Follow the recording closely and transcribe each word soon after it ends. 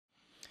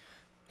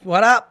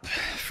What up,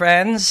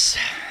 friends?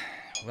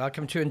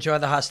 Welcome to Enjoy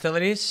the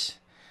Hostilities.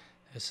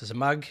 This is a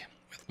mug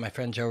with my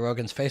friend Joe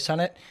Rogan's face on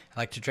it. I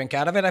like to drink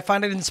out of it. I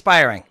find it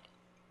inspiring.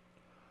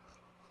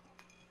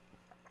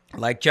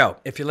 Like Joe,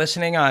 if you're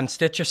listening on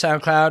Stitcher,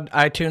 SoundCloud,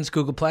 iTunes,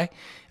 Google Play,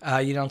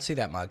 you don't see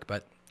that mug,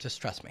 but just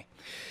trust me.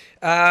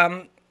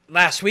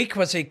 Last week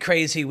was a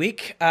crazy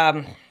week.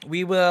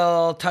 We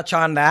will touch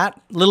on that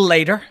a little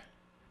later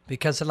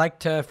because I like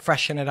to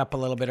freshen it up a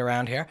little bit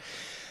around here.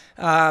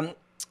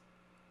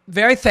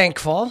 Very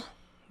thankful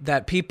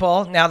that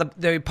people, now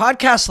the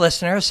podcast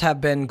listeners have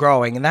been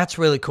growing, and that's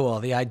really cool.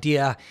 The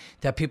idea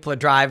that people are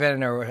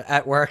driving or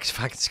at work,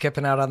 fucking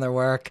skipping out on their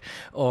work,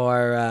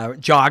 or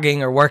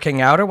jogging or working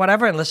out or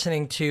whatever, and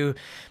listening to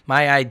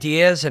my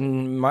ideas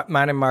and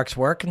mine and Mark's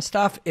work and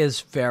stuff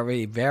is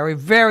very, very,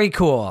 very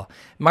cool.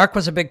 Mark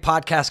was a big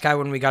podcast guy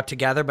when we got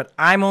together, but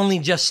I'm only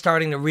just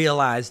starting to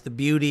realize the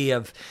beauty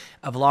of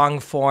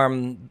long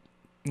form,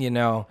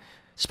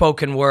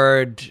 spoken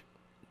word,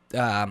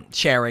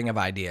 sharing of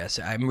ideas.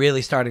 I'm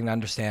really starting to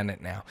understand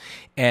it now.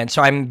 And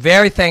so I'm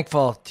very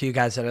thankful to you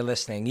guys that are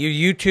listening.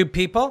 You YouTube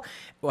people,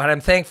 what I'm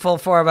thankful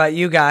for about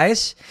you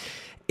guys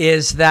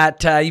is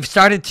that you've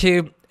started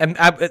to,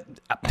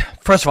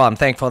 first of all, I'm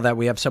thankful that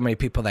we have so many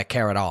people that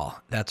care at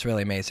all. That's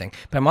really amazing.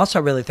 But I'm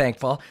also really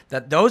thankful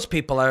that those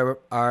people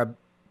are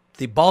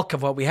the bulk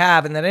of what we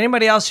have, and that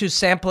anybody else who's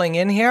sampling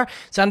in here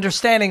is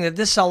understanding that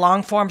this is a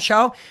long-form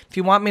show. If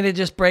you want me to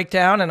just break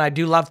down, and I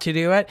do love to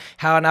do it,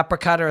 how an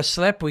uppercut or a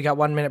slip, we got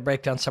 1 minute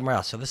breakdown somewhere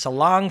else. So this is a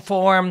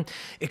long-form,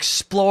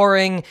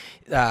 exploring,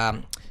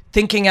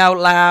 thinking out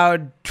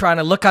loud, trying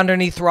to look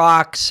underneath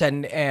rocks,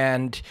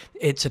 and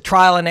it's a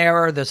trial and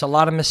error. There's a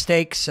lot of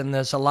mistakes, and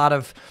there's a lot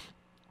of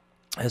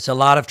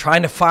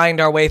trying to find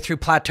our way through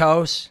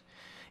plateaus.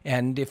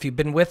 And if you've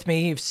been with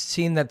me, you've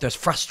seen that there's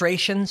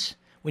frustrations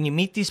when you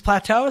meet these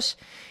plateaus,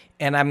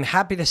 and I'm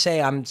happy to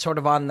say I'm sort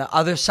of on the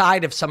other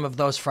side of some of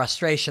those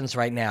frustrations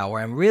right now,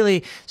 where I'm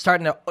really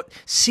starting to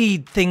see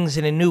things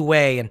in a new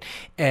way,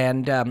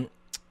 and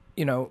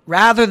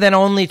rather than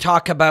only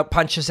talk about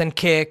punches and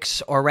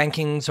kicks or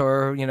rankings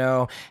or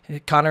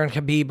Conor and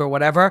Khabib or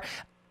whatever,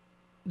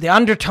 the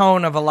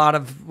undertone of a lot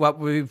of what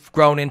we've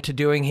grown into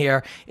doing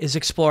here is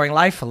exploring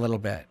life a little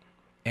bit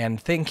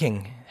and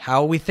thinking.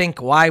 How we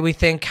think, why we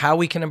think, how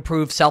we can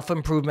improve,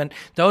 self-improvement.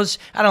 Those,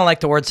 I don't like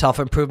the word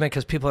self-improvement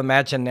because people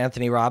imagine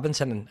Anthony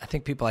Robbins, and I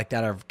think people like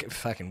that are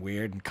fucking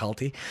weird and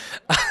culty.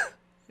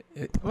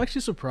 I'm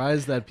actually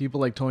surprised that people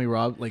like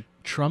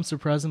Trump's a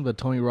president, but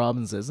Tony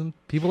Robbins isn't.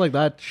 People like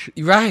that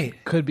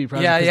could be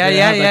president.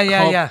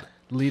 Yeah.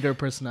 Leader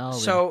personality.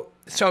 So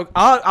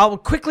I'll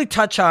quickly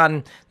touch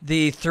on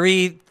the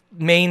three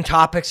main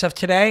topics of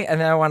today,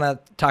 and then I want to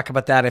talk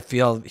about that if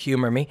you'll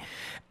humor me.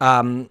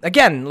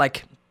 Again,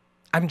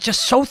 I'm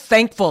just so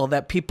thankful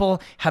that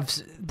people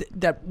have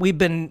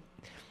welcomed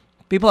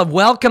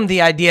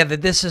the idea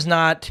that this is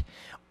not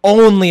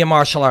only a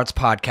martial arts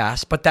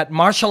podcast, but that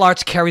martial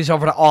arts carries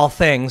over to all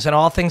things, and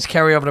all things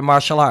carry over to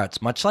martial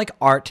arts, much like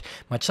art,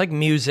 much like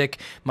music,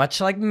 much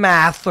like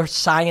math or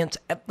science.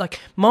 Like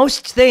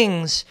most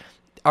things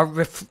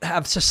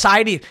have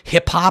society,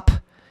 hip hop,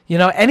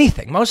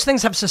 anything. Most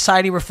things have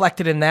society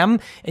reflected in them,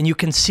 and you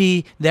can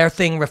see their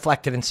thing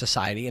reflected in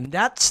society. And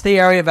that's the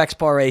area of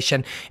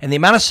exploration. And the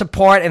amount of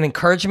support and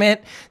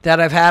encouragement that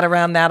I've had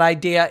around that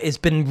idea has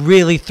been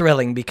really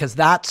thrilling, because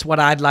that's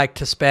what I'd like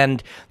to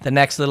spend the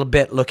next little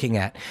bit looking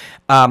at.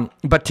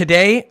 But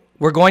today,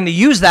 we're going to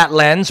use that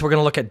lens. We're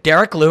going to look at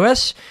Derrick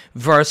Lewis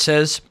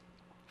versus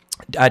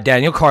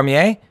Daniel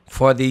Cormier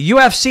for the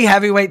UFC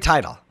Heavyweight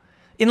title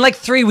in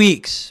 3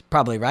 weeks,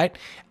 probably, right?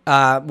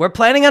 We're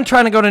planning on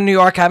trying to go to New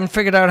York. I haven't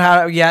figured out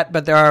how yet,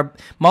 but there are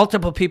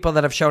multiple people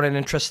that have shown an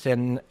interest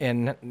in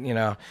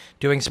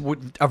doing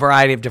a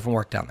variety of different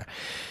work down there.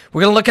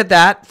 We're going to look at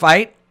that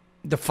fight,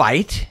 the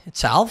fight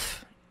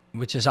itself,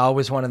 which is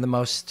always one of the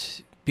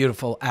most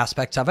beautiful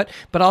aspects of it,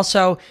 but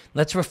also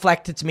let's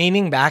reflect its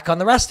meaning back on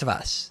the rest of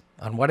us,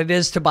 on what it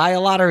is to buy a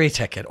lottery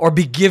ticket or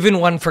be given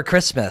one for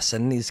Christmas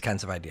and these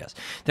kinds of ideas.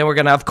 Then we're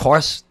going to, of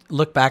course,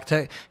 look back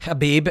to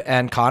Khabib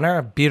and Conor,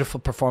 a beautiful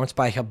performance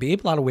by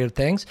Khabib, a lot of weird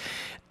things.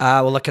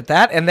 We'll look at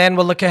that, and then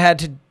we'll look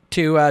ahead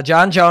to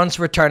John Jones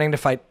returning to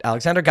fight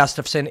Alexander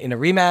Gustafsson in a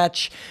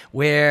rematch,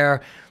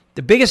 where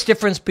the biggest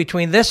difference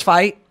between this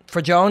fight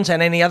for Jones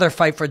and any other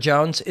fight for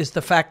Jones is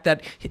the fact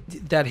that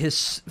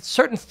his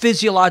certain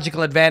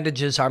physiological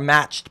advantages are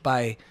matched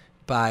by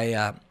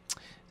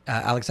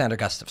Alexander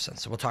Gustafsson.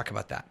 So we'll talk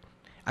about that.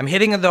 I'm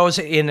hitting those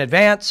in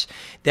advance,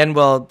 then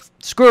we'll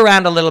screw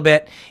around a little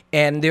bit,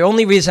 and the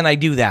only reason I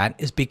do that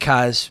is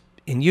because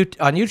on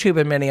YouTube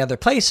and many other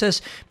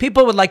places,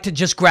 people would like to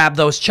just grab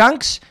those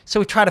chunks, so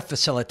we try to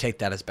facilitate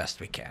that as best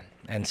we can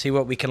and see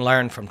what we can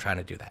learn from trying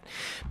to do that.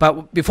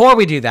 But before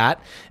we do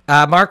that,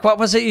 Mark, what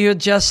was it you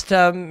just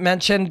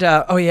mentioned?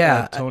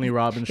 Tony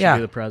Robbins should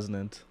be the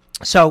president.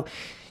 So,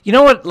 you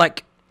know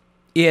what,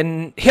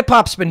 in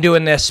hip-hop's been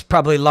doing this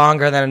probably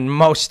longer than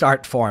most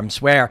art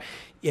forms, where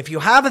if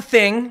you have a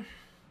thing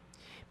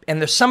and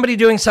there's somebody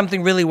doing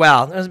something really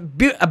well. There's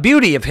a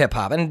beauty of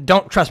hip-hop, and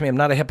don't trust me, I'm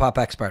not a hip-hop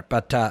expert,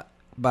 but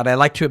I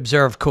like to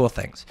observe cool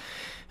things.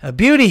 The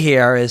beauty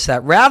here is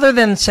that rather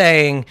than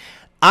saying,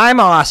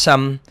 I'm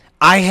awesome,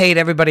 I hate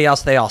everybody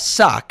else, they all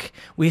suck,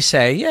 we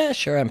say, yeah,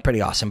 sure, I'm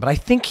pretty awesome, but I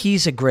think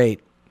he's a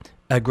great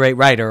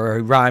writer, or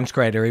he rhymes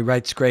great, or he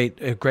writes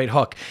a great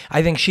hook.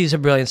 I think she's a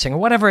brilliant singer,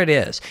 whatever it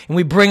is. And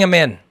we bring them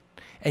in,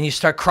 and you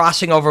start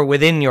crossing over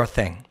within your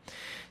thing.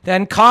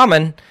 Then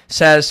Common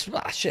says,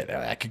 well, shit,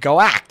 I could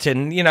go act.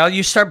 And,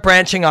 you start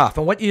branching off.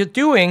 And what you're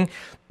doing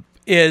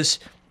is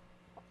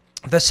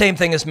the same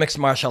thing as mixed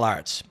martial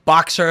arts.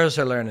 Boxers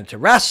are learning to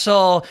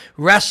wrestle.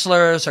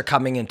 Wrestlers are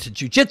coming into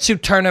jiu-jitsu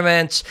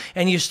tournaments.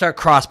 And you start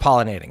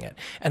cross-pollinating it.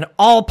 And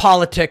all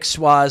politics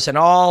was, and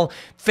all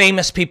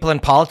famous people in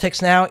politics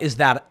now, is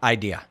that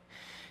idea.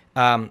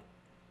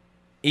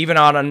 Even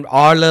on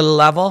our little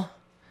level,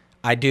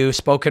 I do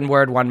spoken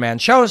word one-man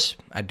shows.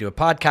 I do a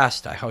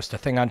podcast. I host a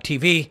thing on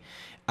TV.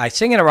 I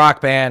sing in a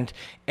rock band.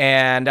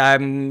 And I've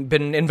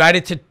been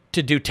invited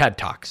to do TED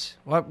Talks.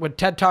 What would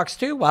TED Talks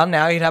do? Well,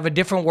 now you'd have a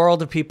different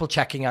world of people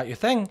checking out your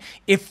thing,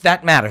 if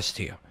that matters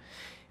to you.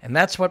 And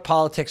that's what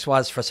politics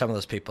was for some of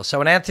those people. So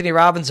when Anthony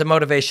Robbins, a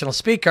motivational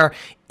speaker,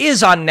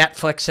 is on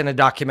Netflix in a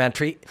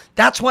documentary,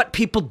 that's what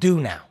people do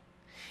now.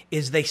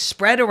 Is they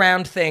spread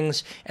around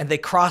things and they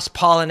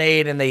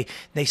cross-pollinate and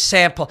they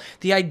sample.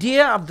 The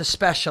idea of the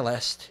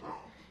specialist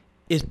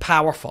is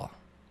powerful,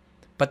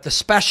 but the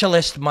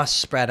specialist must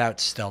spread out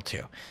still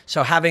too.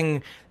 So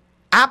having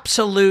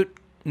absolute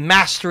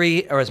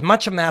mastery, or as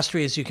much of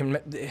mastery as you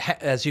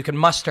can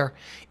muster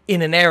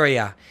in an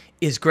area,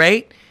 is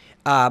great.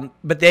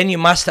 But then you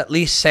must at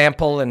least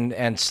sample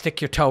and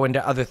stick your toe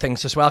into other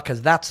things as well,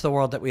 because that's the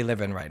world that we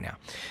live in right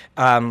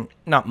now.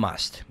 Not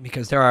must,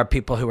 because there are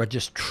people who are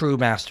just true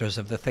masters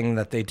of the thing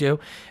that they do.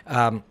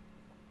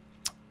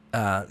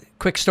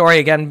 Quick story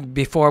again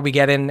before we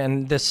get in,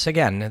 and this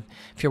again,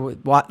 if you're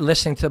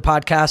listening to the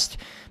podcast,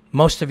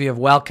 most of you have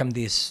welcomed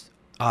these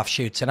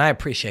offshoots, and I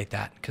appreciate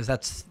that, because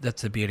that's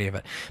the beauty of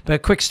it. But a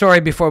quick story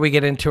before we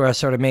get into our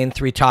sort of main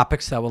three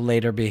topics that will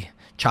later be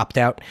chopped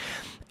out.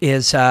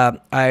 Is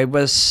I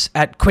was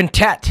at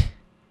Quintet,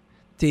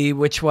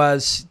 which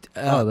was...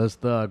 that's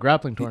the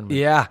grappling tournament.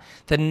 Yeah.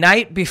 The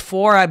night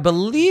before, I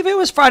believe it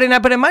was Friday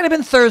night, but it might have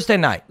been Thursday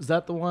night. Is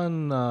that the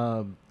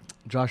one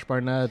Josh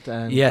Barnett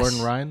and yes.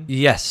 Gordon Ryan?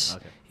 Yes.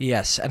 Okay.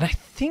 Yes. And I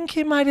think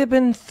it might have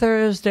been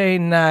Thursday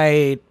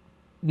night.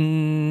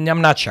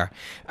 I'm not sure.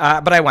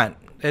 But I went.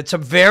 It's a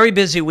very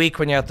busy week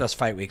when you're at those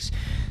fight weeks.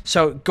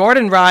 So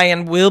Gordon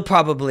Ryan will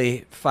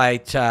probably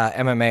fight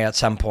MMA at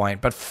some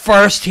point. But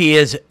first, he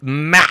is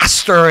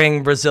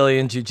mastering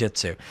Brazilian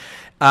Jiu-Jitsu.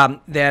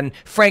 Then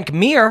Frank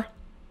Mir,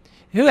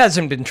 who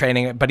hasn't been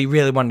training it, but he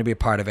really wanted to be a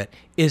part of it,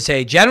 is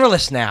a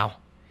generalist now.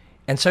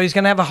 And so he's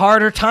going to have a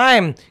harder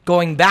time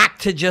going back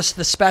to just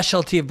the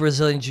specialty of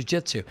Brazilian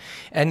Jiu-Jitsu.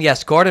 And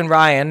yes, Gordon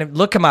Ryan,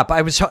 look him up.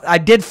 I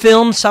did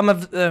film some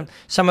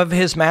of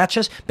his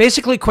matches.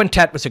 Basically,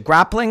 Quintet was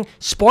a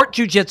sport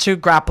Jiu-Jitsu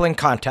grappling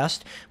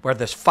contest where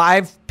there's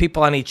 5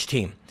 people on each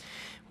team.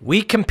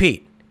 We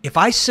compete. If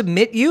I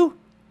submit you,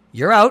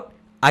 you're out.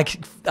 I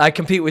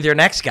compete with your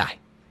next guy.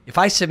 If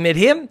I submit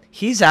him,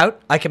 he's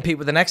out. I compete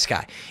with the next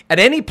guy. At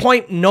any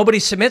point, nobody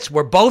submits.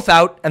 We're both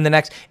out, and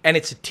and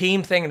it's a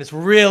team thing, and it's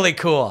really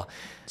cool.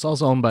 It's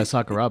also owned by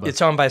Sakuraba.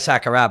 It's owned by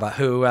Sakuraba,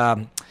 who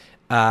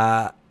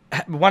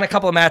won a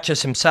couple of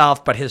matches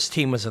himself, but his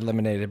team was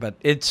eliminated. But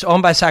it's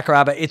owned by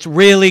Sakuraba. It's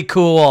really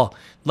cool.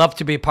 Love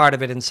to be part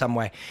of it in some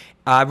way.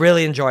 I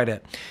really enjoyed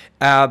it.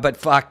 But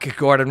fuck,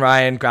 Gordon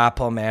Ryan,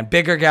 grapple, man.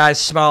 Bigger guys,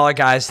 smaller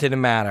guys,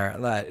 didn't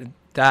matter.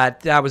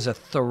 That was a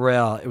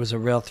thrill. It was a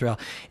real thrill.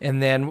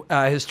 And then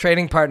his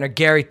training partner,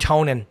 Gary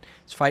Tonin,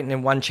 is fighting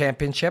in one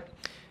championship.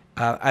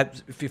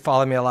 If you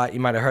follow me a lot, you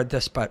might have heard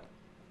this, but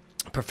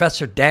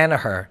Professor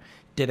Danaher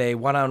did a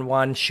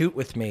one-on-one shoot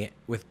with me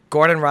with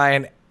Gordon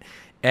Ryan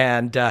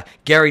and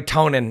Gary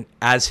Tonin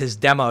as his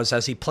demos,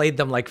 as he played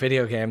them like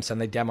video games,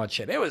 and they demoed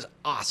shit. It was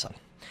awesome.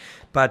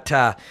 But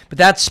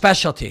that's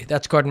specialty.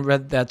 That's Gordon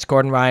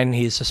Ryan.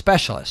 He's a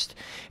specialist.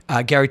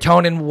 Gary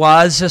Tonin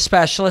was a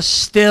specialist,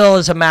 still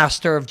is a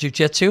master of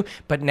jiu-jitsu,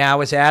 but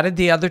now has added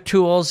the other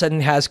tools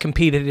and has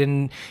competed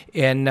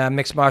in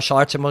mixed martial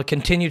arts and will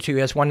continue to. He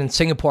has one in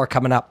Singapore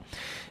coming up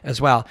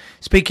as well.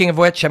 Speaking of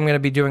which, I'm going to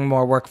be doing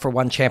more work for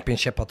one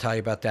championship. I'll tell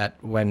you about that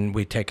when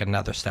we take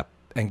another step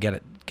and get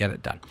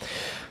it done.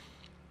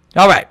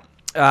 All right.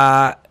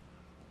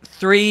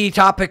 3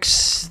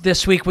 topics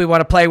this week we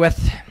want to play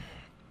with.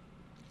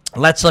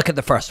 Let's look at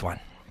the first one.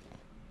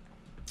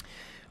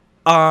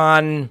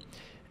 On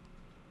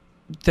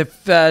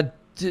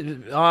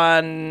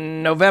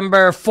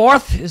November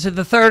 4th, is it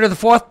the 3rd or the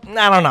 4th?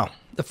 I don't know.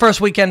 The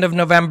first weekend of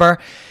November,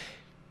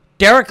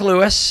 Derrick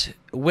Lewis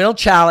will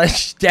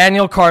challenge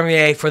Daniel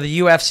Cormier for the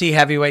UFC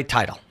Heavyweight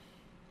title.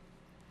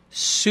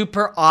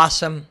 Super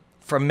awesome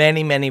for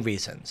many, many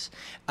reasons.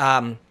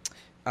 Now,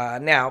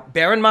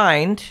 bear in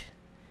mind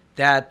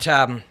that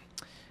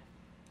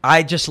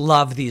I just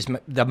love the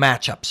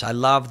matchups. I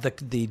love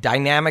the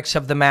dynamics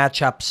of the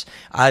matchups.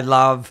 I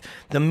love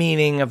the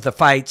meaning of the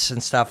fights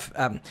and stuff.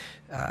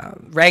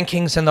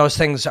 Rankings and those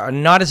things are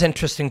not as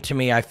interesting to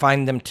me. I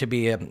find them to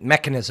be a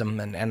mechanism,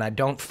 and I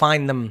don't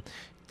find them.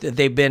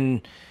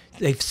 They've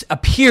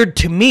appeared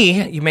to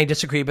me, you may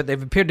disagree, but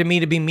they've appeared to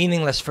me to be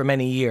meaningless for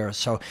many years.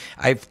 So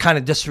I've kind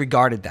of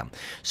disregarded them.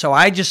 So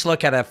I just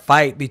look at a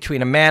fight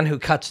between a man who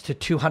cuts to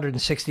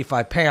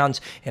 265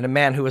 pounds and a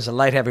man who is a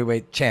light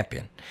heavyweight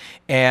champion.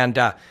 And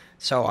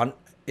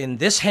in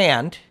this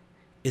hand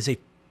is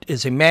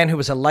a man who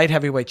was a light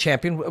heavyweight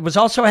champion, was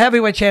also a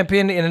heavyweight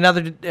champion in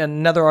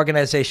another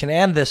organization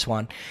and this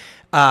one,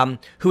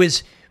 who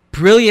is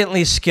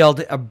brilliantly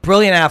skilled, a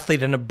brilliant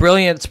athlete and a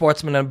brilliant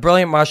sportsman and a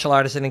brilliant martial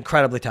artist and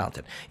incredibly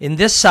talented. In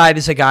this side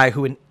is a guy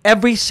who in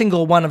every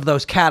single one of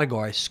those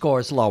categories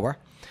scores lower,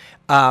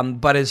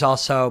 but is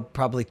also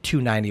probably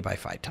 290 by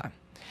fight time.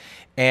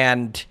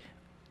 And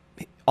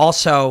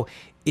also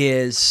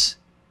is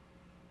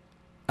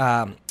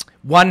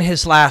won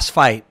his last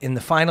fight in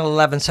the final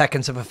 11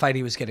 seconds of a fight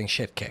he was getting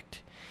shit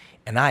kicked.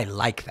 And I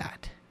like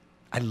that.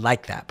 I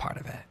like that part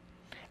of it.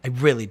 I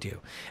really do.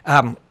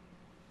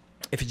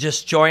 If you're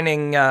just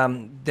joining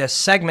this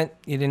segment,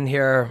 you didn't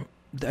hear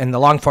in the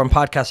long-form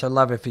podcast, I'd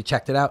love it if you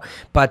checked it out.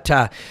 But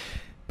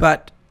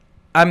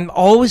I'm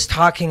always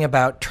talking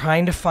about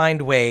trying to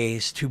find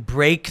ways to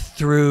break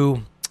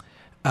through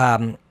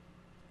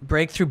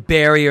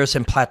barriers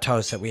and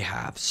plateaus that we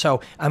have. So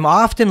I'm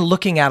often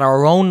looking at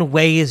our own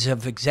ways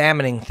of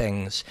examining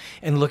things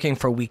and looking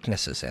for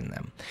weaknesses in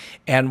them.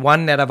 And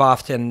one that I've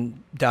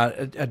often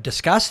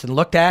discussed and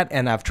looked at,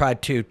 and I've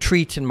tried to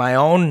treat in my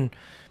own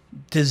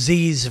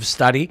disease of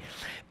study,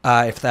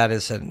 if that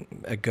is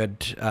a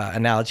good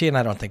analogy, and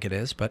I don't think it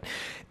is, but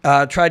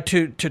tried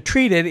to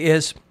treat it,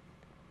 is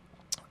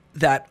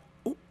that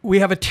we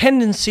have a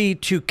tendency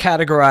to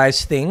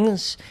categorize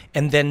things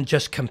and then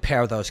just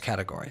compare those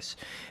categories.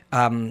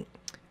 And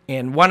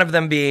one of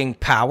them being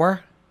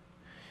power,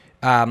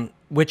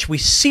 which we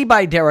see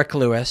by Derrick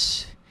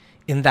Lewis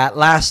in that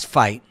last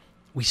fight.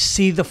 We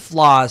see the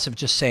flaws of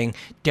just saying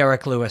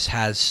Derrick Lewis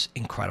has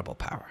incredible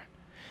power.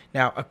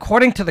 Now,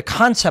 according to the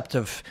concept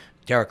of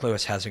Derrick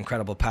Lewis has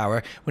incredible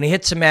power, when he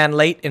hits a man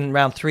late in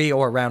round 3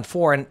 or round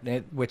 4,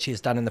 which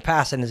he's done in the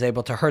past, and is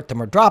able to hurt them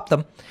or drop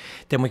them,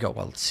 then we go,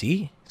 well,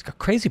 see, he's got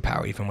crazy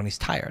power even when he's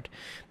tired.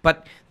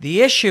 But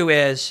the issue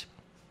is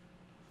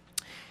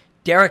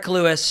Derrick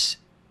Lewis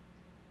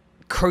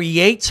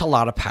creates a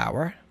lot of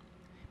power,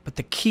 but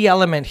the key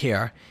element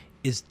here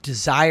is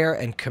desire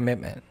and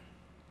commitment.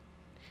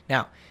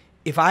 Now,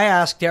 if I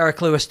ask Derrick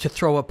Lewis to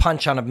throw a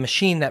punch on a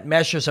machine that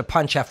measures a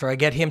punch after I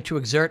get him to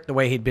exert the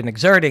way he'd been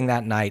exerting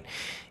that night,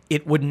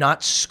 it would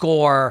not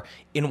score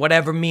in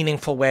whatever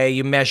meaningful way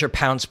you measure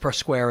pounds per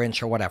square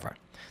inch or whatever.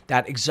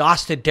 That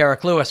exhausted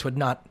Derrick Lewis would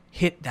not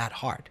hit that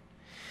hard.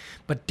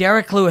 But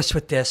Derrick Lewis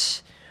with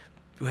this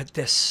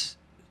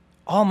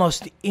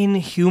almost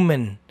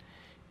inhuman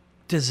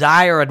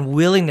desire and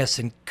willingness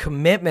and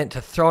commitment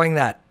to throwing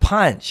that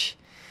punch,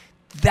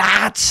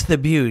 that's the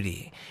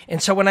beauty.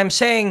 And so when I'm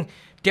saying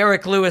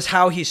Derrick Lewis,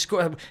 how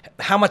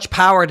much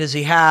power does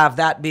he have,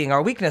 that being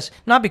our weakness,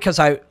 not because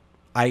I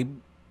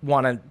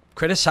want to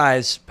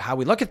criticize how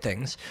we look at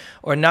things,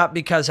 or not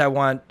because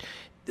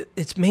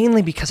it's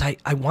mainly because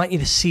I want you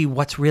to see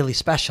what's really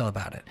special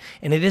about it.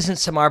 And it isn't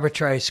some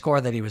arbitrary score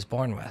that he was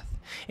born with.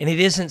 And it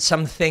isn't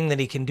something that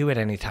he can do at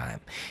any time.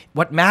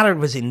 What mattered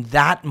was in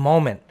that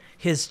moment,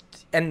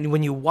 and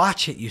when you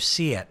watch it, you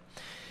see it.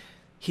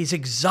 He's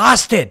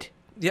exhausted.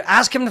 You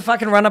ask him to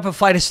fucking run up a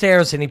flight of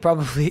stairs, and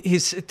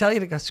he's tell you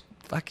to go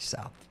fuck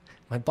yourself.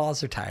 My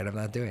balls are tired. I'm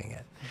not doing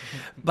it.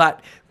 But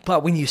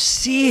when you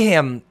see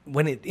him,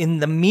 in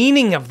the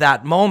meaning of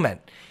that moment,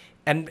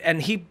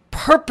 and he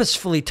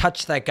purposefully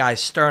touched that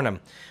guy's sternum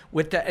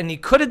and he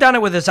could have done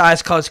it with his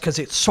eyes closed because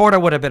it sort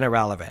of would have been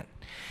irrelevant.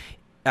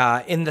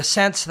 In the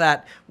sense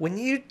that when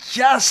you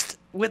just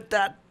with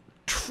that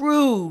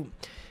true,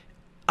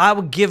 I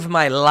would give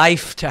my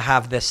life to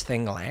have this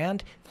thing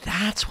land.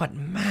 That's what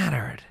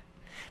mattered.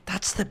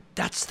 That's the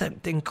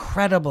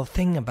incredible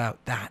thing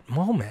about that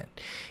moment.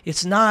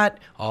 It's not,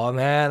 oh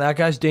man, that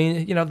guy's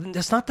dangerous.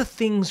 That's not the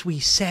things we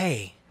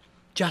say,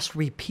 just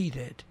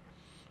repeated,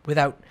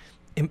 without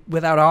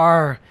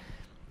our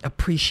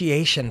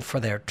appreciation for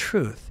their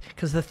truth.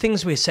 Because the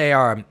things we say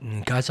are,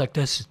 guys like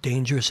this is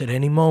dangerous at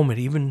any moment,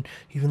 even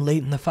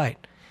late in the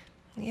fight.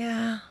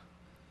 Yeah,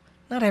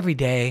 not every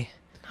day,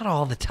 not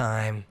all the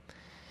time.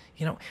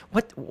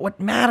 What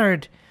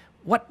mattered,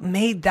 what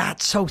made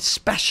that so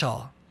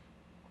special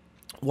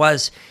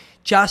was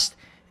just,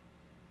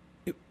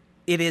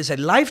 it is a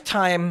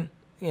lifetime,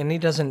 and he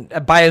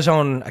doesn't, by his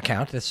own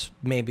account, this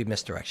may be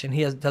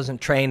misdirection,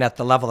 doesn't train at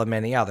the level of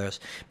many others,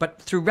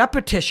 but through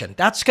repetition,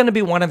 that's going to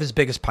be one of his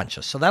biggest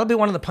punches. So that'll be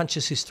one of the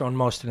punches he's thrown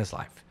most in his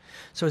life.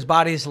 So his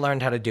body's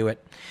learned how to do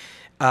it.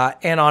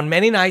 And on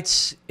many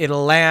nights,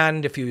 it'll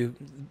land, if you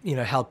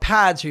held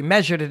pads or you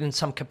measured it in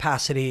some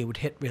capacity, it would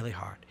hit really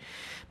hard.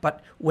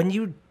 But when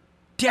you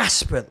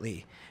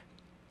desperately,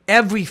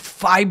 every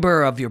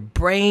fiber of your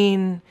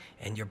brain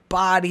and your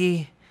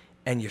body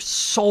and your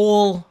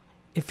soul,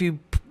 if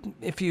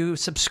you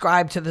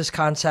subscribe to this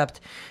concept,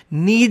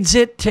 needs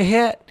it to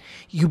hit,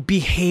 you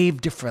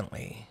behave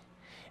differently.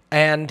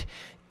 And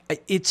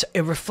it's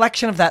a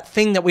reflection of that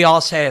thing that we all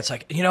say. It's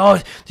like,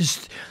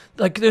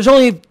 there's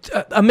only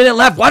a minute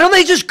left. Why don't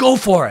they just go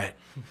for it?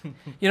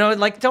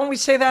 Don't we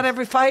say that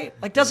every fight?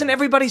 Like, doesn't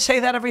everybody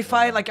say that every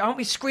fight? Like, aren't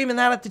we screaming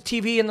that at the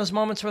TV in those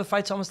moments where the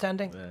fight's almost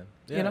ending?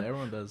 Yeah,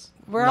 everyone does.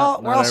 We're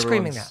all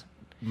screaming that.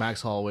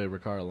 Max Holloway,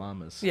 Ricardo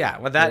Lamas. Yeah,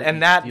 well,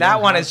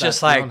 that one is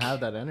just like, you don't have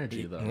that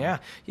energy though.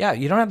 Yeah,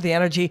 you don't have the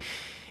energy,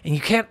 and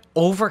you can't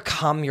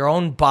overcome your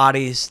own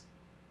body's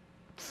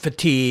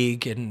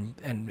fatigue,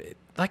 and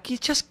like you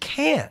just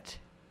can't.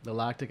 The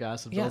lactic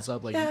acid builds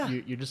up, like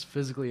you're just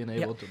physically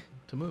unable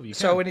to move.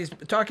 So when he's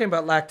talking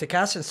about lactic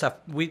acid and stuff,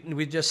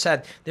 we just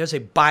said there's a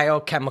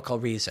biochemical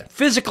reason,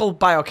 physical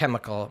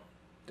biochemical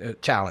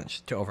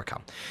challenge to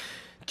overcome.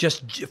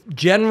 Just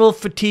general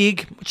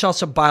fatigue, which is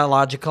also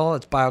biological,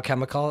 it's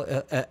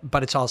biochemical,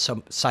 but it's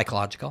also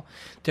psychological.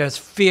 There's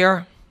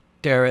fear.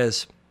 There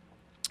is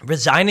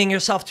resigning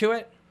yourself to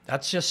it.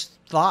 That's just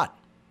thought.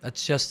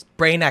 That's just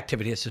brain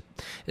activity.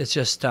 It's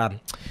just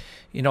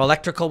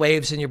electrical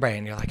waves in your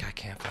brain. You're like, I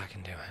can't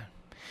fucking do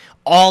it.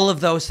 All of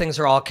those things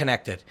are all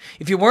connected.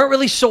 If you weren't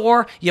really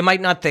sore, you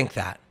might not think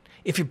that.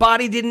 If your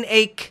body didn't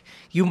ache,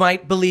 you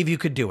might believe you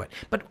could do it.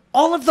 But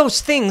all of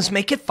those things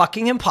make it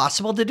fucking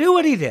impossible to do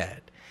what he did.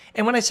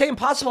 And when I say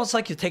impossible, it's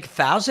like you take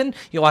 1,000,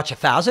 you watch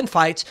 1,000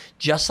 fights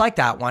just like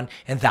that one,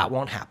 and that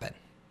won't happen.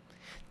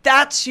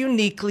 That's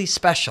uniquely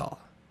special.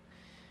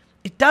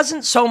 It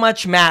doesn't so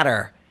much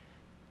matter,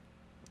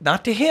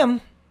 not to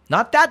him,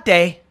 not that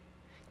day,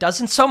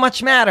 doesn't so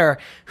much matter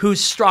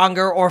who's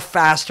stronger or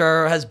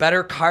faster, or has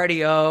better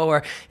cardio,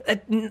 or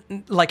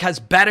like has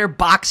better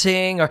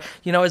boxing, or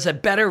is a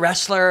better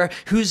wrestler,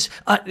 who's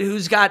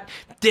got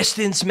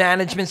distance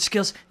management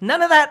skills.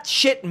 None of that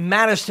shit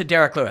matters to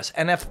Derrick Lewis.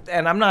 And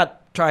I'm not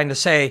trying to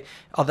say,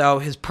 although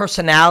his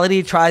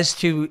personality tries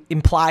to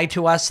imply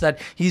to us that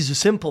he's a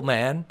simple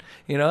man,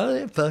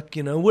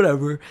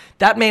 whatever.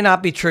 That may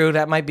not be true.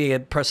 That might be a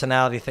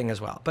personality thing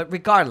as well. But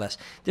regardless,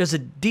 there's a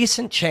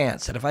decent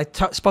chance that if I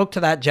spoke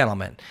to that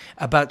gentleman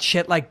about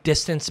shit like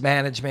distance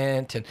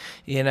management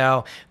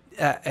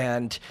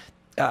and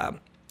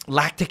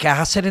lactic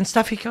acid and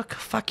stuff, he'd go,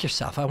 fuck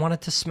yourself. I wanted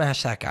to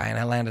smash that guy and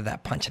I landed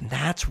that punch. And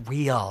that's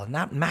real and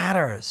that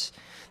matters.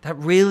 That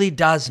really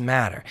does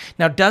matter.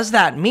 Now, does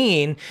that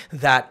mean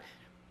that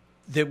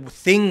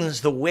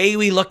the way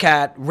we look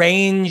at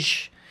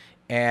range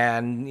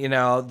and,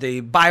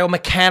 the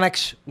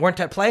biomechanics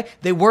weren't at play?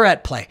 They were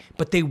at play,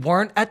 but they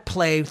weren't at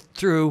play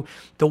through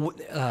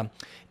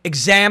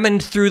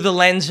examined through the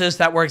lenses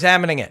that were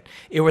examining it.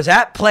 It was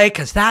at play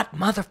because that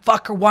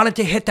motherfucker wanted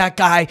to hit that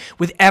guy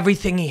with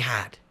everything he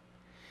had.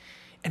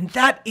 And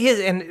that is,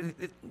 and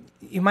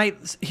you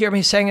might hear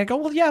me saying, I go,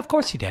 well, yeah, of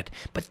course he did.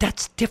 But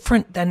that's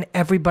different than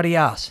everybody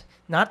else.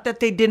 Not that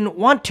they didn't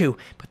want to,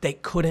 but they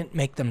couldn't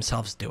make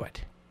themselves do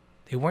it.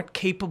 They weren't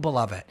capable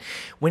of it.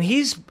 When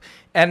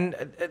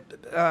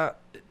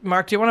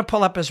Mark, do you want to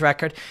pull up his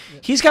record? Yeah.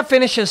 He's got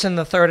finishes in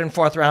the third and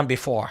fourth round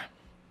before.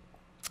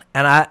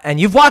 And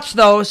you've watched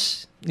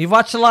those. You've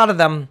watched a lot of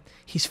them.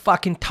 He's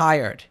fucking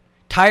tired.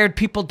 Tired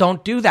people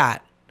don't do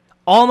that.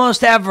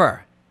 Almost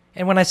ever.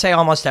 And when I say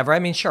almost ever, I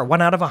mean, sure,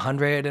 1 out of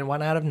 100 and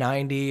 1 out of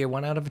 90 or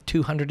 1 out of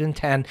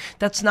 210.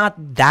 That's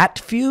not that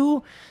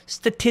few,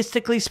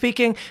 statistically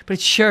speaking, but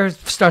it sure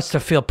starts to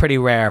feel pretty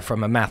rare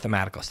from a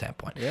mathematical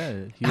standpoint.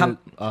 Yeah,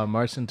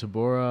 Marcin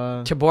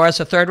Tybura. Tybura''s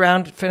a third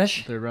round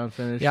finish? Third round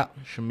finish. Yeah.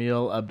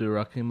 Shamil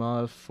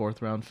Abdurakhimov,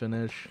 fourth round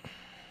finish.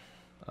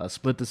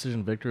 Split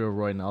decision victory of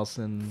Roy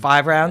Nelson.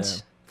 5 rounds?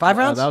 Yeah. 5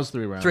 rounds? That was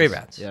 3 rounds. 3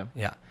 rounds.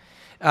 Yeah.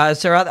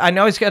 I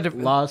know he's got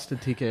lost to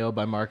TKO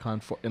by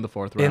Marcon in the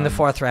fourth round. In the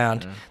fourth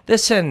round. Yeah.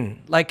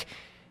 Listen,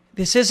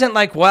 this isn't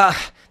like, well,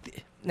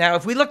 now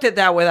if we looked at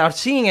that without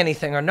seeing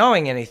anything or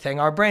knowing anything,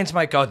 our brains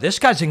might go, this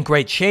guy's in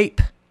great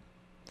shape.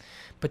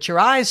 But your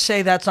eyes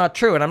say that's not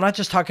true. And I'm not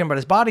just talking about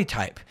his body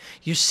type.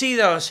 You see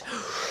those,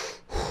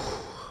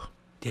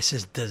 this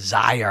is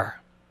desire,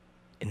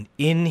 an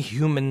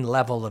inhuman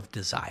level of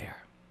desire.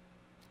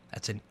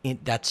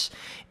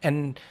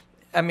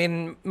 I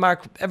mean,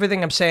 Mark,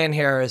 everything I'm saying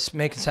here is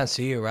making sense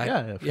to you, right?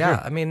 Yeah,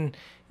 sure. I mean,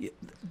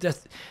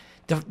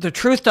 the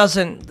truth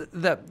doesn't,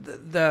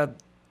 the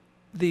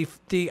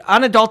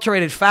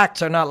unadulterated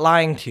facts are not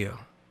lying to you.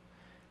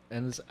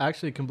 And it's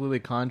actually completely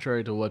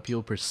contrary to what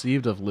people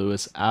perceived of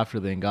Lewis after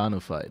the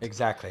Ngannou fight.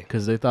 Exactly.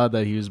 Because they thought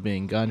that he was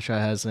being gun-shy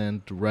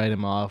hesitant, write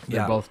him off,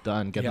 they're both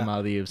done, get him out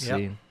of the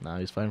UFC. Yep. Now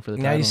he's fighting for the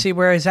title. Now you see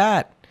where he's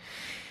at.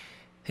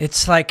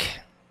 It's like,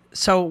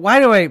 so why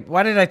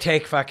did I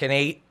take fucking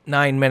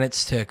 8-9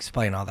 minutes to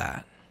explain all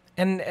that?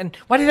 And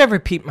why did I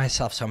repeat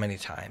myself so many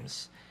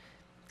times?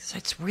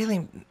 Because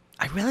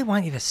I really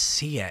want you to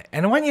see it.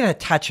 And I want you to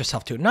attach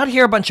yourself to it. Not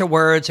hear a bunch of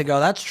words and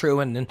go, that's true,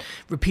 and then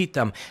repeat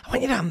them. I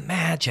want you to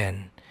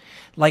imagine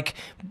like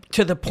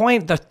to the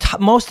point, the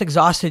most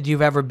exhausted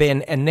you've ever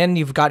been, and then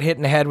you've got hit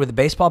in the head with a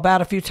baseball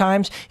bat a few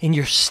times, and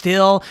you're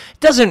still, it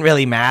doesn't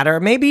really matter.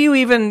 Maybe you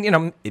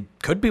even, it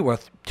could be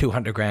worth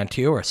 200 grand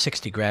to you, or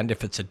 60 grand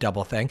if it's a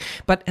double thing,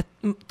 but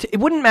it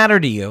wouldn't matter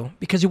to you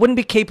because you wouldn't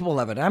be capable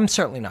of it. I'm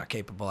certainly not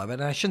capable of it,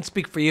 and I shouldn't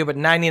speak for you, but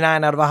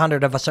 99 out of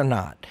 100 of us are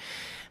not.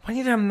 I want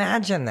you to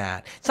imagine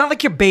that. It's not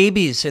like your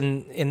babies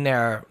in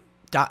their,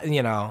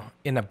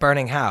 in a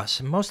burning house.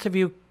 And most of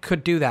you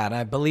could do that.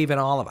 I believe in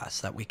all of us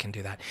that we can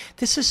do that.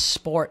 This is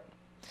sport.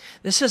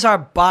 This is our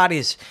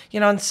bodies.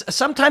 And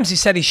sometimes he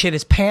said he shit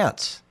his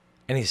pants,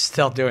 and he's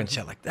still doing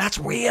shit like that's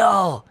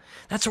real.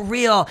 That's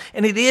real,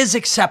 and it is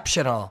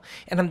exceptional.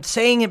 And I'm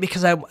saying it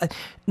because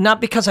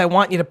not because I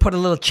want you to put a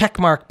little check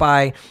mark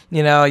by,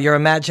 your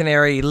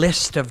imaginary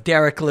list of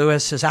Derrick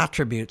Lewis's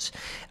attributes.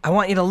 I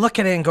want you to look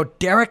at it and go,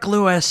 Derrick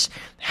Lewis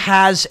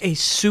has a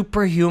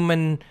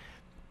superhuman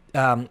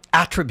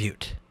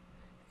attribute,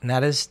 and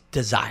that is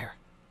desire,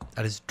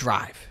 that is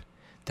drive,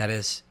 that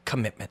is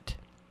commitment.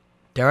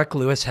 Derrick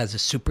Lewis has a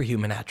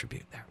superhuman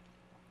attribute there,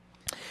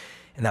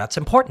 and that's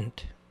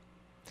important.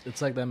 It's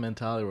like that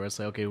mentality where it's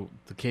like, okay,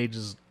 the cage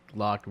is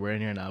locked, we're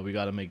in here now, we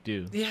got to make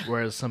do. Yeah.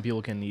 Whereas some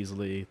people can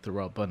easily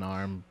throw up an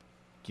arm,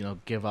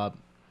 give up,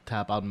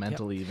 tap out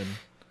mentally even.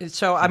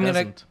 So I'm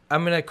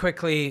gonna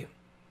quickly,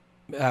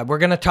 we're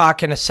gonna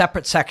talk in a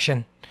separate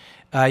section.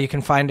 You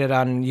can find it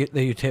on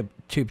the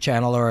YouTube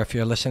channel, or if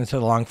you're listening to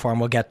the long form,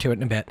 we'll get to it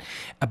in a bit,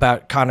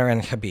 about Conor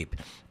and Khabib.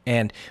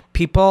 And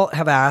people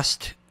have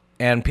asked,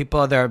 and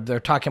people they're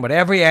talking about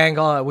every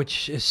angle,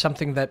 which is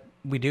something that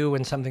we do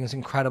when something's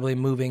incredibly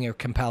moving or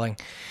compelling.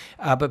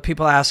 But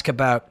people ask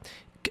about,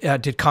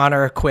 did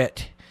Conor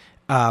quit?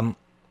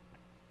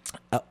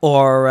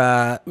 Or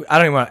I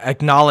don't even want to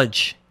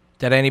acknowledge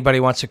that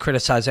anybody wants to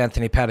criticize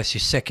Anthony Pettis. You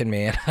sicken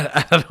me.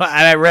 And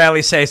I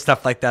rarely say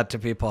stuff like that to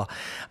people.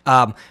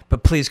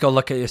 But please go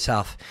look at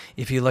yourself.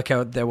 If you look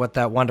at what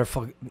that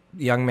wonderful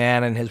young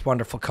man and his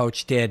wonderful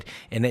coach did,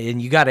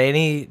 and you got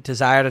any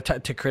desire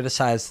to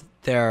criticize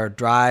their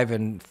drive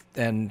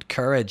and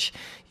courage,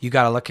 you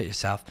got to look at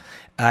yourself.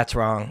 That's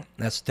wrong.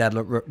 That's dead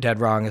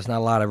wrong. There's not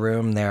a lot of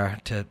room there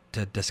to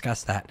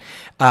discuss that.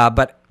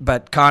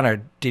 But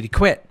Conor, did he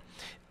quit?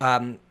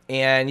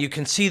 And you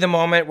can see the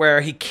moment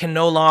where he can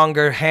no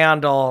longer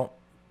handle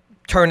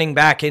turning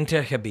back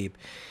into Khabib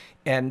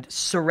and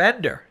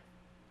surrender.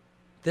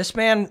 This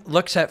man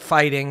looks at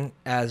fighting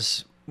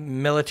as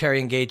military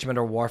engagement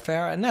or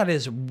warfare, and that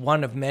is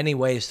one of many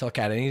ways to look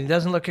at it. And he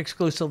doesn't look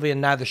exclusively, and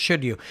neither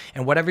should you.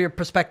 And whatever your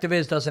perspective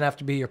is doesn't have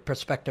to be your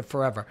perspective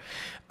forever.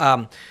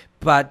 And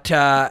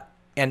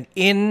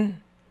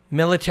in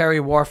military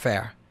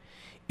warfare,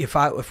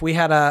 if we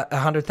had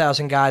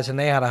 100,000 guys and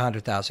they had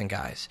 100,000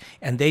 guys,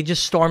 and they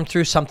just stormed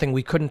through something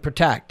we couldn't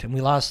protect, and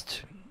we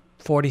lost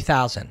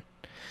 40,000,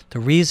 the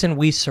reason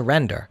we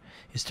surrender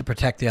is to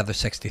protect the other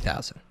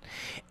 60,000.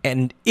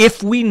 And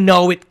if we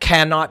know it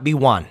cannot be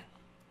won,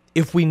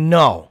 if we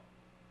know,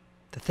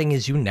 the thing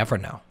is you never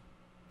know.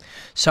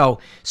 So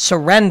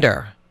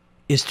surrender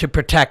is to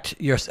protect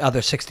your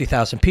other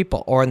 60,000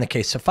 people, or in the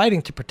case of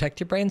fighting, to protect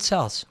your brain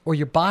cells or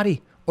your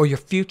body or your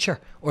future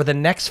or the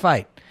next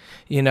fight.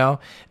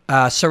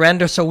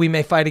 Surrender so we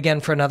may fight again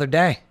for another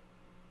day.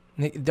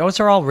 Those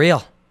are all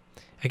real.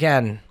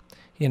 Again,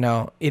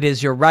 it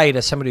is your right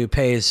as somebody who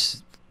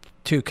pays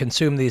to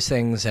consume these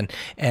things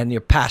and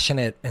you're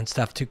passionate and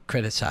stuff to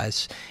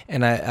criticize.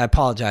 And I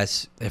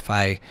apologize if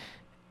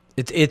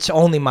it's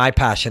only my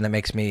passion that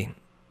makes me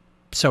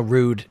so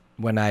rude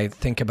when I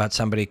think about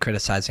somebody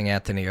criticizing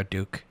Anthony or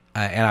Duke.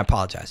 And I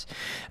apologize.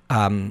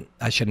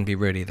 I shouldn't be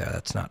rude either.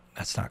 That's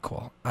not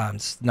cool.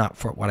 It's not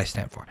for what I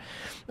stand for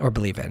or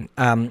believe in.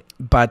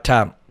 But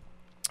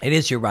it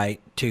is your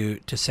right to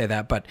say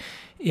that. But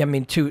I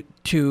mean,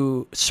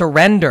 to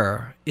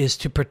surrender is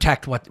to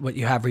protect what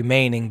you have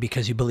remaining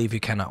because you believe you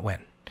cannot win.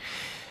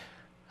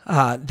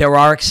 There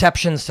are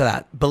exceptions to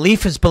that.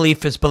 Belief is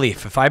belief is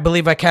belief. If I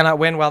believe I cannot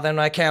win, well, then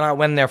I cannot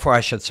win. Therefore,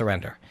 I should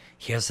surrender.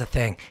 Here's the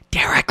thing.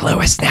 Derrick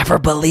Lewis never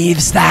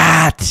believes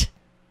that.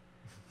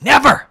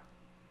 Never.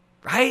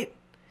 Right?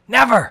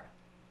 Never.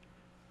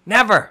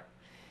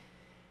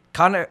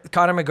 Conor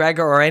McGregor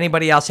or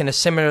anybody else in a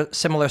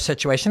similar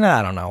situation,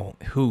 I don't know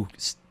who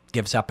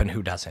gives up and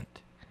who doesn't.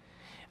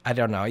 I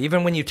don't know.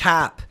 Even when you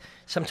tap,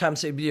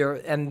 sometimes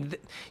and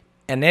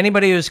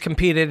anybody who's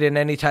competed in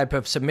any type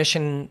of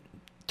submission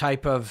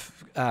type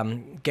of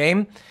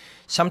game,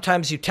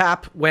 sometimes you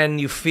tap when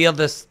you feel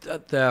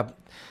the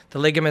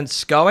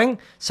ligaments going.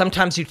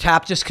 Sometimes you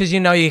tap just because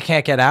you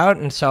can't get out,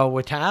 and so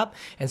we tap.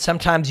 And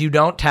sometimes you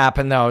don't tap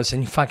in those,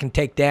 and you fucking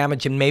take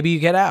damage, and maybe you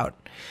get out.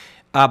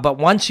 But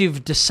once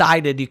you've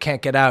decided you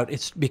can't get out,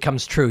 it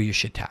becomes true you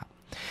should tap.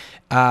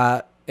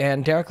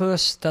 And Derrick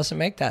Lewis doesn't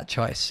make that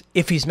choice.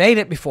 If he's made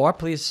it before,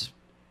 please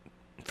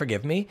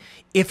forgive me.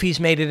 If he's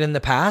made it in the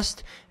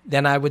past,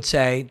 then I would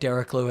say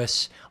Derrick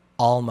Lewis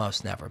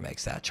almost never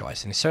makes that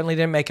choice. And he certainly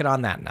didn't make it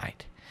on that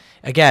night.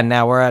 Again,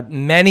 now we're at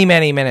many,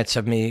 many minutes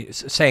of me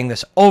saying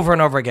this over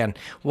and over again.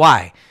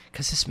 Why?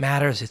 Because this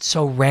matters. It's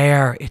so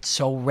rare. It's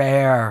so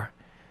rare.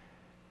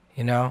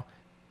 You know,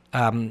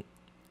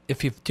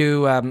 if you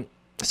do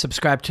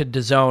subscribe to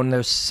DAZN,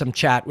 there's some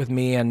chat with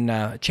me and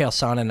Chael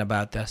Sonnen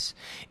about this.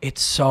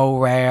 It's so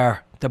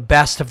rare. The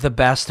best of the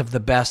best of the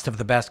best of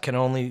the best can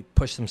only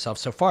push themselves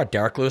so far.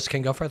 Derrick Lewis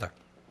can go further.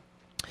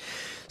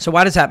 So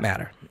why does that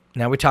matter?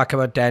 Now we talk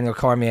about Daniel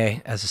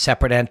Cormier as a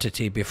separate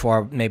entity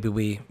before maybe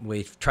we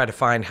try to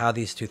find how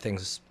these two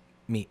things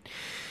meet.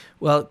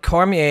 Well,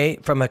 Cormier,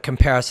 from a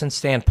comparison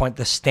standpoint,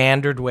 the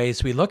standard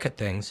ways we look at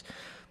things,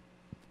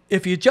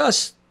 if you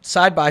just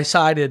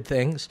side-by-sided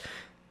things,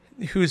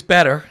 who's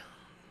better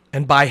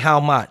and by how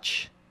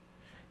much?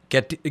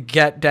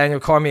 Get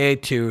Daniel Cormier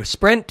to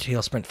sprint,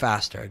 he'll sprint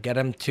faster. Get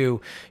him to,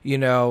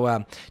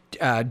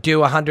 do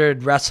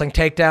 100 wrestling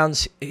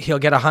takedowns, he'll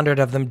get 100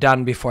 of them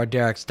done before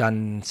Derrick's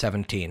done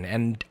 17.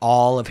 And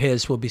all of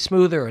his will be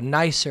smoother and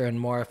nicer and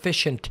more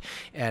efficient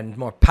and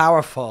more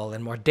powerful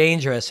and more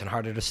dangerous and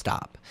harder to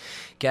stop.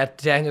 Get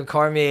Daniel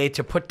Cormier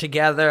to put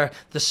together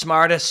the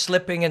smartest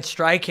slipping and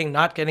striking,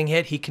 not getting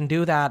hit. He can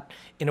do that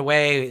in a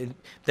way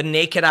the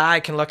naked eye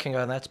can look and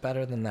go, that's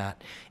better than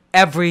that.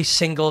 Every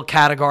single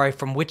category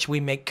from which we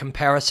make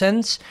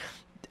comparisons,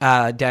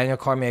 Daniel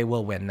Cormier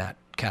will win that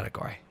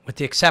category, with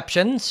the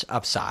exceptions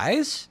of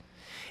size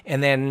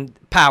and then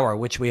power,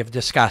 which we have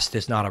discussed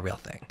is not a real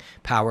thing.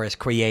 Power is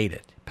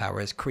created.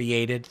 Power is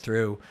created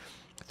through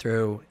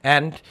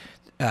and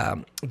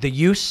the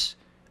use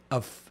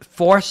of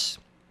force,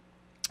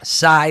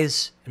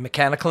 size, and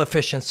mechanical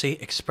efficiency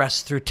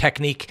expressed through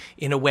technique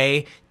in a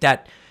way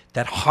that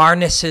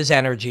harnesses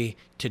energy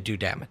to do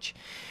damage.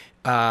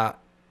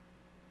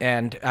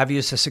 And I've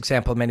used this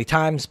example many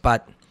times,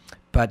 but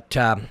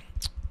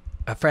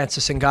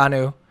Francis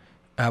Ngannou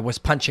was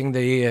punching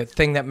the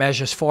thing that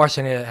measures force,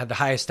 and it had the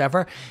highest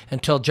ever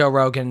until Joe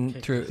Rogan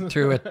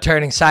threw a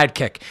turning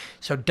sidekick.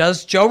 So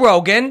does Joe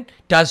Rogan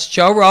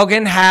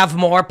have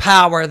more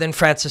power than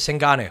Francis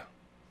Ngannou?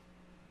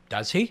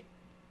 Does he?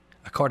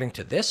 According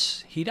to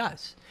this, he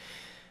does.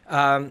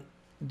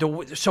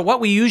 So what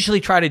we usually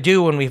try to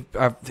do when we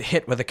are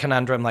hit with a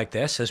conundrum like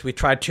this is we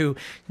try to,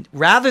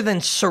 rather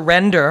than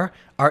surrender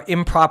our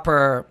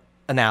improper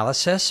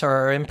analysis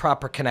or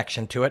improper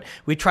connection to it,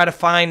 we try to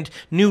find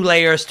new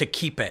layers to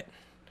keep it.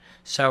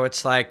 So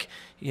it's like,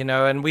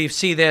 and we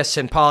see this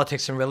in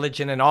politics and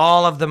religion and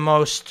all of the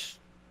most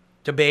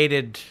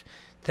debated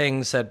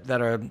things that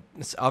are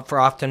for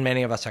often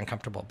many of us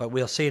uncomfortable. But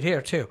we'll see it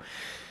here too.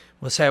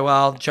 We'll say,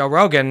 well, Joe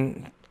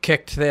Rogan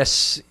kicked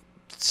this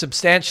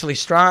substantially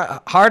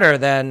harder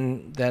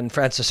than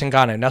Francis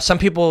Ngannou. Now, some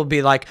people will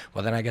be like,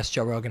 well, then I guess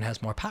Joe Rogan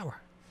has more power.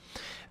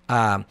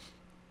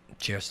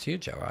 Cheers to you,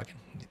 Joe Rogan.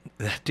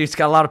 The dude's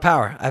got a lot of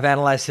power. I've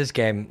analyzed his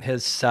game,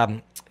 his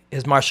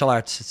martial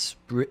arts.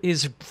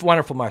 He's a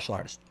wonderful martial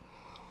artist.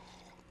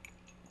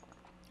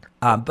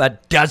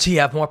 But does he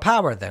have more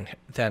power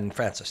than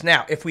Francis?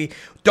 Now, if we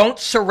don't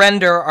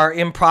surrender our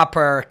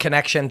improper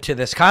connection to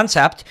this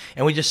concept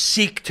and we just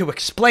seek to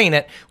explain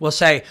it, we'll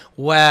say,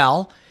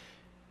 well,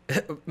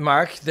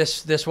 Mark,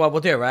 this what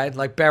we'll do, right?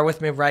 Like, bear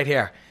with me right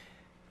here.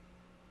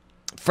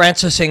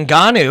 Francis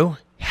Ngannou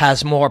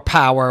has more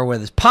power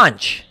with his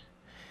punch,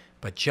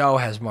 but Joe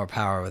has more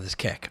power with his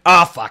kick.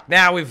 Oh, fuck.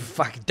 Now we've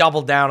fucking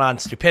doubled down on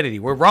stupidity.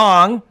 We're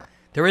wrong.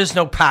 There is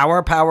no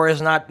power. Power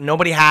is not,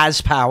 nobody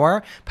has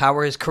power.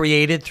 Power is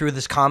created through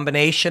this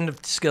combination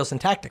of skills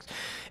and tactics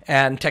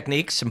and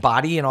techniques and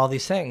body and all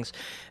these things.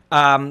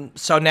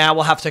 So now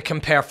we'll have to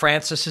compare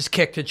Francis's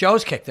kick to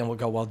Joe's kick. Then we'll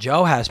go, well,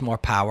 Joe has more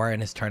power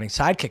in his turning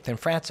sidekick than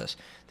Francis.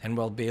 Then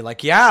we'll be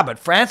like, yeah, but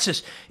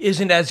Francis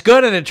isn't as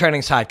good at a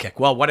turning sidekick.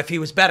 Well, what if he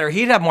was better?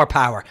 He'd have more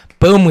power.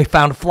 Boom, we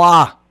found a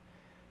flaw.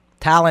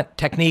 Talent,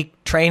 technique,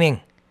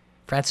 training.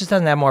 Francis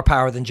doesn't have more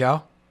power than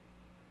Joe.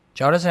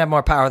 Joe doesn't have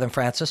more power than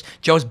Francis.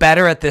 Joe's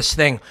better at this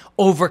thing.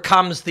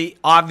 Overcomes the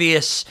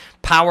obvious,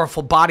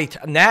 powerful body.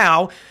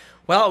 Now,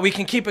 well, we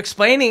can keep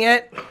explaining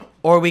it,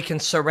 or we can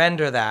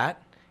surrender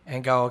that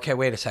and go, okay,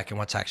 wait a second,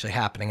 what's actually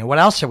happening? And what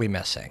else are we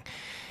missing?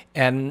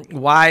 And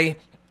why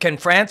can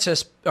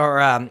Francis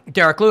or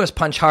Derrick Lewis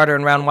punch harder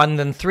in round 1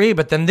 than 3,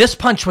 but then this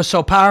punch was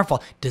so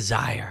powerful?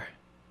 Desire,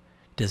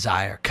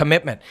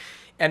 commitment.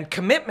 And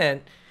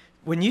commitment,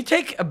 when you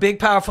take a big,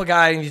 powerful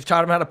guy and you've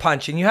taught him how to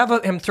punch, and you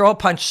have him throw a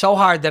punch so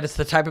hard that it's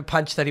the type of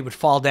punch that he would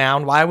fall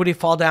down. Why would he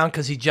fall down?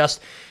 Because he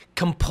just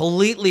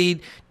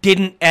completely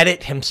didn't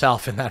edit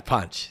himself in that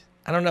punch.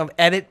 I don't know if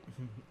edit,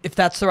 if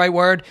that's the right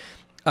word.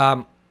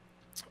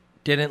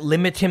 Didn't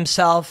limit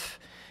himself,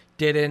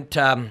 didn't,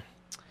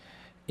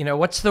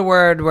 what's the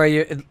word where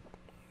you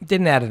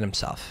didn't edit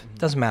himself.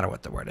 Doesn't matter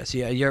what the word is.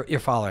 Yeah, you're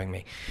following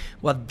me.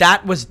 Well,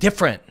 that was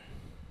different.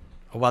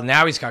 Well,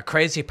 now he's got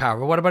crazy power.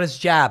 But what about his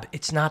jab?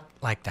 It's not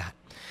like that.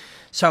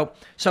 So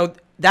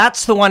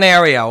that's the one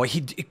area.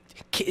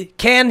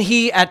 Can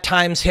he at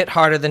times hit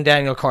harder than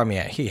Daniel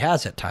Cormier? He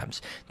has at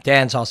times.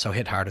 Dan's also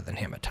hit harder than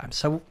him at times.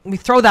 So we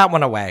throw that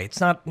one away.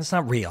 It's not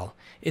real.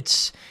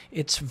 It's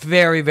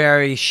very,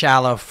 very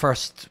shallow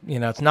first,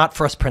 it's not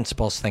first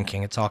principles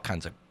thinking. It's all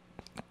kinds of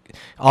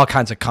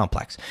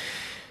complex.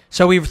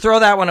 So we throw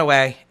that one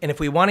away, and if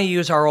we want to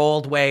use our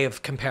old way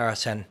of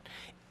comparison,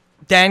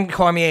 Dan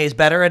Cormier is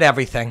better at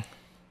everything.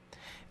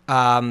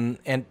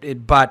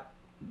 But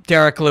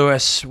Derrick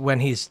Lewis, when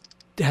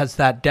has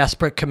that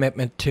desperate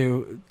commitment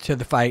to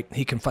the fight,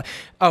 he can fight.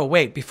 Oh,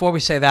 wait, before we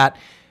say that,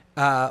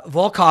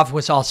 Volkov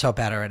was also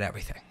better at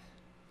everything.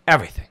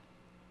 Everything.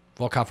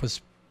 Volkov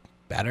was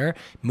better,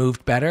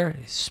 moved better,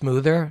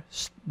 smoother,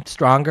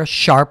 stronger,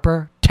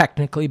 sharper,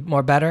 technically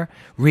more better,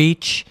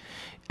 reach,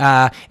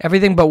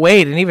 everything but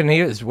weight. And even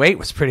his weight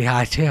was pretty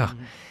high too.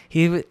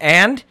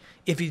 And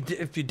if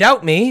you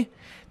doubt me,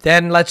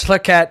 then let's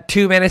look at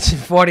 2 minutes and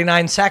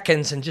 49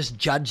 seconds and just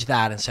judge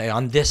that and say,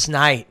 on this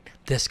night,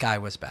 this guy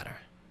was better.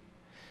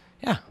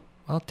 Yeah,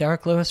 well,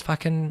 Derrick Lewis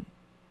fucking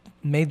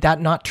made that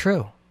not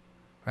true,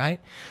 right?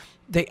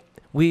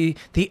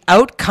 The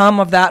outcome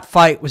of that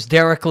fight was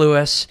Derrick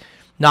Lewis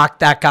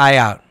knocked that guy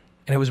out.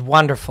 And it was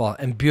wonderful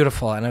and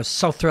beautiful, and I was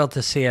so thrilled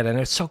to see it, and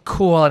it was so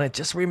cool, and it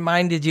just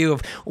reminded you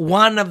of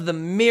one of the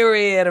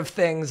myriad of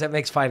things that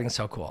makes fighting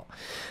so cool.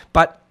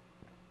 But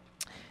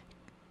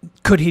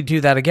could he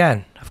do that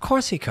again? Of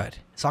course he could,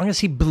 as long as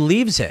he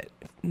believes it.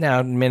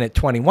 Now, minute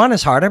 21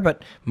 is harder,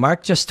 but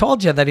Mark just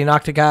told you that he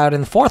knocked a guy out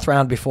in the 4th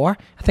round before.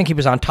 I think he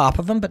was on top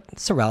of him, but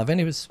it's irrelevant.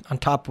 He was on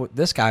top with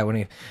this guy when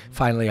he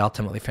finally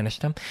ultimately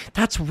finished him.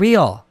 That's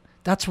real.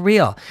 That's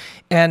real.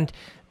 And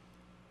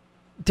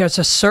there's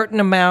a certain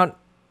amount,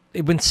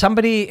 when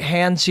somebody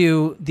hands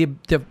you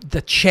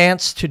the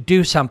chance to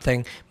do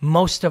something,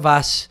 most of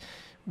us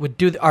would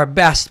do our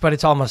best, but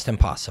it's almost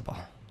impossible.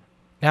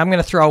 Now, I'm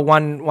going to throw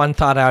one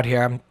thought out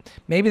here.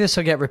 Maybe this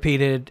will get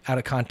repeated out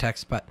of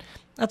context, but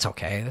that's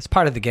okay. That's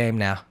part of the game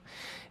now.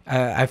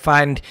 I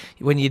find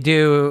when you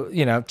do,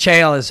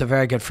 Chael is a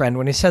very good friend.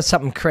 When he says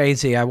something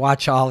crazy, I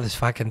watch all his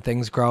fucking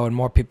things grow and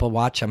more people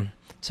watch him.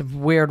 It's a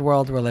weird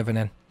world we're living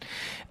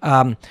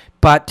in.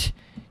 But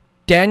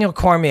Daniel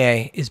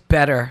Cormier is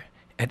better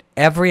at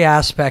every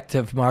aspect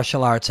of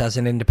martial arts as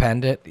an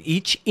independent.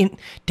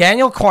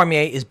 Daniel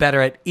Cormier is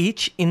better at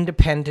each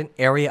independent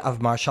area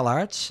of martial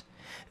arts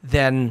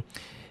than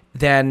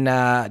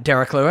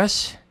Derrick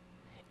Lewis,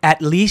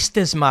 at least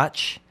as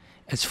much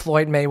as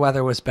Floyd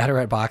Mayweather was better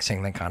at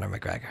boxing than Conor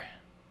McGregor.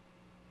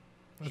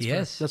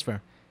 That's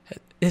fair.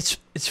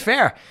 It's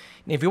fair.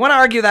 If you want to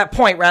argue that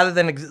point rather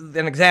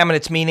than examine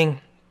its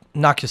meaning,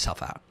 knock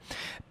yourself out.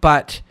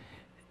 But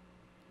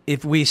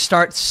if we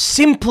start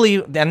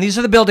simply, and these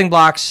are the building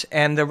blocks,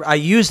 and I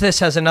use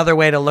this as another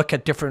way to look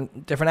at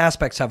different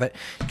aspects of it.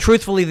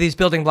 Truthfully, these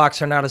building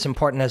blocks are not as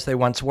important as they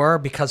once were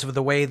because of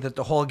the way that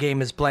the whole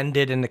game is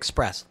blended and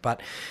expressed.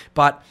 But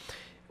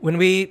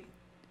when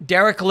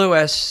Derrick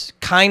Lewis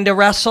kind of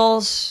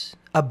wrestles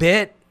a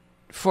bit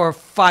for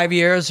 5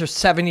 years or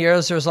 7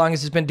 years or as long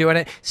as he's been doing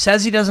it,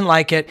 says he doesn't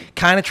like it,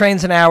 kind of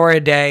trains an hour a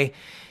day,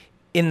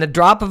 in the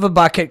drop of a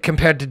bucket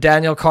compared to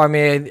Daniel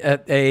Cormier,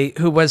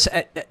 who was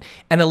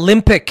an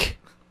Olympic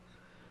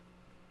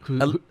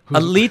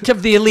elite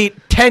of the elite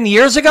 10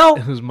 years ago.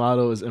 Whose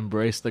motto is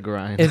embrace the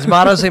grind. His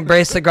motto is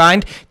embrace the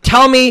grind.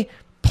 Tell me,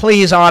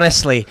 please,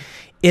 honestly,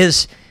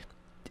 is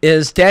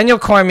Daniel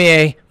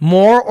Cormier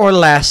more or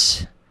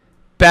less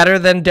better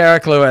than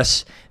Derrick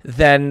Lewis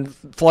than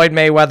Floyd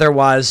Mayweather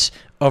was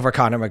over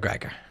Conor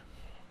McGregor?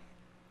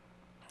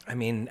 I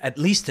mean, at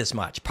least as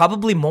much,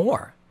 probably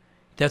more.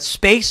 The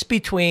space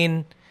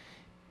between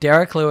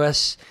Derrick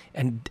Lewis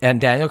and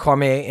Daniel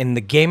Cormier in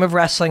the game of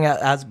wrestling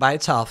as by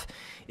itself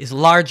is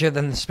larger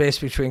than the space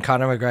between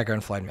Conor McGregor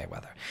and Floyd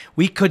Mayweather.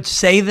 We could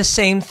say the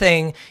same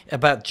thing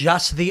about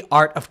just the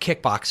art of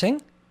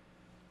kickboxing.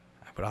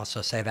 I would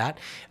also say that.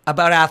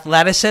 About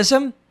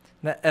athleticism.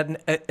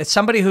 As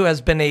somebody who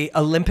has been an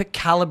Olympic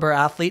caliber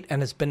athlete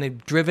and has been a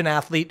driven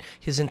athlete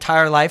his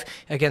entire life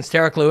against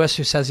Derrick Lewis,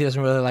 who says he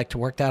doesn't really like to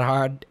work that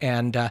hard.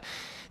 And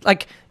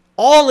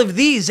all of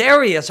these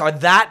areas are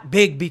that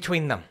big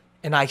between them.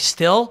 And I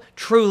still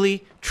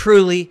truly,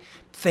 truly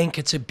think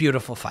it's a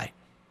beautiful fight.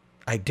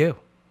 I do.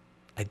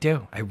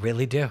 I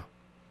really do.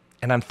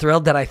 And I'm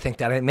thrilled that I think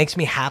that. It makes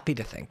me happy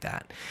to think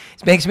that.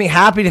 It makes me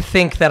happy to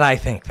think that I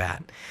think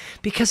that.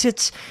 Because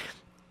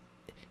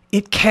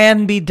it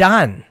can be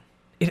done.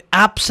 It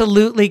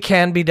absolutely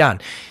can be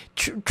done.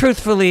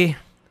 Truthfully,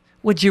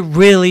 would you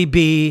really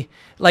be...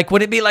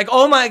 would it be like,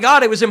 oh my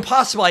God, it was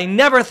impossible. I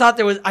never thought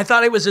I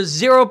thought it was a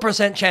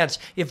 0% chance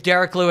if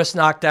Derrick Lewis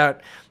knocked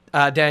out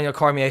Daniel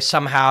Cormier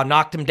somehow,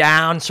 knocked him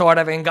down sort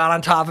of and got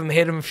on top of him,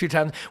 hit him a few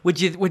times. Would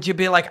you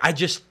be like, I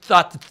just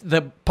thought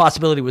the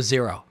possibility was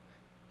 0?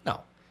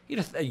 No, you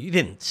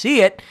didn't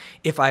see it.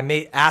 If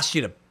I asked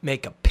you to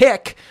make a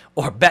pick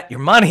or bet your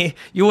money,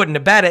 you wouldn't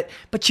have bet it.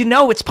 But you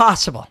know it's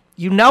possible.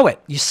 You know it.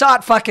 You saw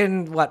it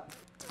fucking,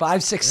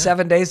 5, 6,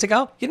 7 days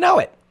ago? You know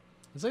it.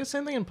 It's like the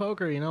same thing in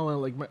poker,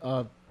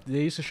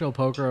 they used to show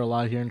poker a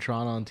lot here in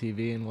Toronto on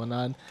TV and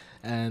whatnot,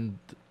 and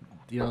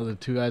the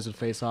two guys would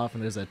face off,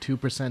 and there's a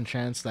 2%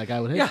 chance that guy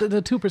would hit. Yeah.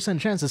 The 2%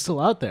 chance is still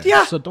out there.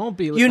 Yeah. So don't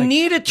be. You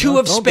need a 2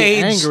 of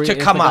spades to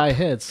come up. Guy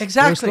hits.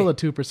 Exactly. There's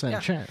still a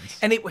 2% chance.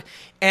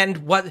 And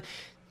what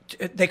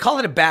they call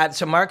it a bad.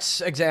 So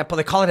Mark's example,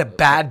 they call it a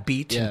bad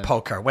beat in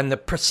poker. When the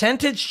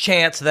percentage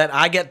chance that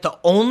I get the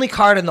only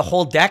card in the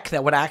whole deck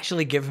that would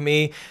actually give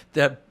me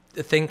the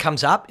thing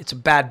comes up, it's a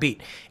bad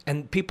beat.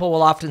 And people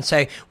will often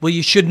say, well,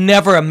 you should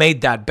never have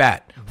made that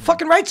bet.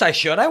 Fucking rights I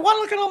should. I want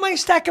to look at all my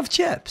stack of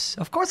chips.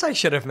 Of course I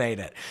should have made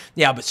it.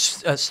 Yeah, but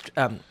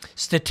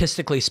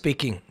statistically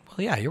speaking,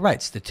 well, yeah, you're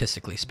right,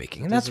 statistically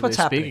speaking. And that's what's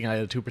happening. I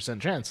had a 2%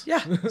 chance.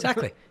 Yeah,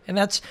 exactly. And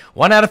that's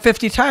 1 out of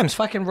 50 times.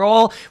 Fucking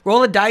roll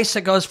a dice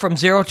that goes from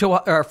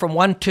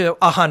 1 to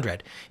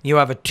 100. You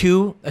have a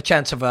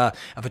chance of a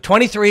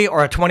 23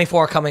 or a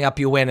 24 coming up,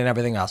 you win and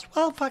everything else.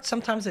 Well, fuck,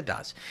 sometimes it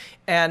does.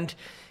 And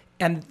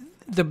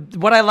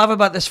what I love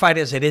about this fight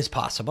is it is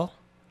possible.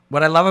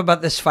 What I love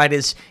about this fight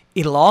is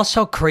it'll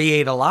also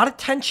create a lot of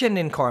tension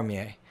in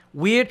Cormier.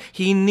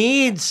 He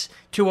needs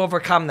to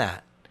overcome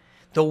that.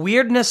 The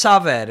weirdness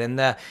of it and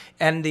the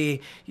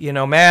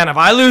man, if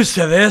I lose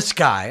to this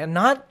guy, and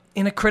not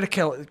in a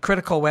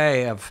critical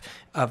way of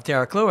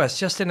Derrick Lewis,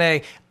 just in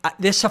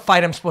this is a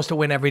fight I'm supposed to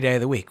win every day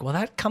of the week. Well,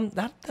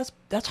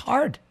 that's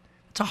hard.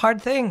 It's a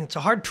hard thing. It's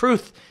a hard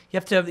truth. You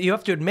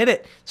have to admit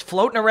it. It's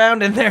floating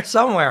around in there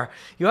somewhere.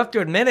 You have to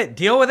admit it,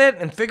 deal with it,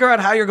 and figure out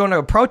how you're going to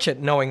approach it,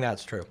 knowing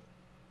that's true.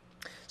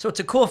 So it's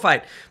a cool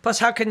fight. Plus,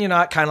 how can you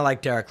not kind of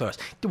like Derrick Lewis?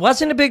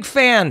 Wasn't a big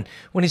fan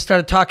when he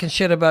started talking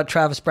shit about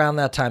Travis Brown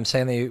that time,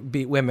 saying they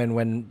beat women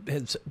when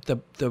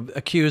the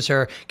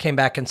accuser came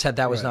back and said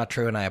that was not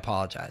true, and I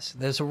apologize.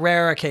 There's a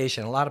rare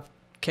occasion. A lot of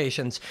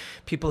occasions,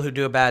 people who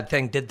do a bad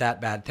thing did that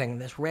bad thing.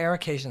 There's rare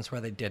occasions where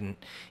they didn't.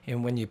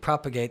 And when you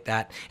propagate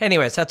that...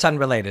 Anyways, that's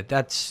unrelated.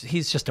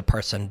 He's just a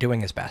person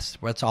doing his best.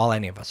 That's all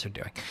any of us are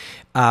doing.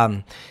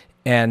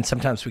 And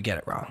sometimes we get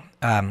it wrong.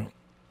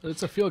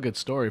 It's a feel-good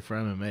story for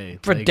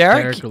MMA. For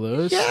Derrick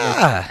Lewis?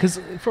 Yeah. Because,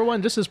 for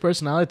one, just his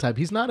personality type,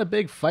 he's not a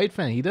big fight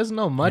fan. He doesn't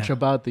know much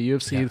about the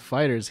UFC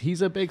fighters.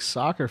 He's a big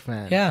soccer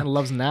fan and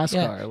loves NASCAR.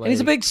 Yeah. Like, and he's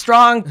a big,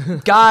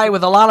 strong guy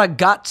with a lot of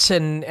guts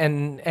and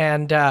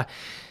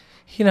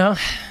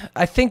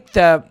I think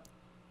a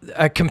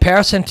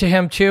comparison to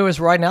him, too, is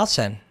Roy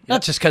Nelson.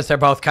 Not just because they're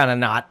both kind of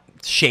not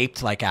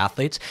shaped like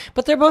athletes,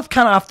 but they're both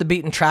kind of off the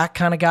beaten track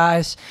kind of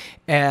guys.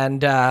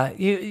 And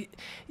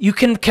you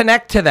can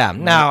connect to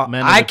them. Now,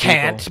 I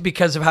can't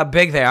because of how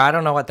big they are. I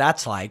don't know what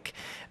that's like.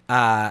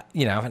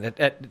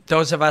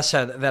 Those of us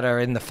that are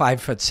in the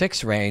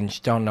 5'6"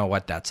 range don't know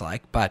what that's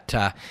like. But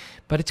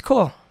it's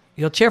cool.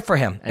 You'll cheer for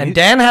him, and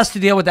Dan has to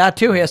deal with that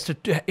too. He has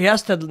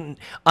to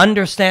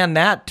understand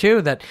that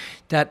too.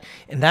 That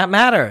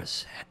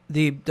matters.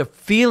 The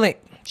feeling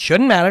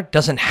shouldn't matter.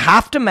 Doesn't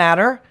have to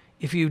matter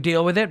if you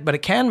deal with it, but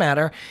it can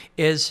matter.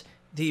 Is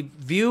the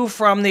view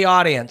from the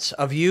audience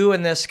of you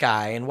and this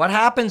guy, and what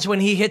happens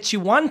when he hits you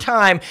one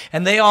time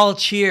and they all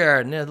cheer,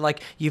 and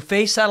like you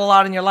face that a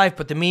lot in your life,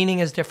 but the meaning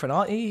is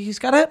different. He's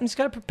got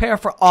to prepare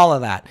for all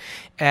of that,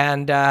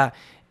 and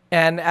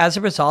as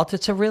a result,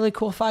 it's a really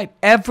cool fight.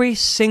 Every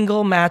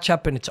single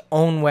matchup in its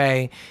own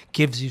way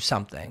gives you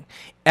something.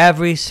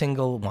 Every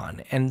single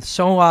one. And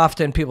so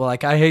often people are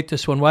like, I hate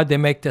this one. Why'd they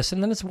make this?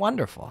 And then it's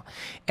wonderful.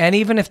 And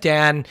even if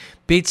Dan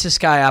beats this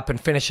guy up and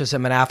finishes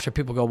him, and after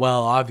people go,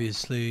 well,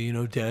 obviously,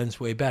 Dan's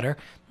way better.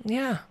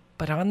 Yeah,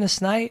 but on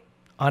this night,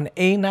 on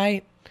a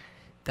night,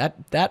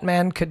 that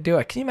man could do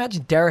it. Can you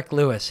imagine Derrick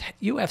Lewis,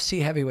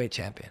 UFC Heavyweight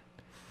champion?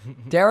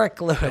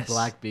 Derrick Lewis. The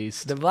Black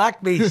Beast. The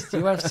Black Beast,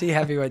 UFC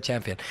Heavyweight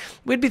champion.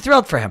 We'd be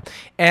thrilled for him.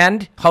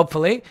 And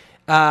hopefully,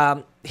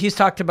 he's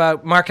talked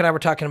about, Mark and I were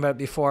talking about it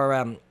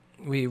before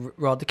we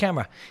rolled the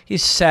camera.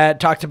 He's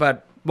talked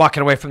about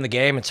walking away from the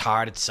game. It's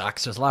hard. It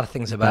sucks. There's a lot of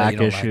things about it you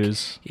don't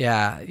issues. like.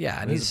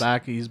 Yeah. And he's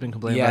been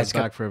complaining about his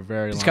back for a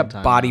very long time. He's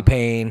got body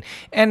pain.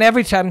 And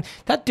every time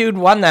that dude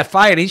won that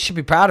fight, he should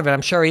be proud of it.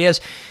 I'm sure he is.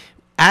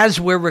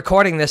 As we're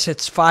recording this,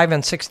 it's 5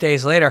 and 6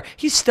 days later.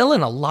 He's still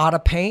in a lot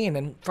of pain.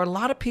 And for a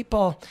lot of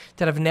people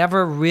that have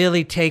never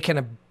really taken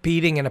a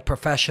beating in a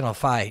professional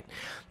fight,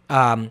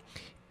 3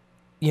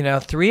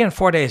 and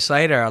 4 days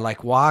later are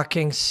like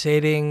walking,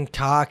 sitting,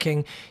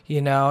 talking,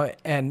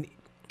 and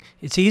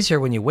it's easier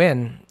when you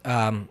win,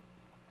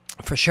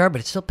 for sure,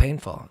 but it's still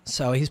painful.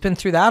 So he's been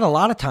through that a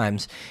lot of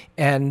times.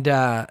 And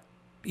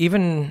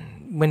even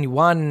when you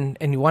won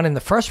in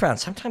the first round,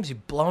 sometimes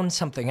you've blown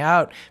something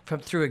out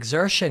through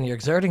exertion. You're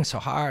exerting so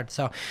hard.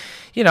 So,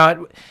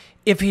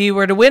 if he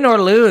were to win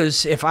or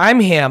lose, if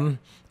I'm him,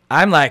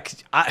 I'm like,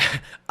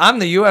 I'm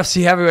the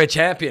UFC heavyweight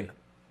champion.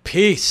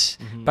 Peace.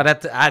 Mm-hmm.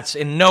 But that's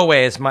in no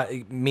way is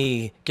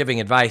me giving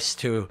advice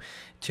to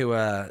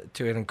an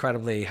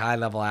incredibly high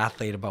level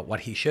athlete about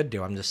what he should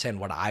do. I'm just saying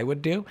what I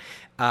would do.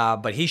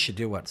 But he should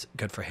do what's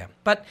good for him.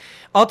 But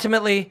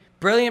ultimately,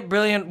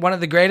 brilliant, one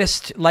of the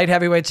greatest light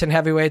heavyweights and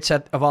heavyweights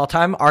of all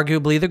time,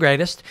 arguably the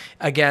greatest,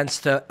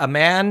 against a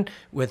man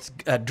with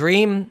a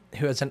dream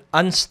who has an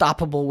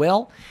unstoppable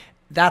will.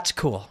 That's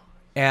cool.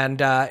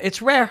 And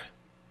it's rare.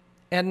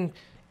 And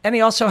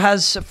he also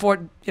has,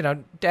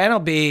 Dan will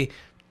be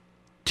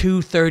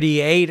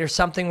 238 or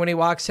something when he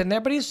walks in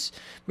there, but he's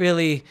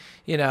really,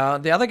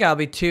 the other guy will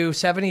be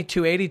 270,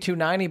 280,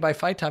 290 by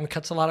fight time. He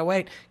cuts a lot of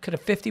weight. Could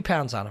have 50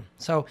 pounds on him.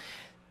 So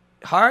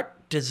heart,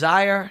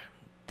 desire,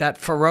 that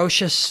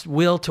ferocious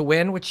will to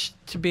win, which,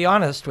 to be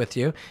honest with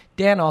you,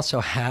 Dan also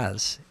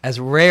has. As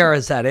rare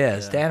as that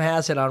is, Dan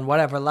has it on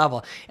whatever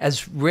level,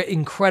 as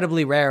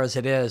incredibly rare as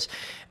it is.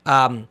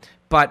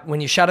 But when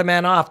you shut a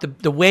man off,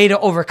 the way to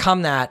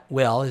overcome that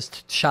will is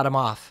to shut him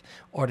off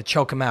or to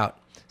choke him out.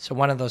 So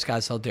one of those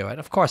guys will do it.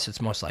 Of course,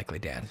 it's most likely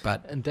Dan,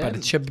 but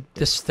it should.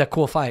 This is a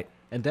cool fight.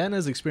 And Dan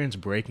has experience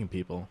breaking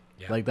people.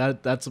 Yeah. Like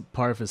that's a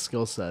part of his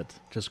skill set.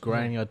 Just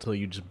grinding out till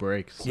you just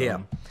break. So, yeah,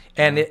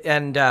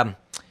 and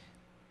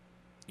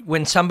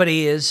when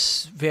somebody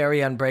is very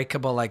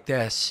unbreakable like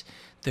this,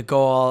 the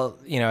goal,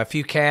 if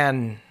you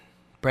can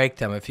break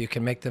them, if you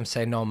can make them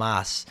say no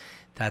mas,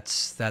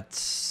 that's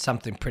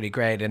something pretty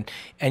great. And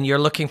you're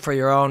looking for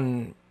your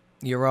own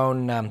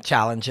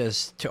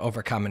challenges to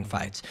overcome in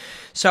fights.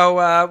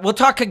 So we'll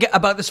talk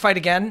about this fight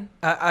again,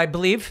 I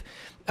believe.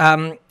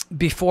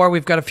 Before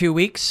we've got a few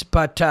weeks,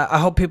 but I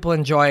hope people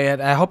enjoy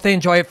it. I hope they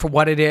enjoy it for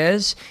what it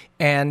is.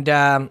 And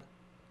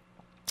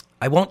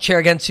I won't cheer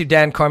against you,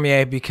 Dan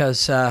Cormier,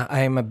 because I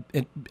am an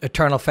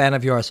eternal fan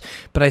of yours.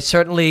 But I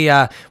certainly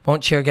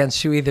won't cheer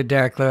against you either,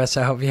 Derrick Lewis.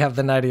 I hope you have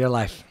the night of your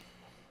life.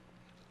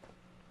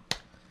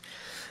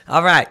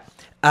 All right.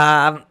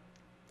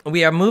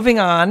 We are moving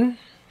on.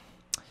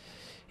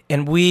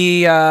 And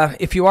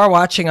if you are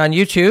watching on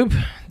YouTube,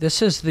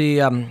 this is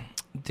the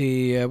what do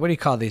you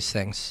call these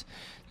things?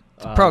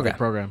 The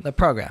program.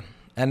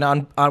 And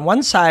on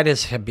one side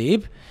is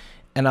Khabib,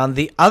 and on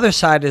the other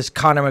side is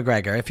Conor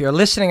McGregor. If you're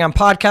listening on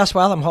podcast,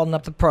 well, I'm holding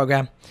up the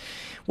program.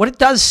 What it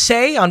does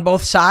say on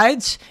both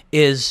sides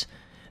is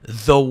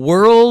the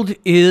world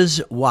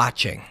is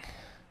watching.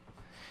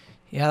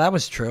 Yeah, that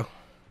was true.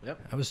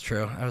 Yep. That was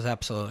true. That was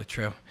absolutely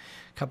true. A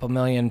couple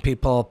million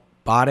people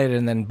bought it,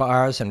 and then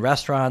bars and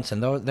restaurants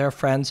and their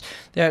friends.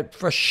 They're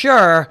for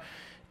sure.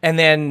 And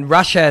then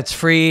Russia, it's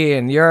free,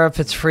 and Europe,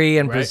 it's free,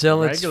 and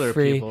Brazil, it's free.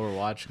 Regular people were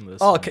watching this.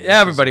 Oh, okay.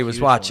 Everybody was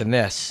watching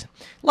this.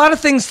 A lot of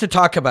things to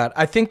talk about.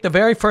 I think the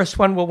very first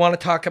one we'll want to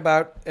talk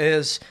about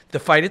is the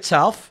fight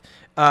itself.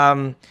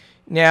 The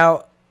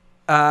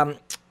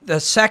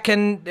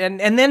second,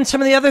 and then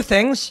some of the other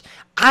things.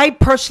 I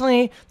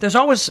personally, there's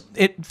always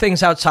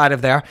things outside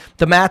of there.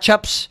 The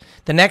matchups,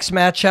 the next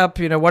matchup,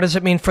 what does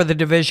it mean for the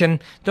division?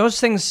 Those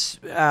things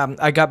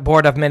I got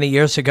bored of many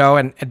years ago,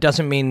 and it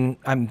doesn't mean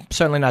I'm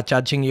certainly not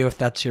judging you if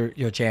that's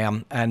your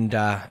jam. And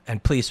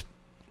please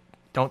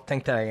don't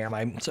think that I am.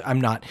 I'm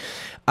not.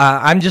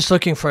 I'm just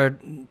looking for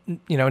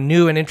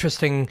new and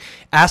interesting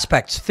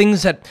aspects,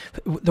 things that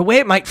the way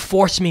it might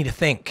force me to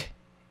think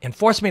and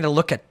force me to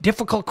look at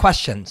difficult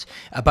questions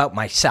about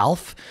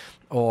myself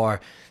or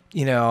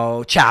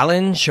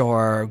challenge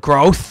or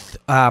growth,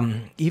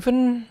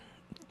 even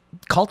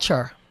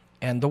culture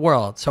and the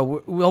world.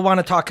 So we'll want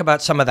to talk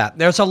about some of that.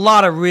 There's a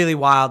lot of really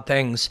wild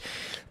things.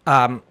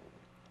 To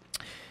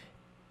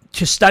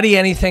study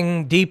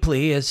anything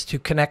deeply is to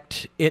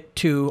connect it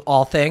to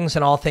all things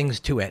and all things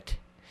to it.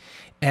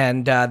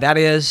 And that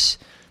is,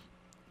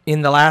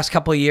 in the last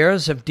couple of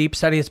years of deep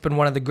study, it's been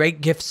one of the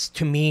great gifts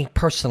to me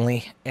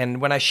personally.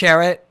 And when I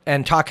share it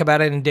and talk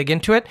about it and dig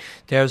into it,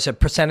 there's a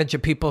percentage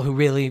of people who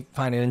really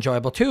find it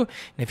enjoyable too.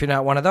 And if you're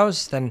not one of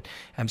those, then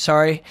I'm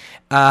sorry.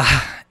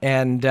 But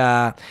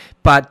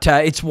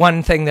it's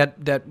one thing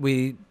that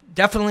we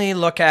definitely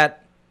look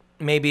at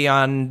maybe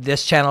on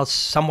this channel,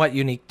 somewhat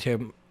unique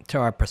to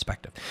our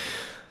perspective.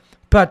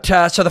 But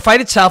so the fight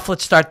itself,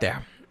 let's start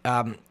there.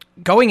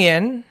 Going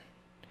in,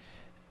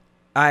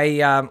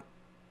 I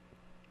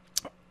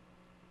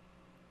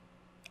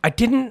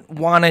didn't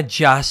want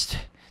to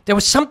there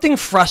was something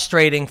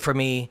frustrating for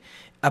me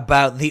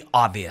about the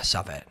obvious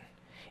of it.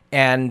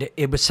 And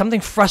it was something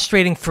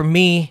frustrating for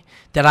me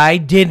that I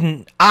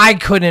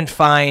couldn't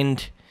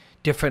find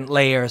different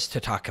layers to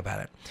talk about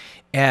it.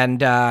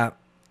 And I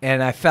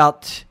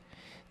felt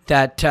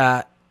that,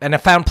 and I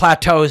found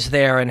plateaus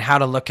there in how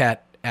to look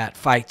at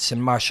fights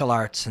and martial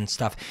arts and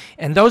stuff.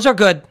 And those are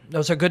good.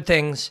 Those are good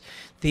things.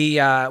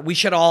 We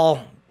should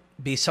all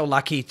be so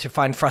lucky to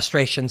find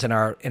frustrations in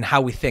how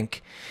we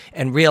think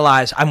and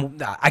realize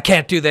I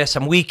can't do this.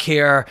 I'm weak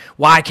here.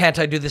 Why can't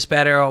I do this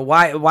better? Or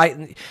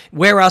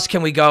where else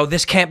can we go?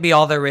 This can't be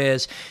all there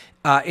is.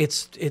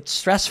 It's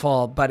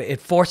stressful, but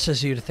it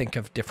forces you to think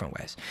of different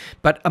ways.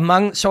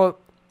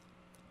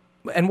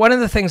 And one of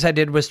the things I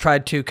did was try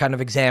to kind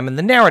of examine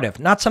the narrative.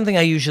 Not something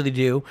I usually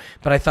do,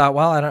 but I thought,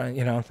 well,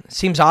 it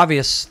seems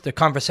obvious the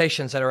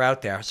conversations that are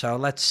out there. So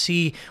let's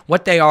see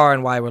what they are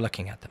and why we're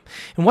looking at them.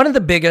 And one of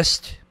the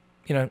biggest,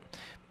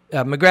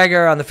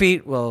 McGregor on the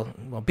feet will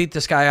beat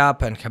this guy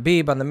up, and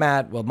Khabib on the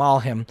mat will maul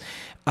him.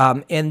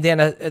 And then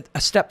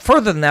a step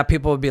further than that,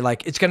 people would be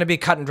like, it's going to be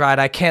cut and dried.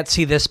 I can't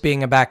see this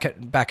being a back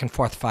and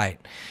forth fight.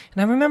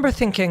 And I remember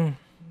thinking,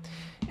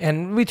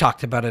 and we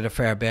talked about it a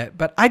fair bit,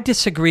 but I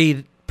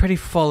disagreed pretty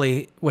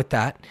fully with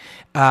that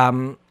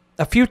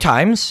a few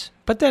times.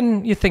 But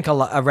then you think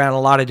around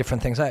a lot of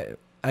different things.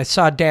 I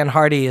saw Dan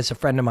Hardy as a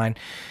friend of mine,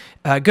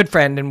 a good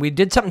friend, and we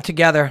did something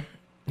together.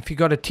 If you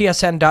go to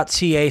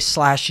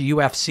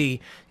tsn.ca/UFC,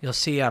 you'll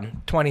see a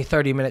 20,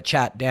 30-minute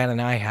chat Dan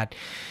and I had.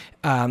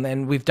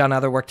 And we've done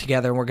other work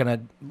together, and we're going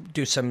to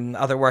do some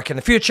other work in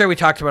the future. We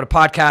talked about a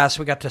podcast.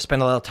 We got to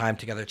spend a little time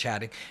together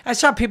chatting. I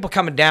saw people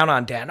coming down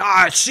on Dan.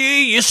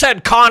 See, you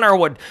said Conor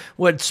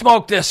would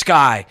smoke this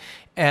guy.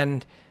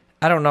 And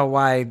I don't know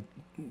why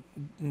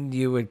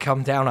you would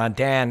come down on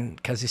Dan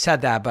because he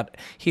said that, but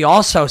he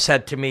also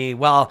said to me,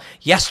 well,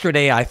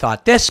 yesterday I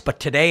thought this, but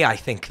today I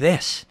think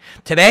this.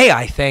 Today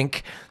I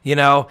think,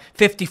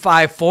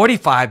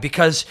 55-45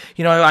 because,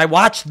 I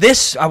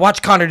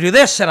watched Conor do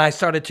this and I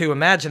started to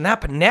imagine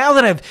that. But now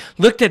that I've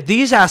looked at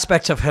these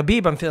aspects of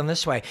Khabib, I'm feeling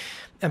this way.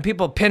 And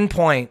people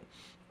pinpoint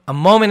a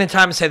moment in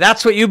time and say,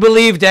 that's what you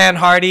believe, Dan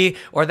Hardy,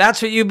 or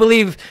that's what you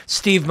believe,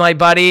 Steve, my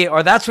buddy,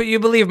 or that's what you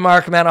believe,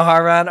 Mark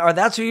Manaharan, or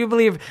that's what you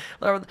believe.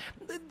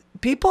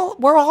 People,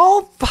 we're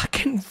all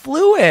fucking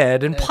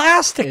fluid and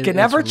plastic and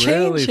ever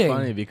changing. It's really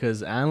funny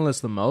because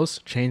analysts the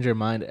most change their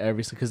mind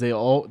because they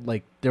all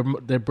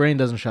their brain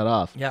doesn't shut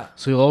off. Yeah.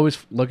 So you'll always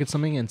look at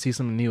something and see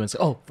something new and say,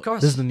 "Oh, of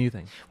course, this is the new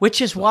thing."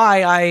 Which is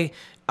why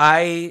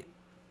I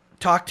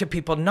talk to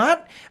people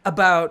not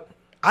about.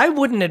 I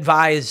wouldn't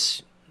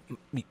advise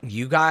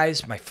you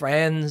guys, my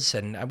friends,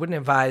 and I wouldn't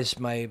advise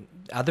my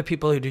other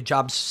people who do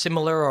jobs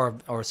similar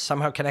or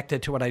somehow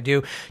connected to what I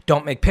do,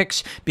 don't make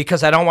picks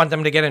because I don't want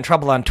them to get in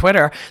trouble on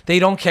Twitter. They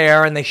don't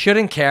care and they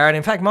shouldn't care. And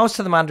in fact, most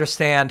of them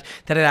understand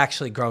that it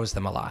actually grows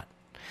them a lot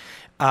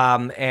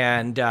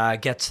and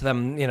gets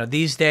them,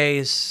 these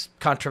days,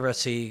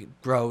 controversy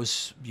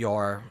grows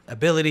your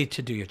ability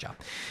to do your job.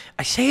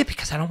 I say it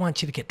because I don't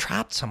want you to get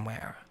trapped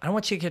somewhere.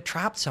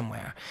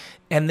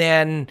 And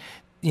then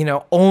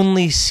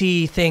only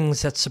see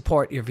things that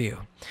support your view.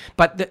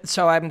 But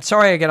so I'm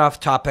sorry I get off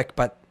topic,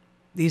 but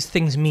these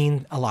things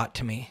mean a lot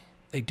to me.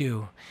 They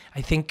do.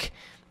 I think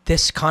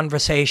this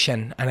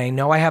conversation, and I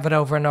know I have it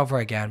over and over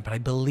again, but I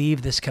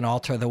believe this can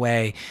alter the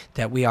way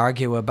that we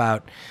argue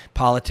about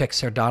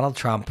politics or Donald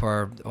Trump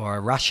or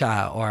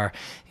Russia or,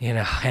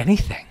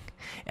 anything.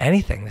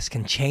 Anything. This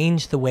can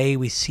change the way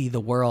we see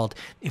the world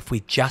if we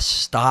just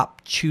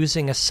stop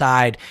choosing a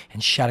side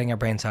and shutting our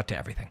brains out to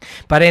everything.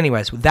 But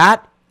anyways,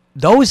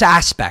 those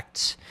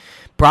aspects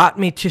brought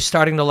me to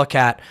starting to look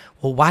at,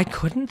 well, why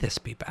couldn't this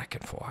be back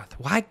and forth?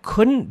 Why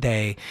couldn't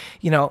they,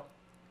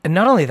 and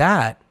not only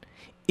that,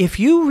 if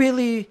you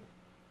really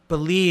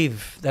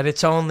believe that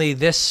it's only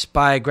this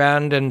by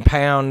ground and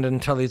pound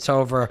until it's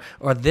over,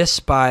 or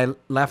this by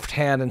left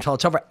hand until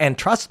it's over, and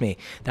trust me,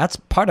 that's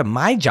part of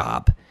my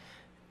job.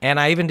 And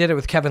I even did it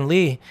with Kevin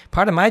Lee.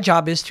 Part of my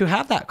job is to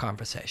have that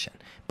conversation.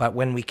 But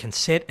when we can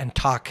sit and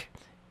talk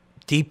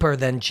deeper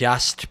than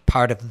just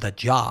part of the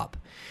job,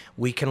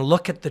 we can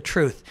look at the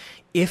truth.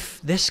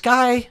 If this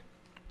guy,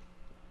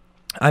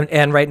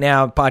 and right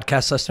now,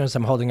 podcast listeners,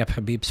 I'm holding up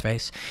Khabib's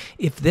face.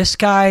 If this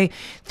guy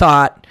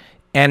thought,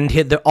 and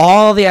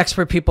all the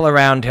expert people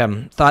around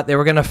him thought they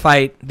were going to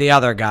fight the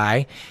other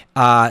guy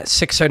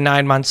 6 or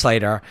 9 months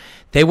later,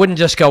 they wouldn't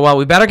just go, well,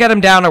 we better get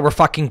him down or we're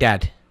fucking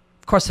dead.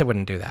 Of course they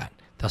wouldn't do that.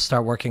 They'll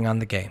start working on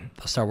the game.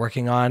 They'll start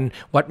working on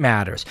what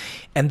matters.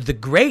 And the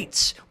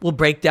greats will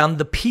break down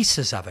the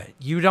pieces of it.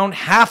 You don't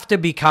have to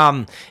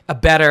become a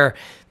better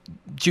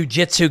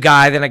jiu-jitsu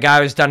guy than a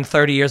guy who's done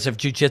 30 years of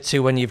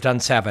jiu-jitsu when you've done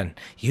 7.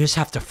 You just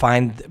have to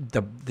find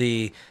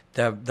the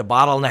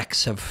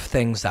bottlenecks of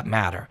things that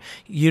matter.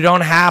 You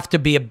don't have to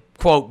be a,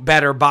 quote,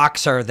 better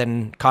boxer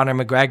than Conor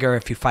McGregor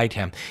if you fight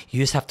him.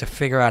 You just have to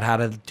figure out how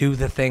to do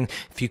the thing.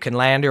 If you can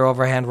land your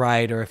overhand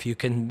right, or if you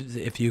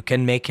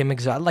can make him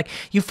exhaust. Like,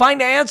 you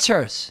find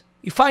answers.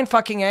 You find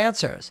fucking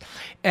answers.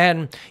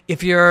 And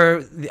if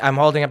I'm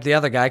holding up the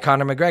other guy,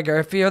 Conor McGregor,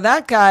 if you're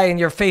that guy and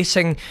you're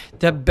facing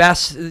the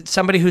best,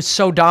 somebody who's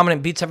so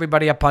dominant, beats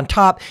everybody up on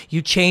top,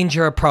 you change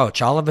your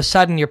approach. All of a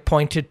sudden, you're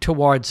pointed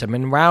towards him.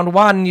 In round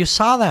 1, you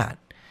saw that.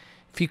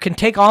 If you can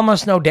take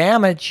almost no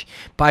damage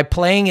by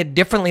playing it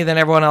differently than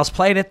everyone else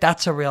played it,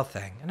 that's a real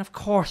thing. And of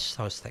course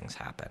those things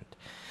happened.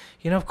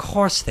 Of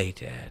course they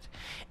did.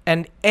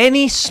 And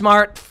any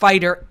smart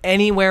fighter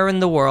anywhere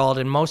in the world,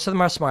 and most of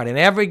them are smart, and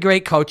every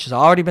great coach has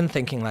already been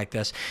thinking like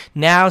this,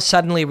 now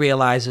suddenly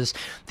realizes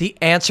the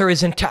answer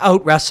isn't to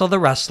out-wrestle the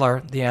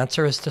wrestler. The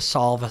answer is to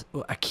solve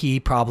a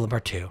key problem or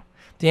two.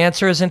 The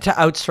answer isn't to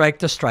outstrike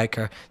the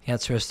striker. The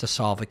answer is to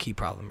solve a key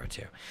problem or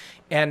two.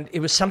 And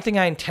it was something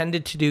I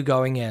intended to do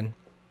going in.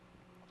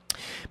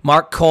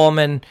 Mark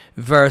Coleman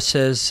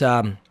versus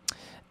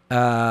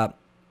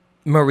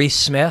Maurice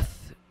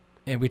Smith,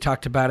 and we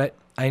talked about it.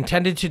 I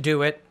intended to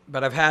do it,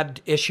 but I've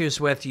had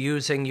issues with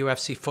using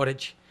UFC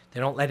footage.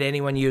 They don't let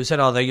anyone use it,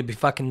 although you'd be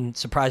fucking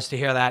surprised to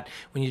hear that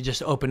when you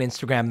just open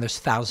Instagram. There's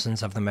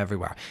thousands of them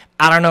everywhere.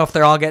 I don't know if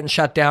they're all getting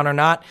shut down or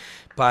not,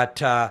 but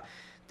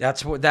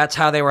that's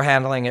how they were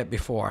handling it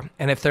before.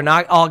 And if they're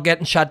not all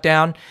getting shut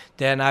down,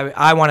 then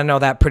I want to know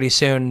that pretty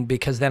soon,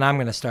 because then I'm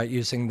going to start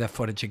using the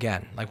footage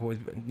again. Like,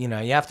 you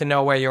have to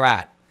know where you're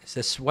at.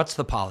 What's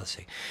the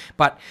policy?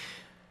 But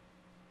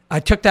I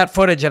took that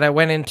footage and I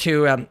went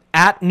into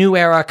at New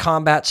Era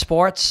Combat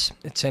Sports.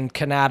 It's in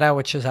Canada,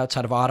 which is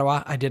outside of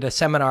Ottawa. I did a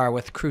seminar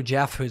with Crew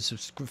Jeff, who's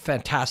a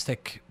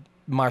fantastic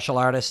martial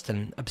artist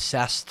and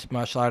obsessed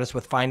martial artist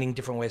with finding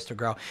different ways to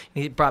grow.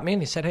 And he brought me in.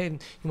 He said, "Hey, you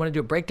want to do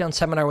a breakdown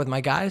seminar with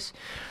my guys?"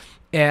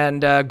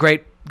 And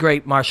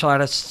great martial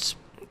artists,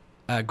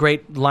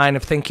 great line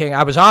of thinking.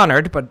 I was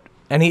honored,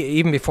 and he,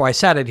 even before I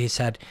said it, he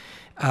said,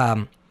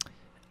 "I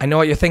know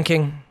what you're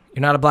thinking.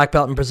 You're not a black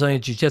belt in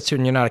Brazilian Jiu-Jitsu,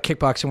 and you're not a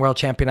kickboxing world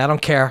champion. I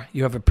don't care.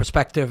 You have a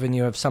perspective, and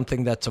you have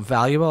something that's of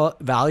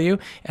value,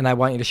 and I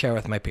want you to share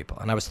with my people."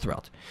 And I was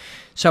thrilled.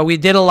 So we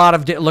did a lot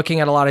of looking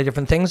at a lot of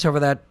different things over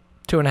that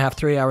 2.5,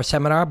 3-hour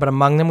seminar, but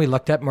among them we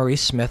looked at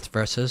Maurice Smith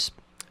versus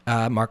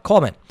Mark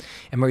Coleman.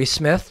 And Maurice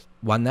Smith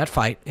won that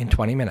fight in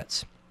 20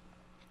 minutes.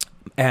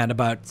 And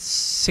about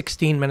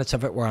 16 minutes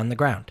of it were on the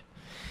ground.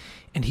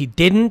 And he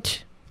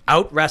didn't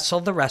out-wrestle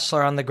the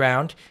wrestler on the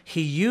ground.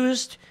 He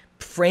used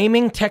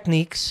framing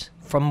techniques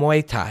from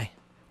Muay Thai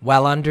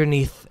while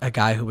underneath a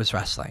guy who was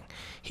wrestling.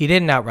 He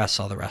didn't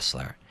out-wrestle the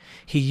wrestler.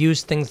 He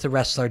used things the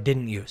wrestler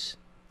didn't use.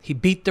 He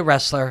beat the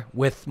wrestler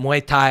with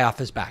Muay Thai off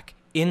his back,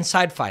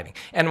 inside fighting.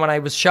 And when I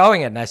was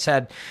showing it, and I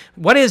said,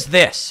 "What is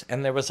this?"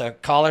 And there was a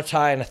collar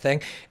tie and a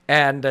thing.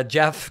 And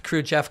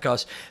Crew Jeff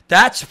goes,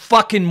 "That's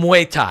fucking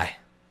Muay Thai."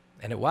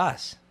 And it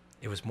was.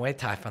 It was Muay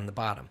Thai from the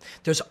bottom.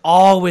 There's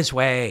always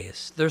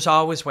ways. There's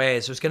always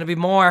ways. There's going to be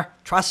more.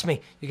 Trust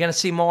me. You're going to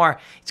see more.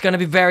 It's going to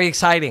be very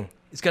exciting.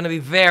 It's going to be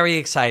very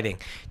exciting.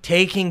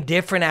 Taking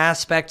different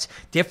aspects,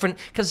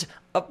 because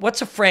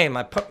what's a frame?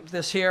 I put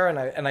this here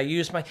and I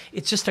use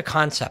it's just a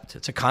concept.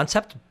 It's a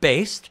concept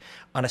based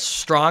on a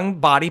strong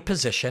body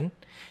position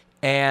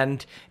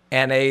and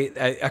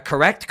a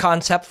correct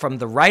concept from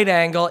the right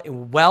angle,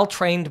 well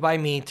trained by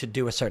me to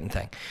do a certain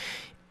thing.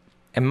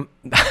 And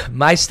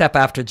my step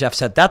after Jeff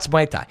said, "That's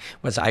Muay Thai,"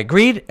 was I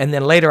agreed. And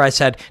then later I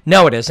said,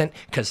 "No, it isn't,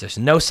 because there's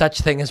no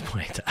such thing as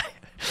Muay Thai."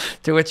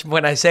 To which,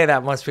 when I say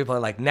that, most people are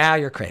like, "Now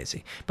you're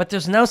crazy." But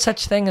there's no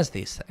such thing as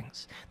these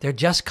things. They're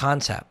just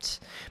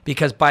concepts.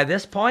 Because by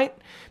this point,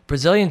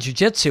 Brazilian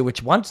Jiu-Jitsu,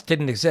 which once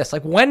didn't exist,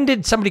 like when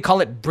did somebody call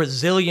it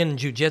Brazilian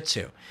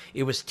Jiu-Jitsu?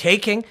 It was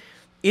taking...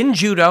 In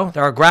judo,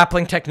 there are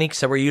grappling techniques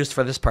that were used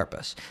for this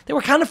purpose. They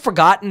were kind of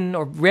forgotten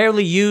or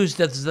rarely used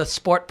as the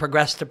sport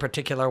progressed a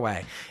particular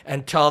way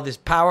until this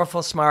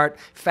powerful, smart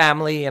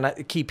family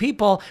and key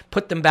people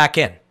put them back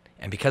in.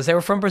 And because they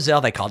were from Brazil,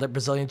 they called it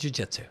Brazilian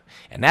Jiu-Jitsu.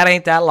 And that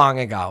ain't that long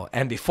ago.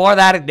 And before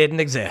that, it didn't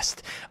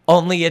exist.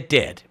 Only it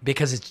did,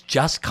 because it's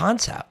just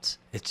concepts.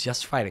 It's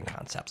just fighting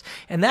concepts.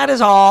 And that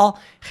is all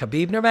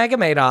Khabib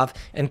Nurmagomedov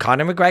and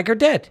Conor McGregor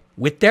did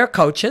with their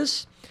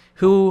coaches,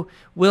 who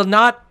will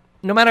not...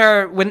 no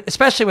matter when,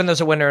 especially when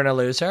there's a winner and a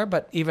loser,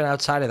 but even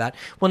outside of that,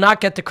 will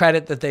not get the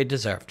credit that they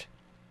deserved.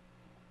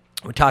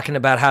 We're talking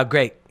about how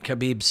great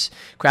Khabib's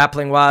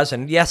grappling was,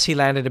 and yes, he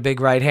landed a big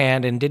right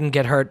hand and didn't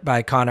get hurt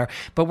by Conor,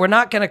 but we're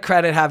not going to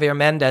credit Javier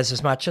Mendez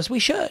as much as we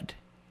should.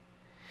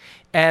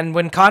 And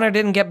when Conor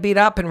didn't get beat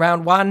up in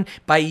round 1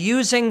 by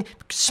using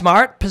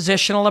smart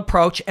positional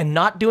approach and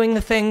not doing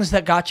the things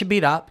that got you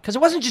beat up, because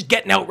it wasn't just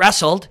getting out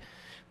wrestled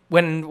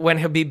when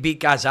Khabib beat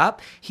guys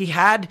up. He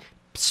had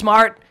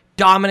smart,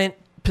 dominant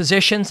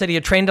positions that he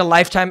had trained a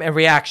lifetime, and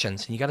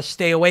reactions. And you got to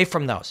stay away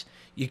from those.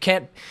 You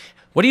can't.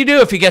 What do you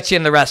do if he gets you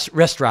in the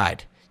wrist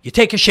ride? You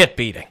take a shit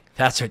beating.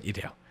 That's what you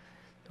do.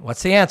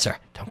 What's the answer?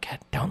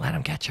 Don't let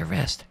him get your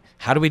wrist.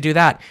 How do we do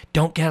that?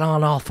 Don't get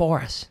on all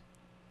fours.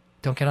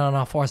 Don't get on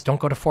all fours. Don't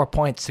go to 4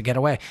 points to get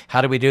away. How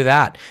do we do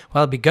that?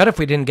 Well, it'd be good if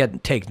we didn't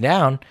get taken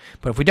down,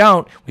 but if we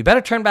don't, we better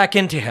turn back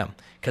into him,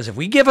 because if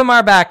we give him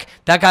our back,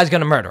 that guy's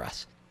going to murder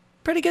us.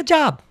 Pretty good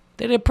job.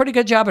 They did a pretty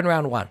good job in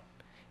round 1.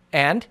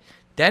 And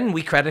then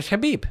we credit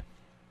Khabib.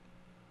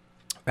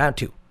 Round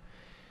 2.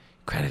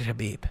 Credit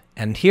Khabib.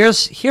 And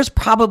here's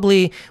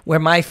probably where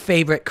my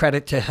favorite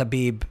credit to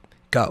Khabib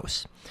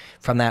goes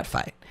from that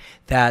fight.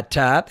 That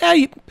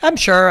I'm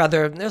sure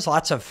there's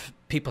lots of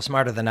people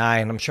smarter than I,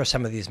 and I'm sure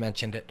some of these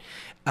mentioned it.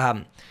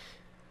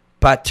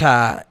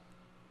 But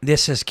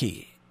this is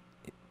key.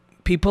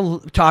 People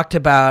talked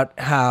about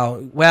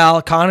how,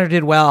 well, Conor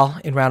did well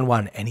in round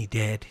 1, and he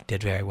did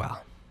very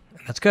well.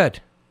 And that's good.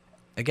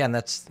 Again,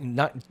 it's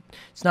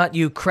not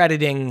you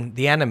crediting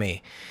the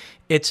enemy.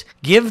 It's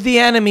give the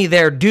enemy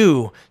their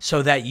due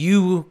so that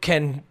you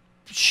can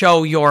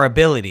show your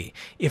ability.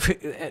 If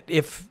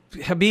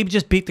Khabib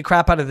just beat the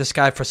crap out of this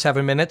guy for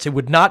 7 minutes, it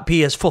would not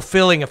be as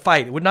fulfilling a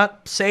fight. It would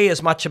not say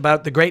as much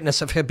about the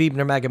greatness of Khabib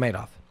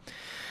Nurmagomedov.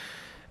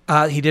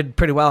 He did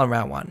pretty well in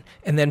round 1.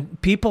 And then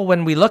people,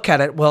 when we look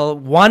at it, well,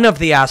 one of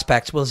the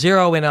aspects, we'll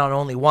zero in on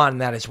only one.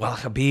 That is, well,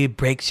 Khabib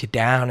breaks you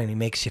down and he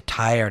makes you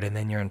tired and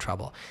then you're in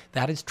trouble.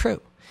 That is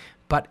true.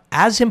 But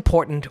as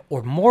important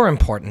or more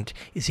important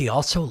is he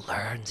also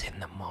learns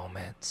in the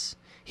moments.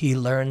 He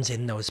learns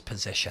in those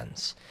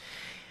positions.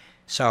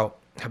 So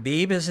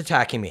Khabib is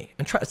attacking me.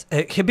 And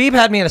Khabib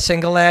had me in a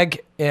single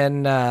leg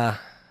in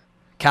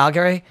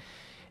Calgary,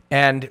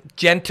 and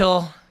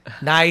gentle,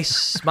 nice,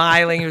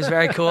 smiling. He was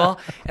very cool.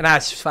 And I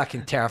was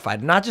fucking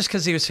terrified. Not just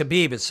because he was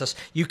Khabib. It's just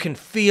you can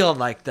feel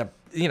like the,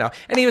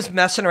 and he was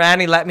messing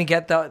around. He let me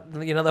get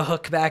the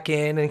hook back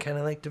in and kind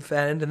of like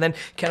defend. And then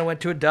kind of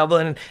went to a double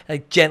and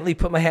I gently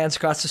put my hands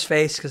across his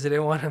face because I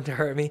didn't want him to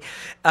hurt me.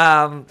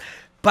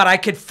 But I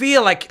could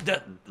feel like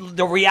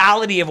the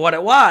reality of what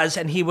it was,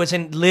 and he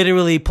wasn't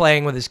literally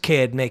playing with his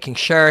kid, making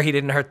sure he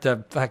didn't hurt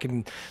the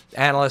fucking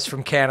analyst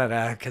from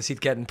Canada because he'd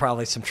get in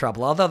probably some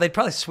trouble. Although they'd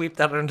probably sweep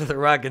that under the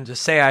rug and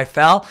just say I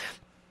fell,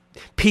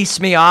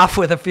 piece me off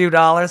with a few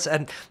dollars,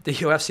 and the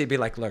UFC be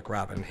like, look,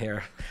 Robin,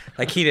 here.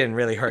 Like, he didn't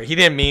really hurt. He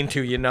didn't mean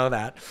to, you know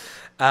that.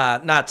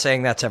 Not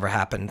saying that's ever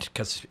happened,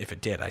 because if it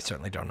did, I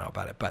certainly don't know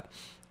about it, but...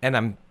 And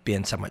I'm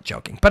being somewhat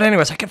joking. But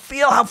anyways, I could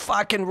feel how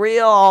fucking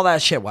real all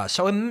that shit was.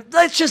 So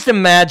let's just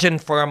imagine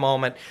for a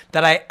moment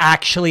that I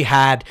actually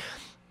had,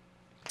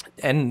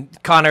 and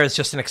Conor is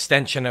just an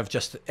extension of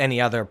just any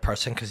other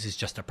person because he's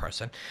just a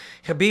person.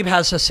 Khabib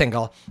has a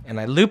single, and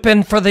I loop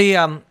in for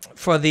a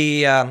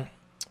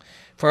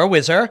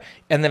whizzer,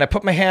 and then I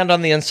put my hand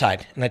on the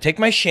inside, and I take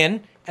my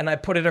shin, and I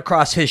put it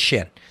across his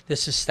shin.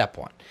 This is step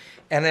one.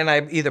 And then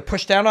I either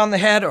push down on the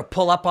head or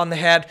pull up on the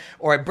head,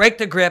 or I break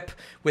the grip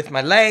with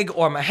my leg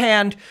or my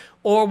hand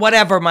or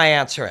whatever my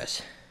answer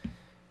is.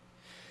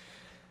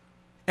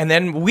 And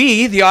then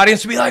we, the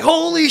audience, will be like,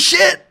 holy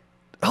shit,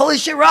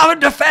 Robin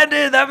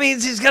defended. That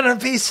means he's going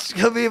to piece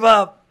Khabib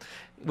up.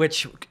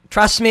 Which,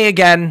 trust me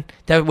again,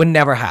 that would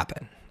never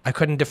happen. I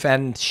couldn't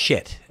defend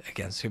shit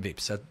against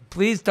Khabib. So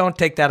please don't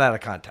take that out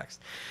of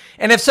context.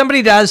 And if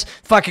somebody does,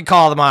 fucking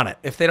call them on it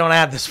if they don't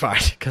add this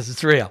part, because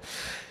it's real.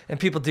 And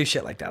people do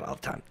shit like that all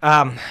the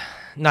time.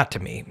 Not to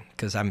me,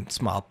 because I'm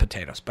small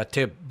potatoes, but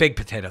to big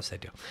potatoes, they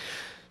do.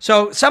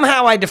 So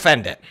somehow I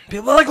defend it.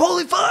 People are like,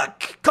 holy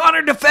fuck,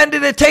 Conor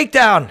defended a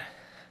takedown.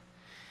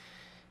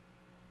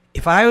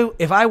 If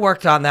I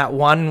worked on that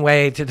one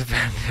way to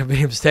defend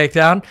Khabib's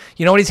takedown,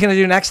 you know what he's going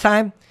to do next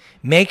time?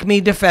 Make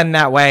me defend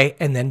that way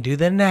and then do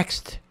the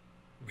next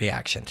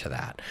reaction to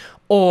that.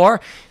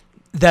 Or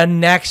the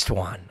next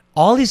one.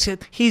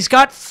 He's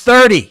got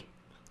 30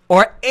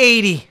 or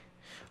 80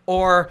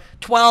 or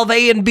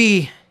 12A and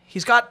B.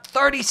 He's got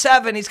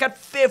 37. He's got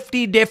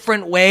 50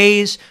 different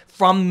ways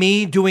from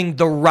me doing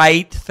the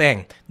right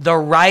thing. The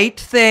right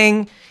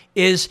thing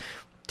is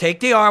take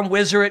the arm,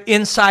 whizzer it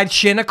inside,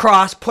 shin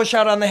across, push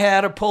out on the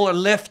head or pull or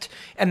lift,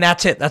 and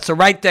that's it. That's the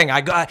right thing.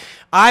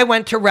 I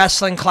went to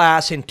wrestling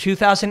class in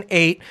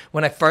 2008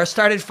 when I first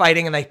started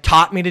fighting, and they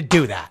taught me to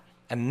do that.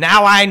 And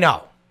now I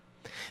know.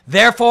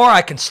 Therefore,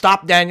 I can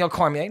stop Daniel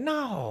Cormier.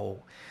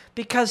 No,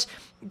 because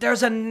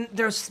there's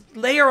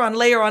layer on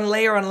layer on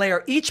layer on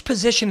layer. Each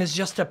position is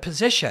just a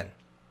position.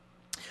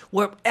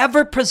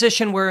 Whatever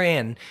position we're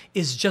in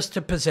is just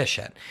a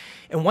position.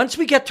 And once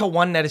we get to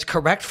one that is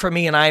correct for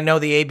me and I know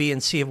the A, B,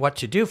 and C of what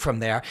to do from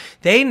there,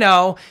 they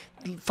know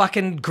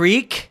fucking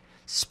Greek,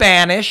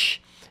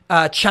 Spanish,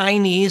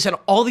 Chinese, and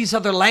all these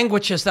other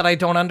languages that I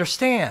don't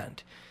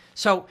understand.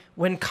 So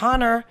when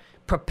Conor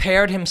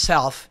prepared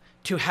himself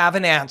to have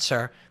an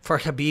answer for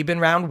Khabib in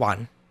round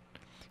one,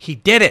 he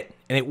did it.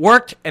 And it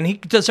worked, and he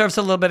deserves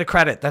a little bit of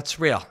credit. That's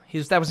real.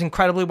 That was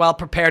incredibly well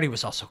prepared. He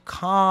was also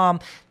calm.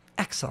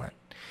 Excellent.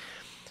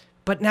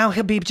 But now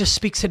Khabib just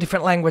speaks a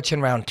different language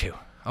in round two.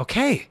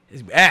 Okay.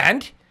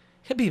 And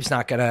Khabib's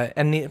not going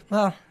to,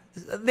 well,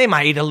 they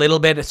might a little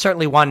bit,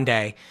 certainly one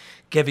day,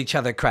 give each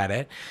other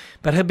credit.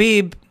 But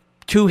Khabib,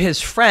 to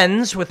his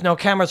friends with no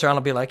cameras around,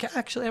 will be like, yeah,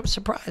 actually, I was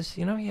surprised.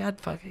 You know, he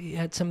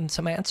had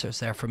some answers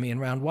there for me in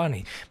round one.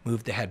 He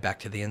moved the head back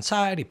to the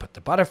inside. He put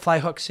the butterfly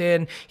hooks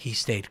in. He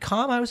stayed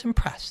calm. I was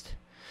impressed.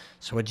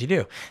 So what'd you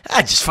do?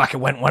 I just fucking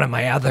went one of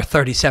my other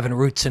 37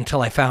 routes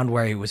until I found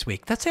where he was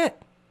weak. That's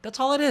it. That's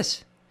all it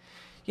is.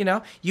 You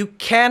know, you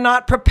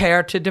cannot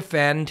prepare to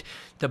defend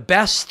the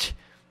best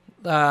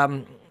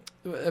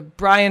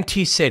Brian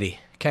T. City.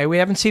 Okay, we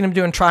haven't seen him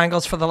doing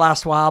triangles for the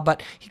last while,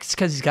 but it's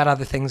because he's got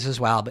other things as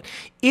well. But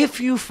if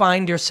you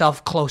find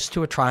yourself close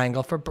to a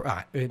triangle for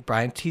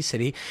Brian T.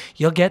 City,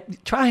 you'll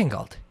get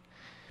triangled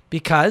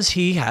because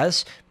he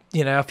has,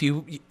 you know,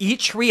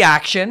 each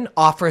reaction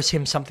offers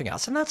him something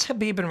else. And that's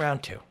Khabib in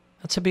round two.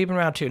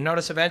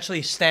 Notice eventually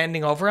he's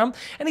standing over him,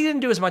 and he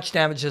didn't do as much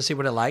damage as he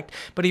would have liked,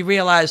 but he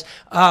realized,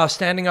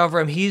 standing over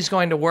him, he's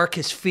going to work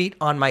his feet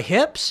on my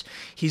hips.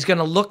 He's going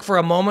to look for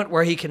a moment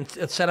where he can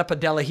set up a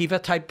De La Riva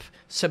type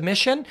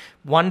submission,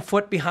 1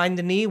 foot behind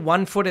the knee,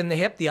 1 foot in the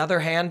hip, the other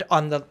hand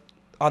on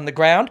the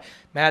ground.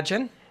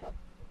 Imagine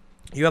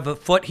you have a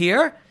foot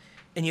here,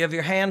 and you have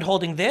your hand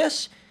holding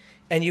this,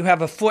 and you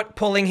have a foot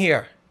pulling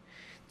here.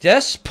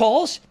 This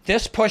pulls,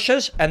 this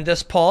pushes, and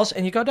this pulls,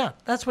 and you go down.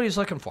 That's what he's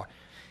looking for.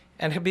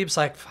 And Khabib's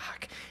like,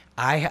 fuck,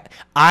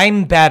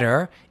 I'm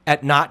better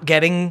at not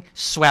getting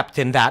swept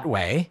in that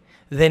way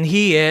than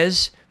he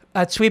is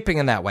at sweeping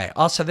in that way.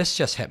 Also, this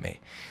just hit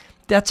me.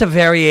 That's a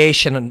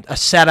variation, a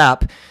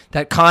setup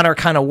that Conor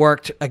kind of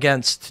worked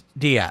against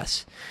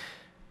Diaz.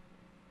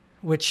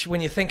 Which,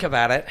 when you think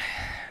about it,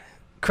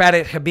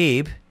 credit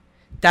Khabib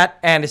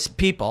and his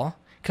people,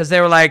 because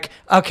they were like,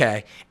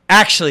 okay,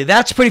 actually,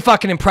 that's pretty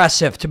fucking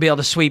impressive to be able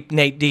to sweep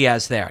Nate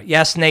Diaz there.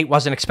 Yes, Nate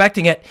wasn't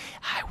expecting it.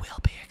 I will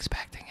be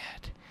expecting it.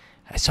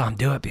 I saw him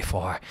do it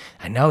before.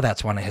 I know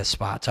that's one of his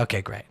spots.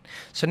 Okay, great.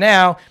 So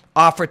now,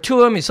 offer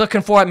to him. He's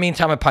looking for it.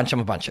 Meantime, I punch him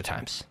a bunch of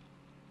times.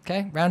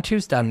 Okay, round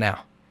two's done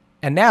now.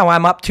 And now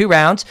I'm up 2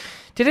 rounds.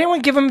 Did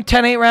anyone give him a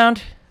 10-8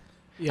 round?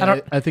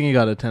 Yeah, I think he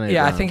got a 10-8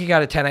 Yeah, round. I think he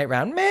got a 10-8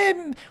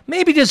 round.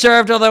 Maybe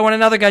deserved, although when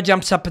another guy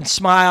jumps up and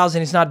smiles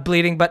and he's not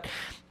bleeding, but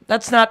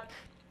that's not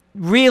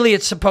really,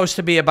 it's supposed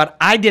to be about,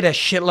 I did a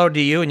shitload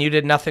to you and you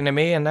did nothing to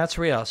me, and that's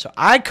real. So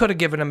I could have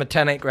given him a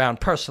 10-8 round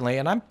personally,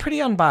 and I'm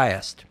pretty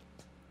unbiased.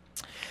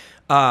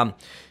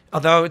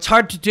 Although it's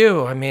hard to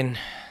do. I mean,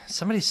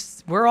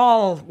 we're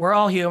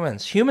all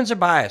humans. Humans are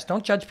biased.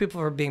 Don't judge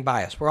people for being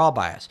biased. We're all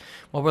biased.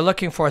 What we're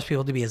looking for is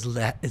people to be as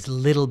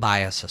little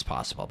bias as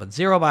possible. But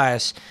zero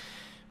bias,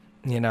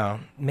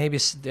 maybe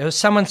there's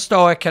someone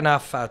stoic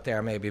enough out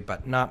there, maybe,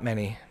 but not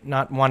many.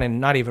 Not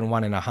even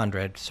 1 in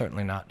 100.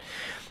 Certainly not.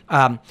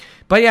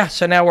 But yeah,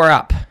 so now we're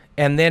up,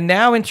 and then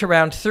now into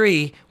round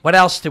 3. What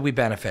else did we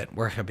benefit?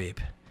 We're Khabib.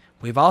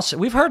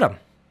 We've heard him.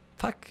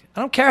 Fuck, I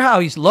don't care how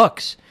he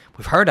looks.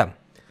 We've heard him.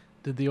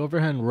 Did the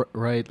overhand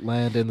right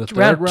land in the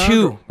third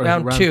round?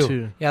 Round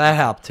two. Yeah, that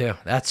helped too.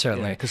 That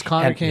certainly. Because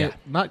Conor came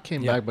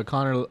back, but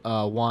Conor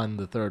won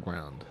the third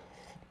round.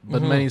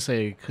 But many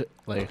say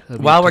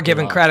While we're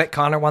giving credit,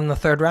 Conor won the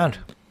third round.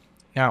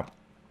 Now,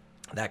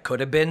 that could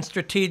have been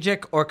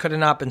strategic or could have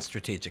not been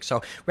strategic.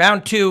 So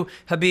round 2,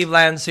 Khabib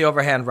lands the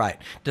overhand right.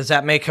 Does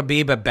that make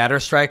Khabib a better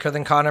striker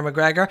than Conor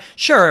McGregor?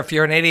 Sure, if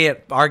you're an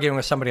idiot arguing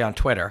with somebody on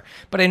Twitter.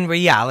 But in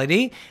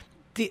reality,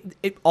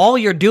 all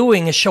you're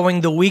doing is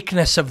showing the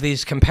weakness of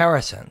these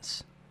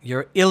comparisons.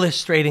 You're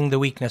illustrating the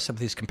weakness of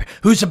these comparisons.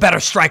 Who's a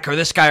better striker,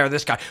 this guy or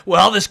this guy?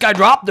 Well, this guy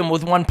dropped him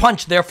with 1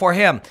 punch, therefore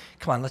him.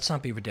 Come on, let's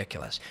not be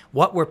ridiculous.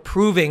 What we're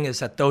proving is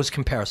that those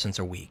comparisons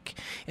are weak,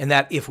 and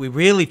that if we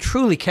really,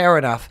 truly care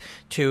enough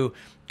to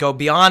go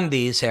beyond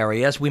these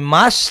areas, we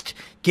must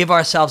give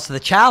ourselves the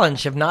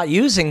challenge of not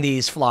using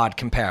these flawed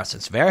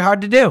comparisons. Very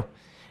hard to do.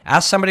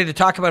 Ask somebody to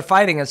talk about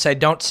fighting and say,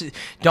 don't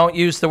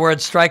use the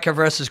word striker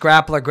versus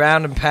grappler,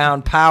 ground and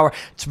pound, power.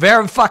 It's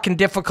very fucking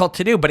difficult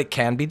to do, but it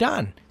can be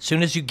done. As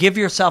soon as you give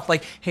yourself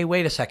like, hey,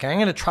 wait a second, I'm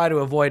going to try to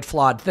avoid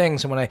flawed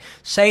things. And when I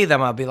say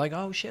them, I'll be like,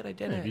 oh, shit, I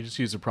did it. If you just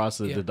use the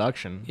process of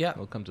deduction,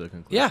 you'll come to a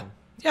conclusion.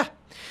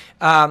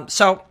 Yeah.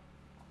 So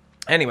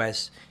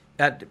anyways,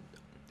 the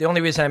only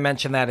reason I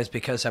mention that is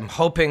because I'm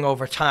hoping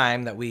over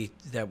time that we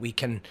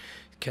can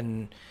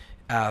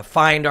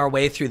find our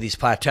way through these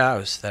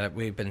plateaus that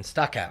we've been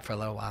stuck at for a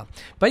little while.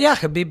 But yeah,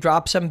 Khabib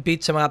drops him,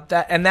 beats him up.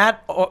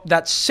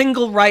 That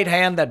single right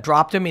hand that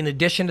dropped him in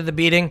addition to the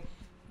beating,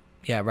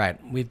 yeah, right.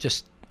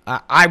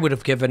 I would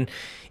have given,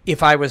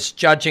 if I was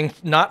judging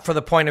not for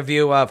the point of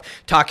view of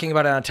talking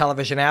about it on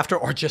television after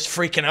or just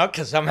freaking out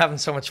because I'm having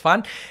so much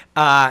fun,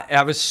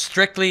 I was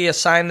strictly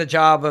assigned the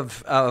job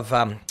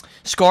of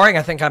scoring.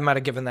 I think I might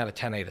have given that a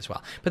 10-8 as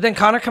well. But then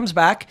Conor comes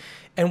back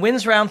and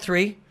wins round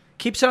 3.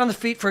 Keeps it on the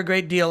feet for a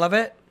great deal of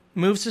it.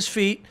 Moves his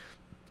feet.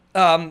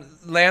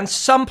 Lands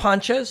some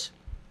punches.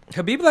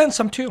 Khabib lands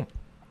some too.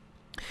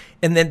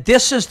 And then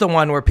this is the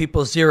one where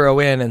people zero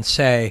in and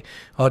say,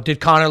 oh,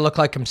 did Conor look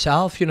like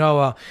himself? He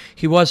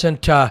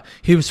wasn't,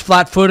 he was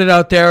flat-footed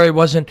out there. He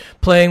wasn't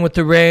playing with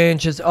the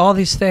range. It's all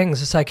these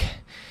things. It's like,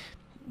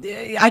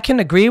 I can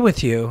agree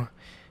with you,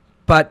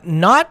 but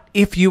not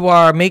if you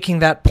are making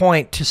that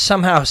point to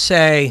somehow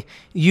say,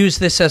 use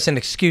this as an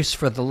excuse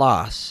for the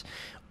loss.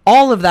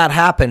 All of that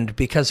happened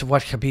because of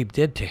what Khabib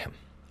did to him.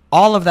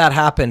 All of that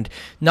happened,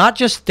 not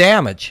just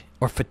damage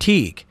or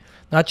fatigue,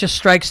 not just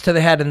strikes to the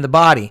head and the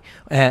body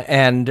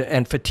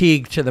and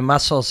fatigue to the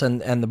muscles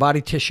and the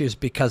body tissues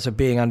because of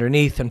being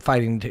underneath and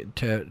fighting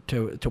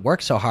to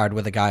work so hard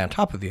with a guy on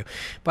top of you,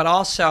 but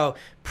also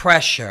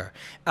pressure.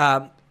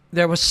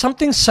 There was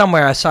something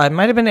somewhere I saw, it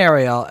might have been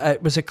Ariel,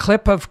 it was a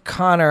clip of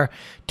Conor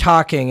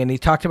talking, and he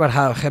talked about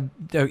how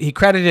he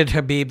credited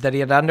Khabib that he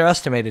had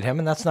underestimated him,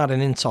 and that's not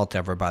an insult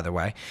ever, by the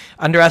way.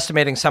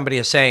 Underestimating somebody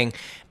is saying,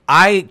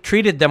 I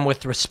treated them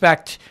with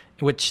respect,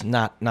 which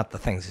not the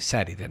things he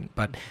said he didn't,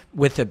 but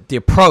with the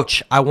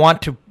approach.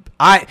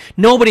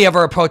 Nobody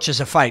ever approaches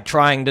a fight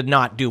trying to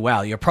not do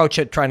well. You approach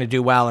it trying to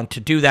do well, and to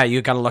do that,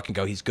 you got to look and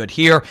go, he's good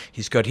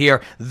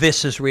here,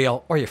 this is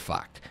real, or you're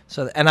fucked.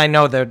 So, and I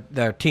know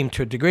they're team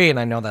to a degree, and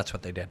I know that's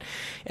what they did.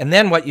 And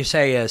then what you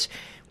say is,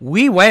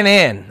 we went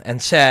in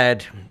and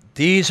said,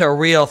 these are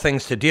real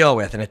things to deal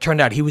with, and it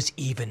turned out he was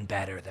even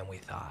better than we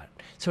thought.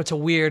 So it's a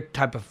weird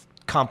type of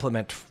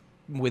compliment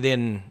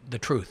within the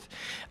truth.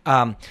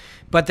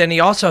 But then he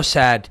also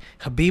said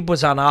Khabib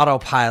was on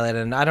autopilot,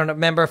 and I don't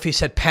remember if he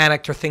said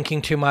panicked or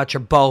thinking too much or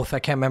both. I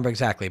can't remember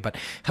exactly. But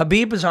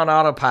Khabib was on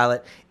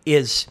autopilot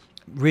is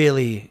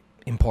really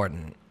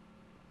important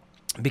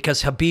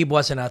because Khabib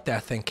wasn't out there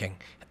thinking.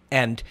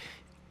 And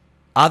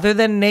other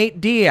than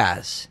Nate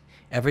Diaz,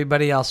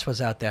 everybody else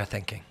was out there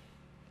thinking.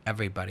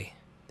 Everybody.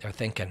 They're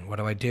thinking, what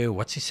do I do?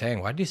 What's he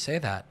saying? Why did he say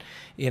that?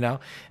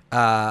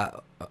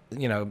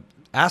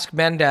 Ask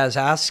Mendez,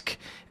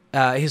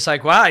 he's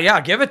like, wow, yeah,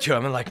 give it to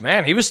him. And like,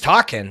 man, he was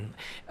talking.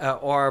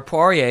 Or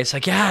Poirier, it's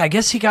like, yeah, I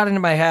guess he got into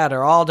my head.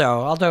 Or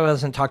Aldo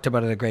hasn't talked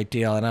about it a great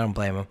deal, and I don't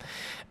blame him.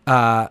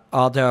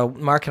 Aldo,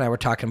 Mark and I were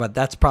talking about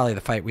that's probably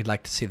the fight we'd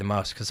like to see the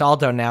most, because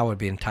Aldo now would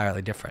be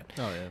entirely different.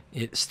 Oh,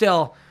 yeah.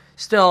 Still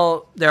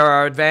still there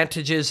are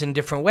advantages in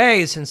different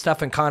ways and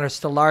stuff, and Conor's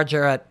still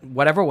larger at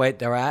whatever weight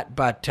they're at,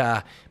 but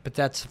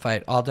that's the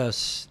fight.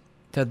 Aldo's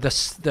the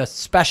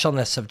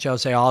specialness of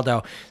Jose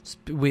Aldo,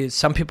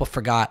 some people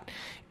forgot,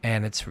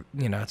 and it's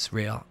it's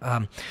real.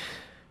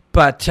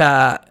 But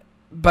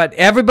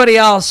everybody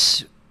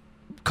else,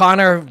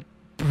 Conor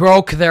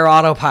broke their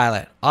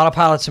autopilot.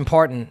 Autopilot's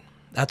important.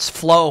 That's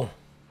flow.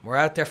 We're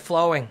out there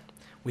flowing.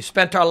 We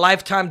spent our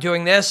lifetime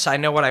doing this. I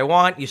know what I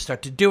want. You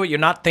start to do it. You're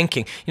not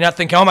thinking. You're not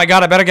thinking, oh, my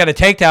God, I better get a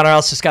takedown or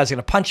else this guy's going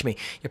to punch me.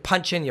 You're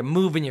punching, you're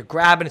moving, you're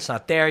grabbing. It's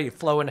not there. You're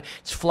flowing.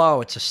 It's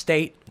flow. It's a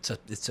state.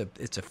 It's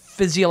a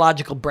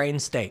physiological brain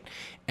state.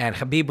 And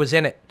Khabib was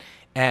in it.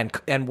 And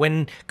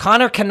when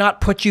Conor cannot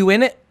put you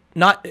in it,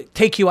 not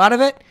take you out of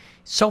it,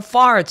 so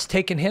far it's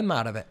taken him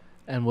out of it.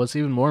 And what's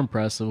even more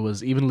impressive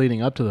was even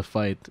leading up to the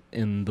fight,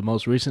 in the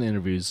most recent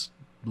interviews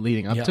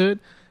leading up to it,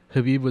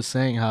 Khabib was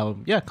saying how,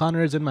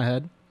 Conor is in my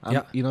head.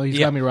 He's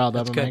got me riled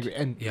up. I'm angry.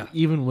 And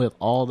even with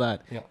all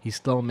that, he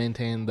still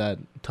maintained that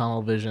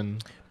tunnel vision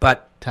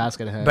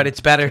task at hand. But it's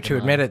better to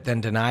admit it than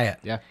deny it.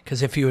 Yeah.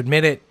 Because if you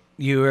admit it,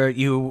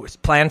 you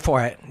plan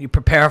for it. You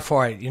prepare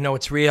for it. You know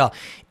it's real.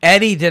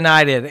 Eddie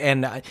denied it,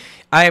 and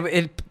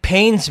it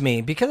pains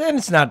me because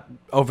it's not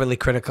overly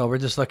critical. We're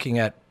just looking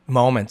at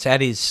moments.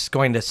 Eddie's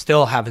going to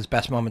still have his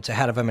best moments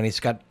ahead of him, and he's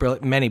got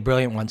many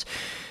brilliant ones.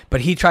 But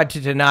he tried to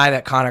deny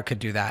that Conor could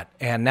do that,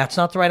 and that's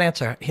not the right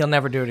answer. He'll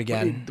never do it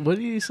again. What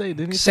did he say?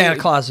 Didn't he Santa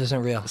say Claus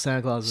isn't real.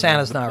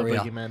 Santa's not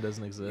real. The boogeyman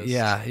doesn't exist.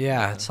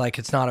 Yeah. It's like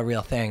it's not a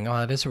real thing.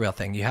 Oh, it is a real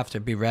thing. You have to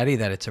be ready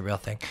that it's a real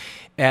thing.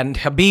 And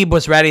Khabib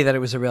was ready that it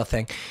was a real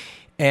thing.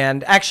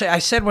 And actually, I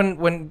said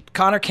when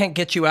Conor can't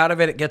get you out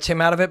of it, it gets him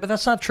out of it. But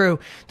that's not true.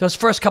 Those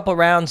first couple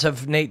rounds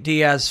of Nate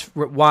Diaz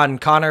won,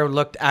 Conor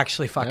looked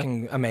actually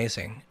fucking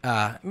amazing.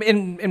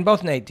 In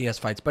both Nate Diaz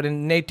fights. But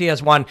in Nate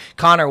Diaz won,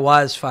 Conor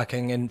was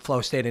fucking in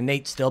flow state, and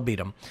Nate still beat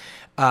him.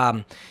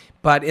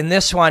 But in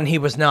this one, he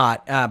was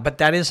not. But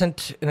that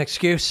isn't an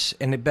excuse,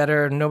 and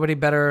nobody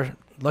better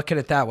look at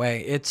it that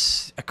way.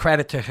 It's a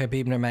credit to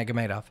Khabib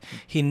Nurmagomedov.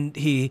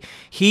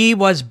 He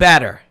was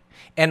better.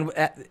 And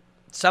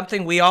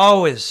something we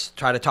always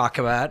try to talk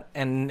about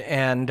and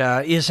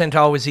isn't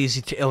always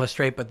easy to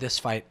illustrate, but this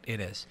fight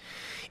it is.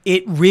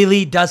 It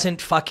really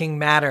doesn't fucking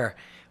matter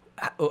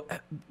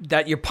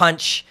that your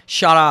punch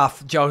shut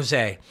off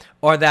Jose,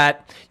 or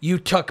that you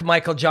took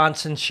Michael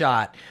Johnson's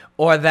shot,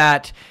 or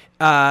that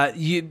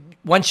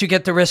once you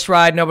get the wrist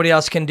ride, nobody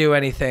else can do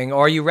anything,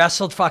 or you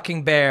wrestled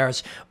fucking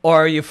bears,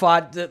 or you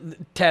fought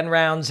 10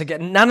 rounds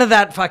again. None of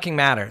that fucking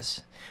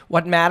matters.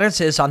 What matters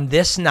is on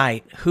this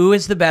night, who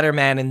is the better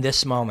man in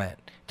this moment?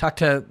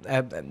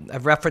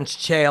 I've referenced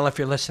Chael if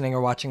you're listening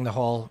or watching the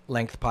whole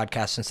length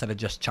podcast instead of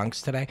just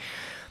chunks today.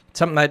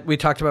 Something that we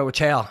talked about with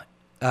Chael,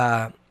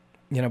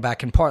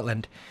 back in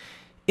Portland.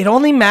 It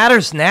only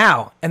matters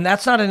now, and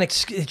that's not an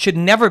excuse. It should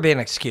never be an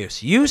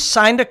excuse. You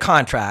signed a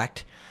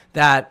contract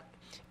that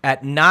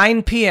at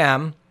 9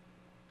 p.m.,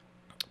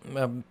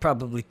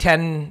 probably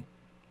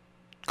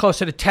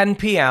closer to 10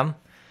 p.m.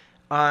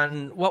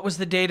 on, what was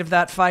the date of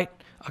that fight?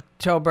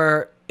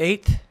 October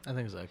 8th? I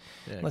think so.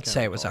 Let's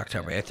say it was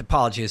October 8th.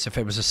 Apologies if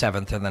it was the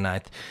 7th or the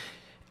 9th.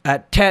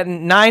 At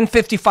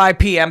 9:55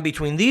 p.m.,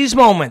 between these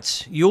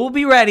moments, you will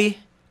be ready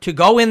to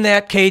go in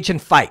that cage and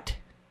fight.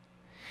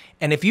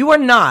 And if you are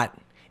not,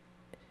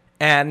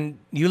 and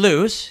you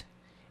lose,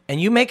 and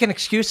you make an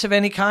excuse of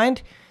any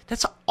kind,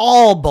 that's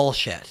all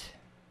bullshit.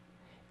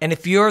 And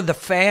if you're the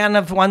fan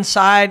of one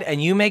side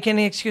and you make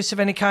any excuse of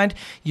any kind,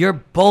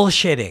 you're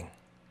bullshitting.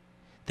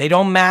 They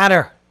don't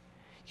matter.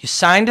 You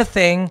signed a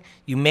thing.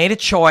 You made a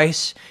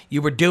choice.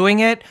 You were doing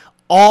it.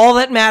 All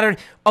that mattered.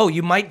 Oh,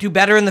 you might do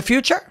better in the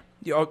future.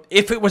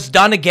 If it was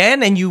done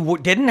again and you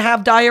didn't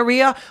have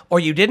diarrhea, or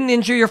you didn't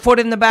injure your foot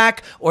in the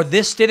back, or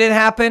this didn't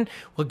happen,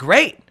 well,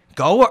 great.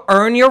 Go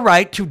earn your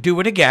right to do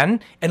it again,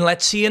 and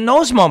let's see in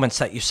those moments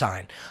that you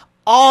sign.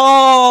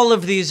 All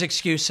of these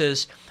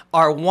excuses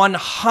are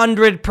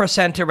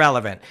 100%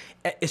 irrelevant.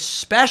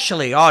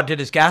 Especially, did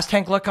his gas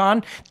tank look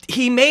on?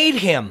 He made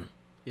him.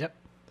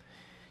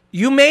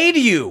 You made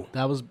you.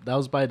 That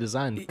was by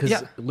design,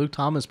 because Luke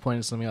Thomas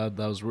pointed something out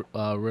that was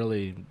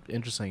really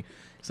interesting.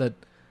 He said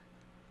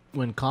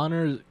when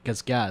Conor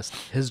gets gassed,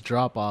 his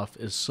drop off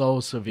is so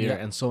severe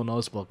and so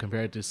noticeable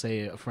compared to,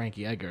 say,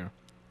 Frankie Edgar.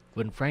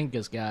 When Frank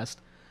gets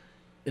gassed,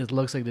 it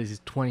looks like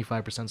he's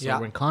 25%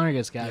 slower. When Conor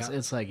gets gassed,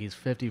 it's like he's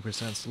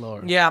 50%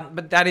 slower. Yeah,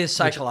 but that is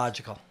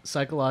psychological.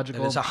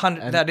 Psychological. That is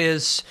 100. That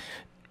is,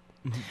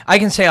 I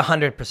can say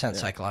 100%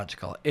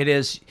 psychological. It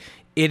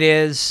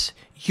is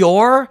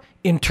your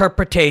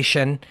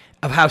interpretation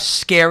of how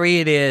scary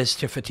it is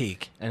to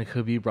fatigue. And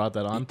Khabib brought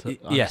that on to him.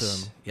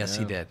 Yes,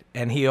 he did.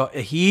 And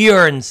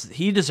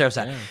he deserves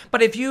that. Yeah.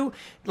 But if you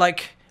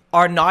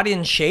are not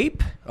in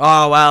shape, if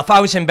I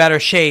was in better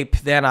shape,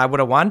 then I would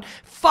have won.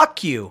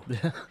 Fuck you.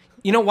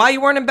 You know why you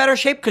weren't in better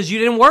shape? Because you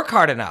didn't work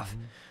hard enough.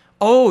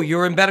 Oh,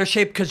 you're in better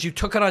shape because you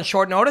took it on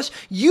short notice?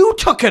 You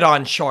took it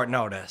on short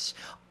notice.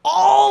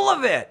 All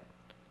of it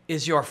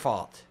is your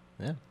fault.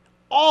 Yeah.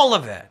 All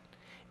of it.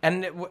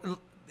 And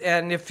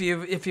and if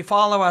you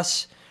follow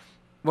us,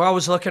 we're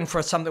always looking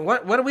for something.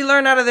 What do we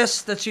learn out of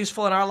this that's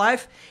useful in our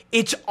life?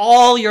 It's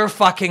all your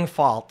fucking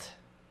fault.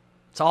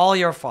 It's all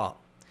your fault.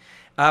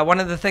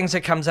 One of the things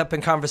that comes up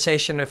in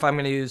conversation, if I'm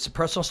going to use a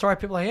personal story,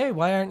 people are like, hey,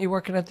 why aren't you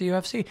working at the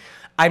UFC?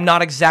 I'm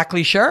not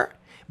exactly sure,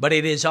 but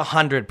it is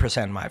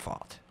 100% my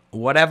fault.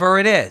 Whatever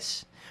it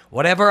is,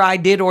 whatever I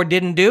did or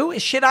didn't do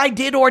is shit I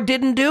did or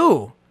didn't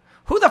do.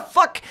 Who the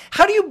fuck?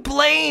 How do you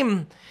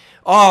blame?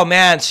 Oh,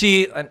 man,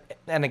 see,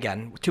 and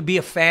again, to be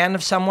a fan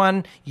of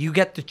you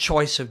get the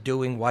choice of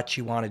doing what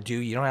you want to do.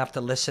 You don't have to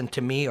listen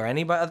to me or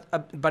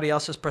anybody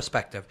else's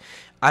perspective.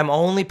 I'm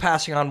only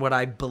passing on what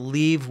I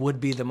believe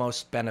would be the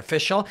most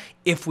beneficial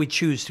if we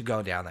choose to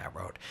go down that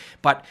road.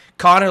 But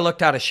Conor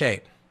looked out of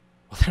shape.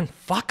 Well, then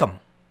fuck him.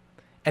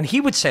 And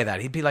he would say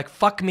that. He'd be like,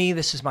 fuck me,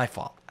 this is my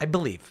fault. I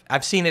believe.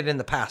 I've seen it in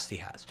the past, he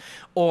has.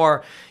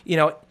 Or, you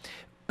know,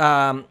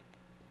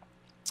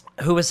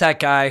 who was that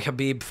guy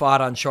Khabib fought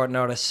on short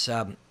notice?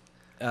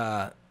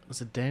 Was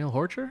it Daniel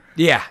Horcher?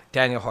 Yeah,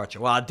 Daniel Horcher.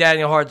 Well,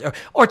 Daniel Horcher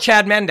or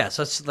Chad Mendes.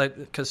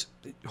 Because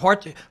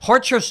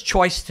Horcher's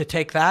choice to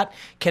take that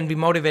can be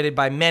motivated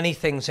by many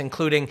things,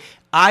 including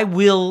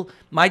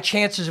my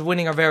chances of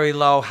winning are very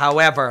low.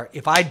 However,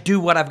 if I do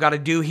what I've got to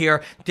do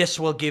here, this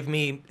will give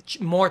me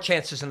more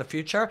chances in the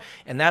future.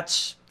 And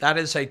that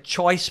is a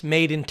choice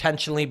made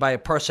intentionally by a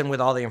person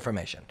with all the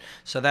information.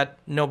 So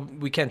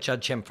we can't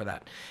judge him for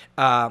that.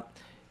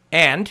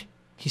 And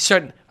he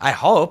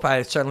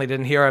I certainly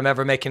didn't hear him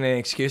ever making any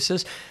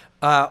excuses.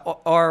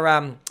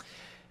 When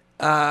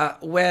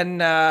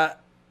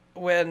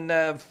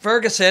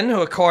Ferguson,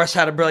 who of course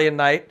had a brilliant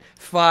night,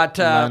 fought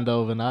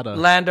Lando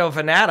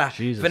Venata.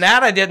 Jesus.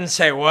 Venata didn't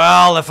say,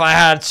 well, if I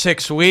had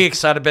 6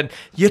 weeks, I'd have been.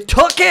 You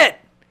took it.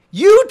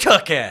 You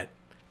took it.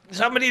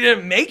 Somebody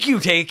didn't make you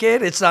take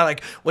it. It's not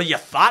like, well, you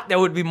thought there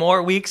would be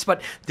more weeks,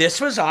 but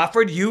this was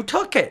offered. You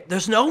took it.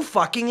 There's no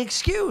fucking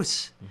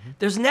excuse. Mm-hmm.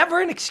 There's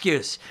never an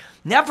excuse.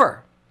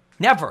 Never.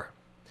 Never.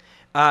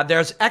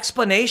 There's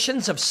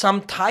explanations of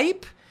some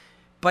type,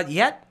 but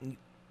yet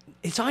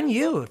it's on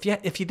you.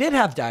 If you did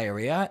have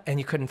diarrhea and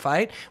you couldn't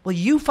fight, well,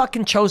 you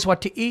fucking chose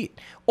what to eat.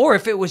 Or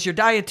if it was your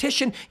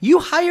dietitian, you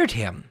hired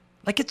him.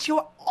 Like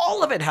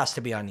all of it has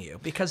to be on you,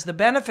 because the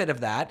benefit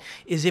of that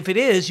is if it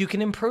is, you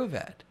can improve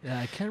it. Yeah,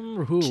 I can't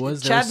remember who it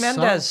was. Chad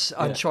Mendes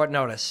on short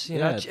notice. You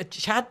know,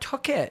 Chad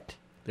took it.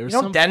 You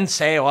don't then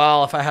say,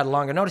 well, if I had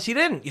longer notice. You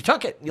didn't. You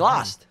took it. You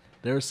lost.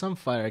 There was some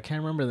fighter, I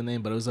can't remember the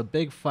name, but it was a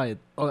big fight.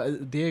 Oh,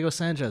 Diego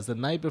Sanchez, the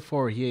night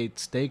before, he ate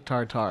steak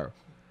tartare,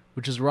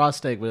 which is raw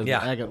steak with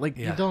egg.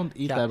 You don't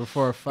eat that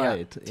before a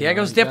fight. Yeah.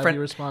 Diego's different.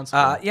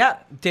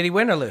 Did he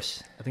win or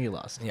lose? I think he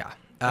lost. Yeah.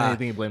 I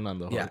think he blamed on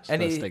the horse.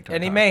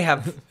 And he may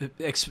have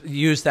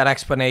used that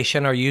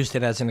explanation or used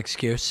it as an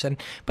excuse, and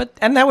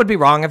that would be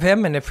wrong of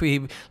him. And if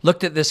we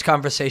looked at this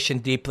conversation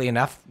deeply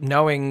enough,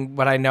 knowing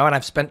what I know, and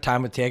I've spent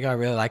time with Diego, I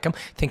really like him. I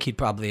think he'd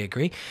probably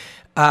agree.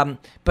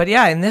 But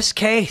yeah, in this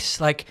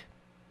case, like,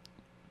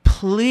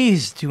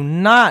 please do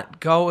not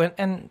go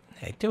and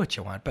hey, do what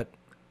you want.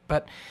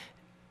 But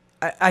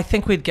I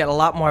think we'd get a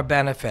lot more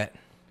benefit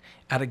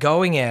out of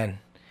going in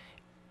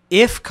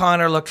if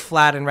Conor looked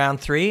flat in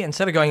round 3,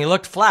 instead of going, he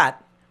looked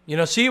flat,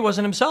 see, he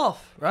wasn't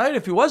himself, right?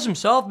 If he was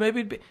himself, maybe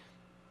it'd be.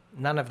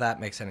 None of that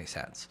makes any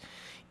sense.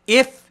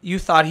 If you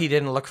thought he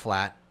didn't look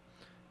flat,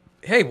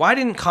 hey, why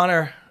didn't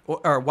Conor,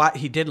 or why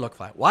he did look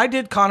flat? Why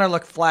did Conor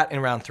look flat in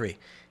round 3?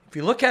 If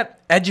you look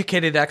at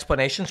educated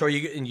explanations, or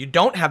you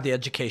don't have the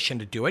education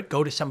to do it,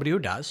 go to somebody who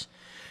does.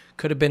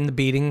 Could have been the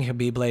beating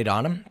Khabib laid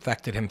on him,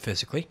 affected him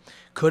physically.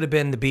 Could have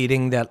been the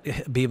beating that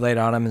Khabib laid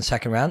on him in the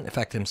second round,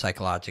 affected him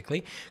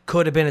psychologically.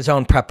 Could have been his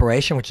own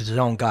preparation, which is his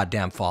own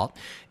goddamn fault.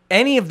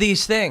 Any of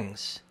these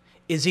things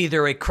is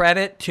either a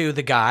credit to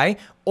the guy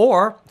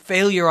or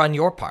failure on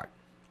your part.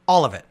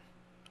 All of it.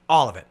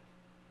 All of it.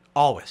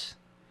 Always.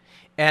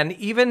 And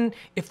even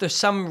if there's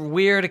some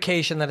weird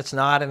occasion that it's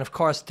not, and of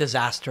course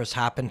disasters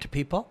happen to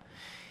people,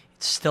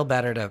 it's still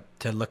better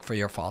to look for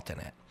your fault in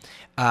it.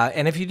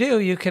 And if you do,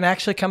 you can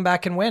actually come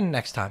back and win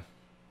next time.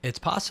 It's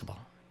possible.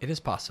 It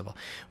is possible.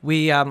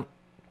 So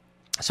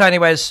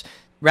anyways,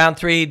 round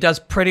 3 does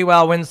pretty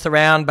well, wins the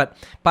round. But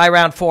by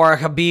round 4,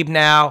 Khabib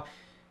now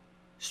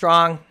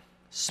strong,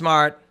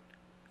 smart,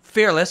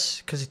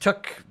 fearless, because he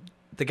took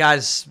the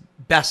guy's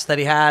best that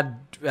he had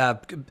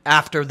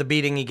after the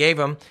beating he gave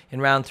him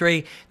in round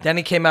 3. Then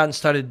he came out and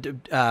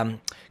started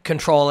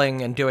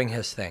controlling and doing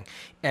his thing.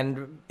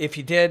 And if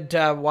you did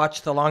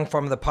watch the long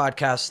form of the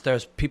podcast,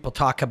 there's people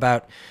talk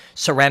about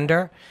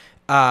surrender.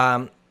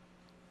 Now,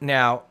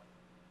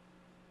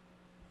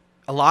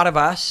 a lot of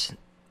us,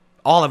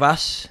 all of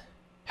us,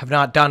 have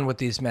not done what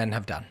these men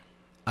have done.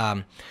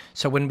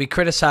 So when we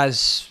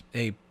criticize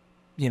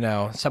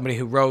somebody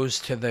who rose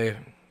to the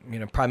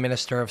prime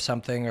minister of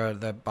something or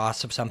the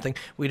boss of something,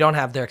 we don't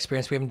have their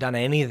experience. We haven't done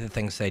any of the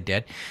things they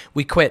did.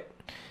 We quit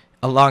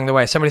along the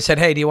way. Somebody said,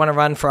 hey, do you want to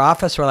run for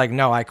office? We're like,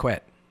 no, I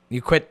quit.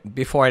 You quit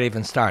before it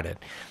even started.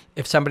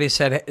 If somebody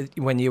said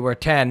when you were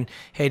 10,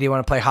 hey, do you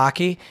want to play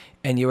hockey?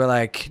 And you were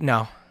like,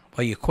 no,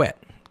 well, you quit.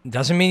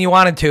 Doesn't mean you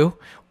wanted to,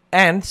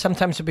 And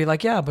sometimes it'd be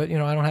like, yeah, but, I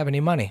don't have any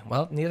money.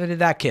 Well, neither did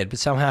that kid, but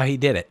somehow he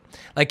did it.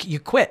 Like, you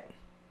quit.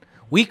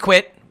 We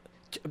quit.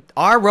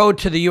 Our road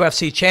to the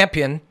UFC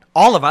champion,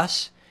 all of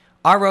us,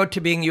 our road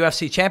to being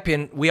UFC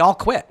champion, we all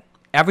quit.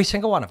 Every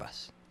single one of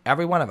us.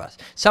 Every one of us.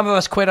 Some of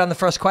us quit on the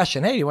first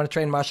question. Hey, you want to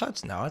train martial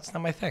arts? No, it's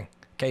not my thing.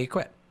 Okay, you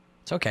quit.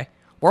 It's okay.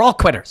 We're all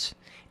quitters.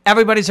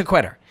 Everybody's a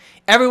quitter.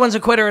 Everyone's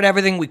a quitter at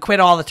everything. We quit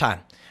all the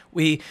time.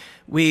 We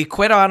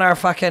quit on our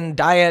fucking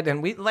diet,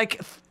 and we,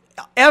 like,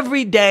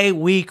 every day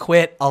we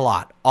quit a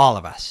lot. All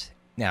of us.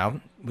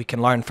 Now, we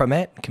can learn from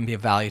it. It can be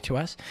of value to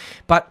us.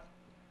 But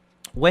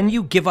when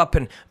you give up,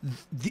 and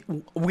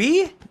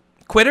we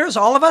quitters,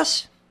 all of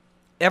us,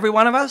 every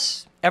one of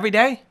us, every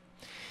day,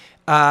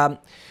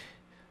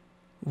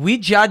 we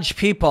judge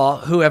people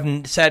who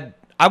have said,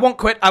 I won't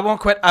quit, I won't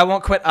quit, I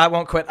won't quit, I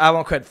won't quit, I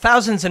won't quit,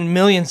 thousands and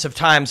millions of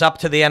times up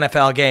to the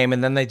NFL game,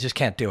 and then they just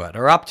can't do it,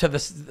 or up to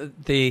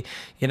the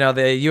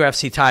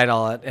UFC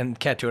title and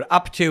can't do it,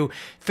 up to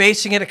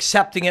facing it,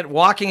 accepting it,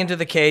 walking into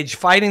the cage,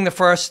 fighting the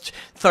first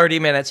 30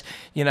 minutes.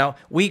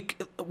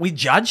 We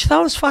judge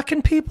those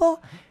fucking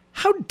people.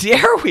 How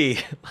dare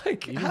we?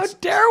 How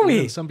dare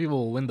we? Some people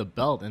will win the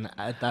belt, and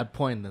at that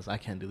point, I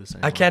can't do this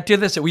anymore. I can't do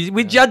this.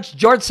 We judged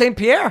George St.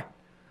 Pierre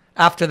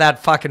after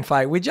that fucking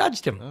fight. We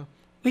judged him. Oh.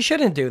 We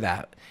shouldn't do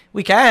that.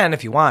 We can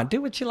if you want.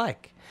 Do what you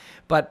like.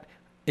 But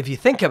if you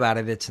think about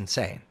it, it's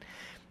insane.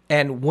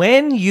 And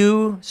when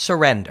you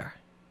surrender,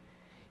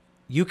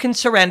 you can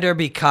surrender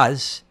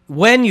because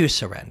when you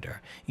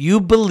surrender,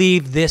 you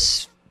believe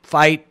this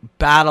fight,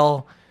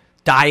 battle,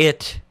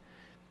 diet,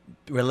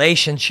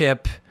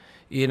 relationship,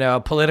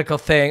 political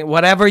thing,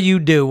 whatever you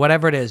do,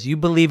 whatever it is, you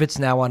believe it's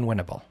now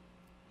unwinnable.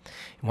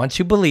 Once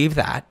you believe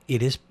that,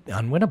 it is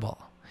unwinnable.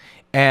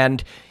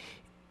 And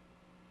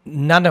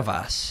none of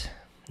us.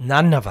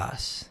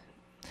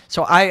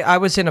 So I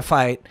was in a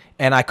fight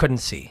and I couldn't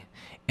see,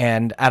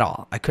 and at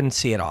all. I couldn't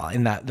see at all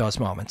in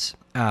those moments.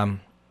 And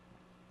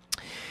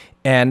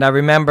I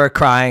remember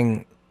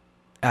crying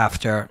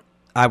after.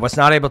 I was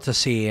not able to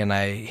see, and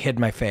I hid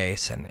my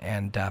face,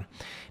 and I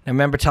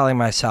remember telling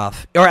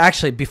myself, or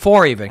actually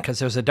before even, because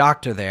there was a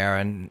doctor there,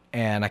 and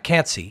I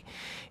can't see.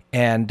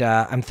 And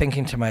I'm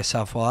thinking to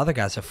myself, well, other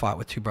guys have fought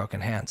with 2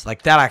 broken hands.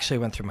 Like, that actually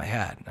went through my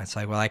head. And it's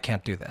like, well, I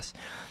can't do this.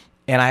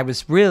 And I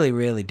was really,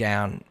 really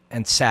down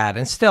and sad,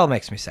 and it still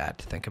makes me sad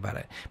to think about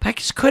it. But I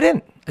just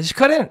couldn't.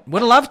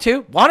 Would have loved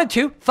to, wanted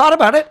to, thought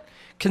about it,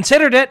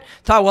 considered it,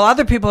 thought, well,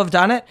 other people have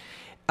done it.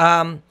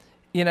 And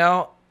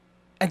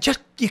just,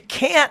 you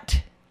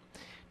can't.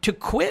 To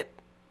quit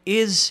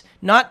is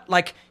not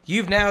like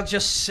you've now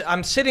just,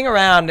 I'm sitting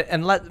around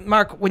and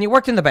Mark, when you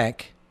worked in the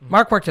bank,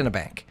 Mark worked in a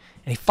bank,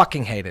 and he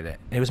fucking hated it.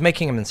 It was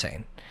making him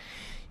insane.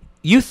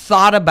 You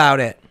thought about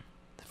it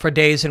for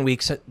days and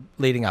weeks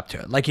leading up to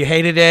it. Like, you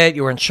hated it,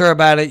 you weren't sure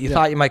about it, you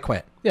thought you might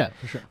quit. Yeah,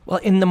 for sure. Well,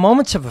 in the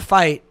moments of a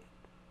fight,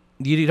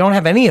 you don't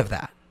have any of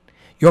that.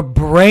 Your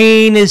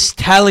brain is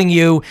telling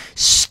you,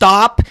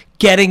 stop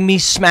getting me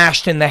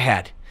smashed in the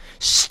head.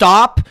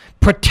 Stop,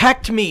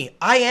 protect me.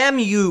 I am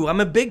you. I'm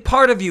a big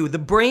part of you. The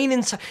brain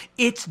inside,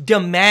 it's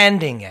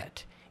demanding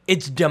it.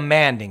 It's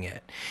demanding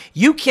it.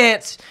 You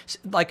can't,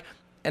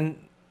 and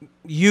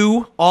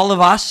you, all of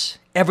us,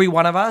 every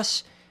one of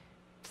us,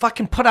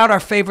 fucking put out our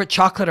favorite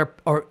chocolate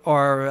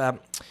or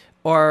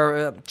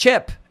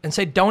chip and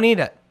say, don't eat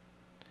it.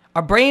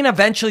 Our brain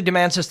eventually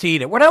demands us to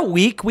eat it. We're not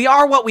weak. We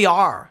are what we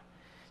are.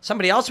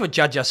 Somebody else would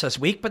judge us as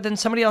weak, but then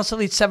somebody else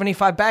will eat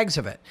 75 bags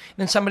of it. And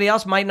then somebody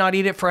else might not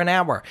eat it for an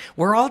hour.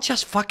 We're all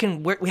just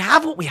fucking, we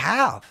have what we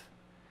have.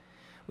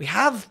 We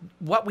have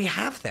what we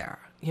have there,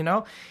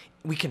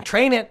 We can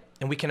train it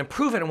and we can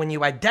improve it. And when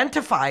you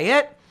identify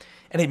it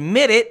and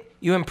admit it,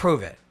 you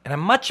improve it. And I'm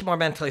much more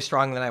mentally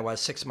strong than I was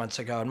 6 months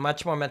ago, and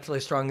much more mentally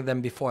strong than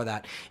before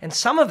that. And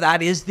some of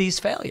that is these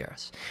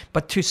failures.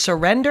 But to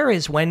surrender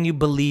is when you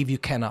believe you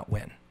cannot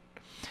win.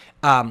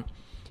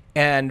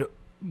 And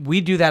we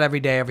do that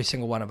every day, every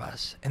single one of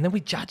us. And then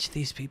we judge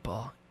these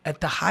people at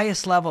the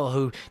highest level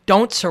who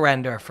don't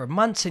surrender for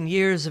months and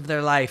years of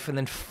their life, and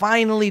then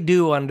finally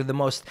do under the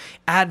most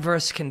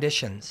adverse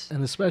conditions.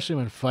 And especially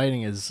when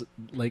fighting is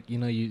like,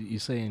 you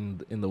say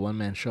in the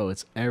one-man show,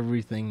 it's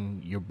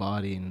everything your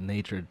body and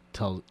nature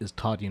is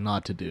taught you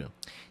not to do.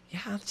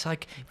 Yeah, it's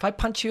like, if I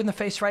punch you in the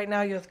face right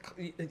now,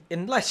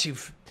 unless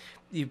you've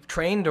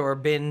trained or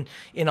been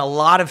in a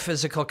lot of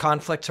physical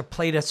conflicts or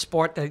played a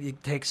sport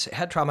that takes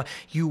head trauma,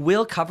 you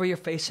will cover your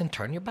face and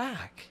turn your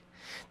back.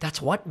 That's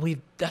what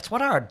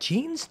our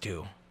genes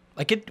do.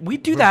 We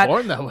do that. We're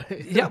born that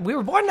way. Yeah, we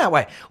were born that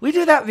way. We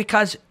do that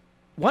because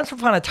once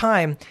upon a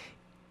time,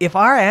 if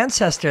our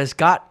ancestors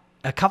got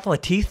a couple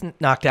of teeth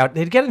knocked out,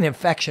 they'd get an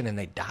infection and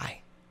they'd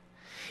die.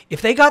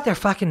 If they got their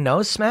fucking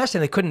nose smashed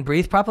and they couldn't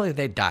breathe properly,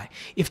 they'd die.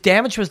 If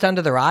damage was done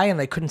to their eye and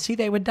they couldn't see,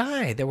 they would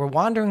die. They were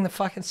wandering the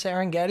fucking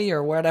Serengeti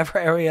or whatever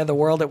area of the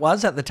world it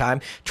was at the time,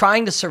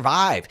 trying to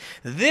survive.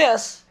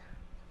 This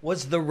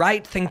was the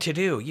right thing to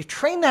do. You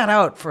train that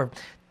out for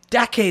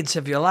decades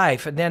of your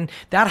life. And then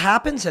that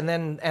happens, and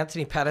then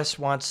Anthony Pettis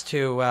wants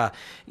to,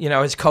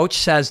 his coach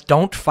says,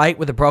 don't fight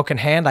with a broken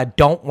hand. I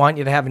don't want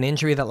you to have an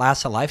injury that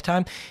lasts a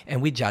lifetime.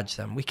 And we judge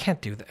them. We can't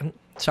do that.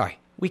 Sorry,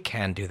 we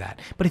can do that.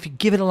 But if you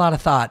give it a lot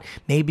of thought,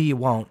 maybe you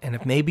won't. And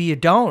if maybe you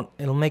don't,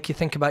 it'll make you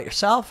think about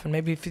yourself. And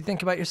maybe if you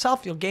think about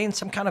yourself, you'll gain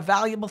some kind of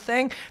valuable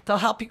thing that'll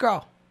help you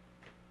grow.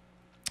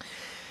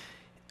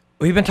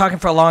 We've been talking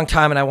for a long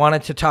time, and I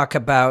wanted to talk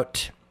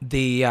about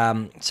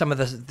some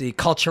of the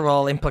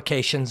cultural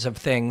implications of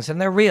things, and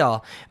they're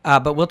real,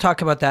 but we'll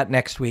talk about that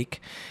next week.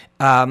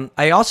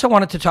 I also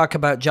wanted to talk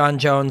about Jon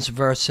Jones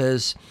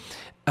versus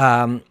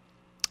Alexander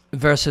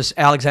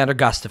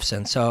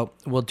Gustafsson. So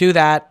we'll do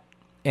that,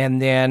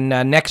 and then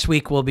next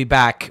week we'll be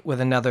back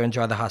with another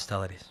Enjoy the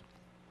Hostilities.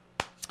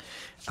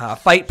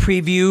 Fight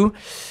preview,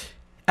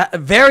 a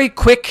very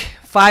quick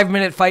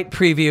 5-minute fight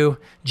preview.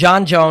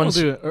 Jon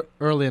Jones. We'll do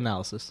early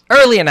analysis.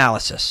 Early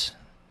analysis.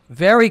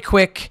 Very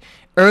quick.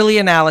 Early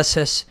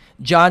analysis,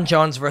 Jon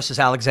Jones versus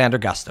Alexander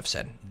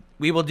Gustafsson.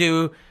 We will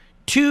do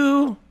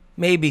 2,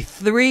 maybe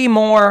 3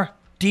 more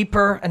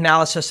deeper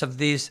analysis of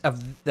this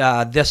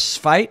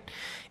fight,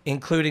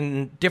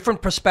 including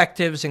different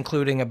perspectives,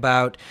 including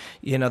about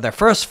their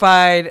first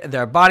fight,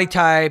 their body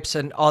types,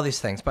 and all these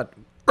things. But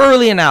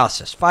early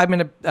analysis,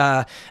 5-minute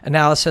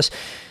analysis.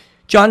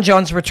 Jon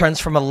Jones returns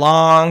from a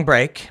long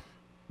break.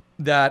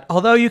 That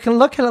although you can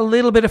look at a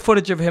little bit of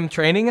footage of him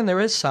training, and there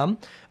is some,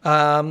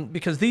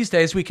 because these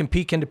days we can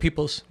peek into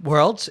people's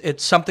worlds.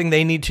 It's something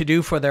they need to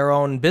do for their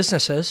own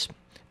businesses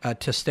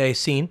to stay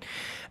seen.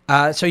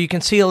 So you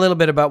can see a little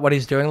bit about what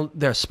he's doing.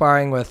 They're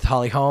sparring with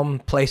Holly Holm,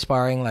 play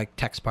sparring, like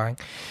tech sparring.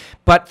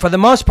 But for the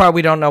most part,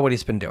 we don't know what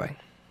he's been doing.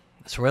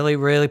 It's a really,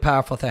 really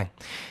powerful thing.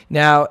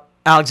 Now,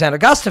 Alexander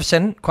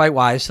Gustafsson, quite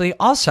wisely,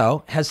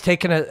 also has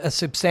taken a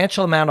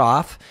substantial amount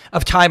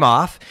of time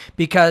off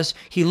because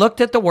he looked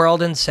at the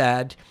world and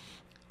said,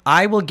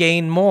 I will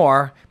gain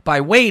more by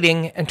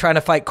waiting and trying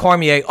to fight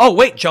Cormier. Oh,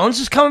 wait, Jones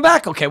is coming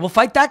back. Okay, we'll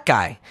fight that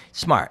guy.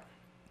 Smart.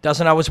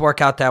 Doesn't always work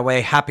out that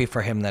way. Happy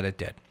for him that it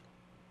did.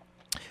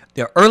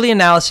 The early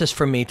analysis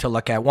for me to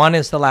look at, 1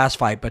 is the last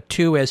fight, but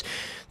 2 is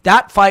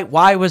that fight,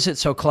 why was it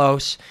so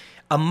close?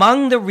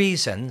 Among the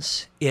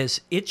reasons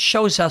is it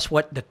shows us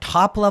what the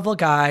top-level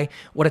guy,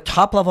 what a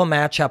top-level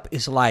matchup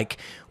is like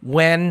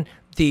when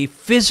the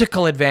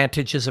physical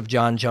advantages of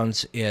Jon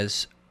Jones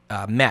is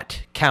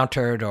met,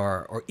 countered,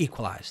 or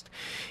equalized.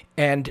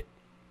 And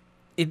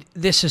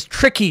this is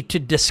tricky to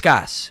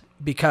discuss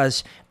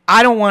because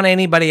I don't want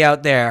anybody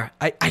out there.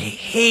 I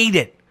hate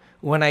it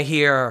when I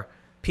hear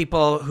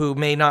people who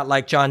may not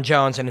like Jon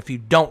Jones, and if you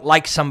don't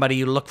like somebody,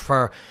 you look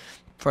for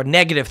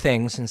negative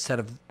things instead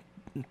of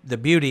the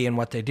beauty in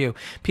what they do.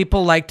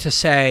 People like to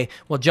say,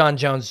 well, Jon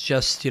Jones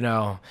just,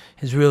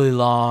 is really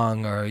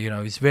long, or,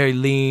 he's very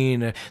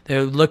lean.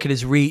 They look at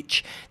his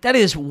reach. That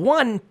is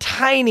one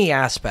tiny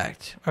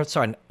aspect. Or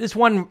sorry, it's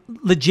one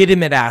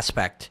legitimate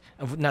aspect.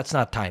 That's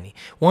not tiny.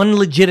 One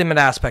legitimate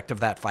aspect of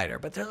that fighter.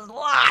 But there's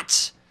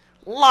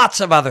lots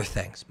of other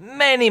things.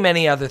 Many,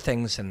 many other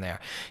things in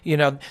there.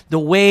 The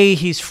way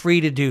he's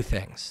free to do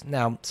things.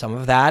 Now, some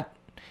of that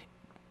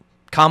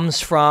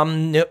comes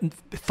from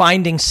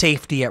finding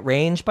safety at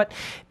range, but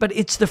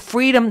it's the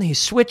freedom. He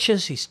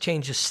switches, he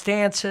changes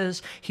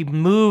stances, he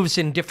moves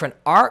in different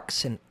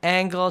arcs and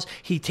angles.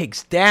 He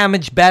takes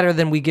damage better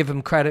than we give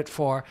him credit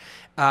for.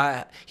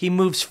 He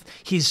moves.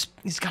 He's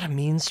got a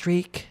mean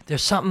streak.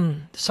 There's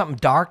something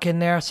dark in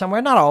there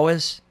somewhere. Not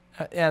always,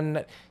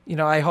 and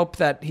I hope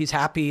that he's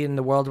happy in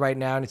the world right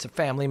now, and he's a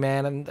family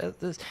man. And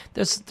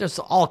there's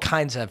all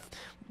kinds of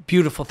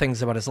beautiful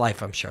things about his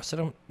life, I'm sure.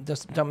 So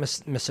don't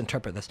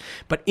misinterpret this.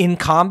 But in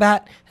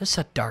combat, there's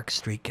a dark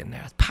streak in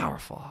there. It's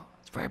powerful.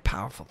 It's a very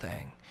powerful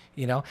thing.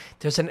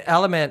 There's an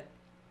element.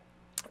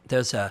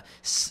 There's a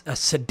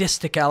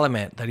sadistic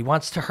element that he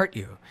wants to hurt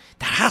you.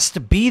 That has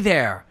to be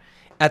there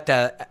at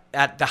the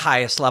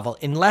highest level,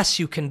 unless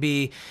you can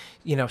be,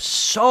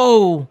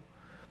 so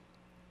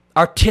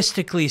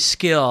artistically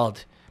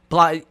skilled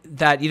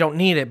that you don't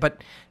need it.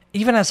 But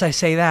even as I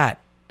say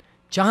that,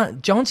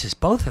 Jones is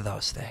both of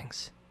those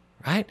things.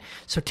 Right?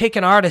 So take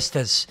an artist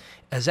as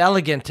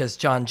elegant as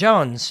Jon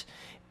Jones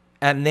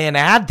and then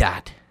add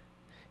that.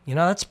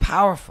 That's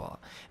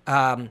powerful.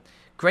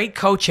 Great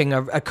coaching.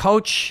 A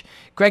coach,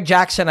 Greg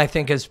Jackson, I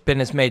think, has been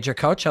his major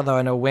coach, although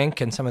I know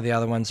Wink and some of the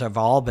other ones have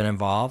all been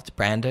involved.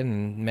 Brandon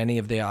and many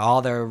of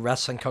all their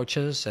wrestling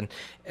coaches.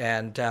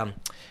 And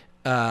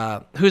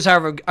who's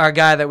our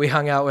guy that we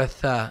hung out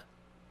with,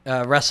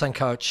 wrestling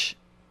coach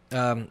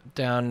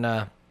down,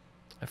 I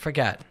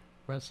forget.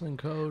 Wrestling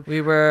coach. We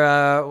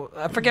were,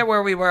 I forget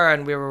where we were,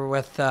 and we were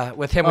with him.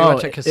 We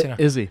went to a casino.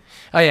 Izzy.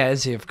 Oh, yeah,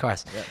 Izzy, of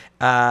course.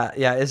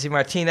 Yeah. Izzy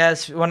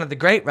Martinez, one of the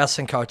great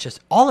wrestling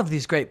coaches. All of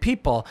these great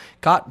people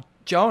got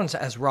Jones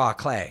as raw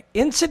clay.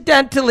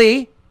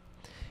 Incidentally,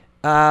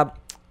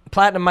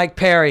 Platinum Mike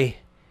Perry,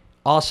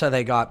 also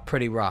they got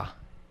pretty raw.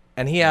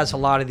 And he has a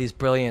lot of these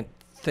brilliant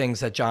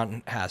things that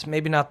John has.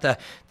 Maybe not the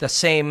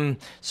same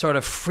sort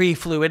of free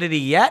fluidity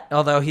yet,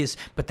 although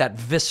but that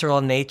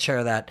visceral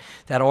nature, that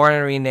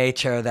ornery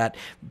nature that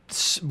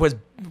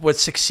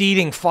was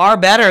succeeding far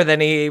better than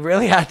he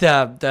really had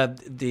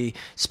the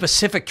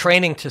specific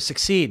training to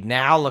succeed.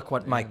 Now look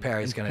what Mike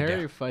Perry's going to do.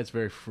 Perry fights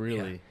very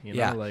freely,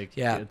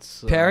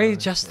 It's Perry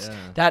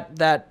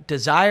that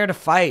desire to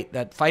fight,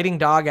 that fighting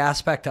dog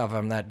aspect of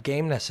him, that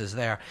gameness is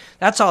there.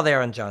 That's all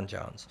there in John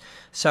Jones.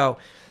 So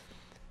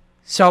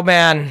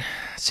man,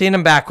 seeing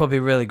him back will be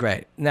really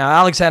great. Now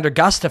Alexander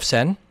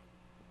Gustafsson,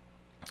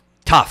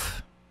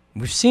 tough.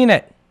 We've seen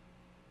it.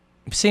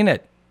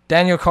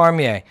 Daniel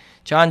Cormier.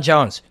 John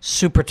Jones,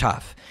 super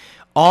tough.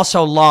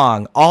 Also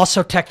long,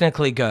 also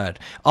technically good,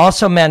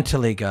 also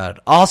mentally good,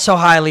 also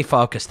highly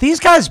focused.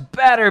 These guys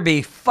better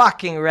be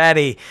fucking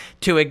ready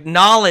to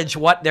acknowledge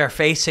what they're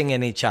facing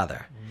in each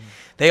other.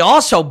 They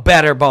also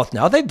better both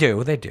know, they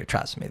do,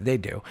 trust me, they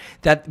do,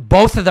 that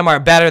both of them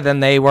are better than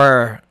they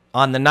were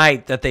on the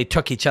night that they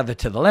took each other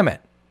to the limit,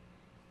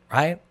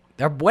 right?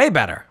 They're way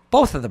better.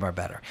 Both of them are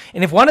better.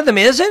 And if one of them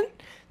isn't,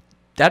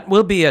 that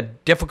will be a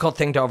difficult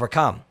thing to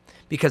overcome.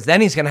 Because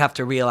then he's going to have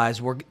to realize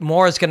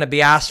more is going to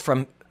be asked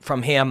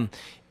from him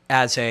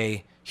as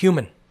a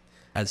human,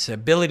 as the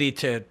ability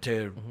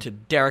to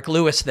Derrick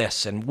Lewis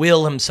this and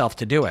will himself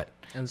to do it.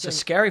 And it's a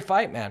scary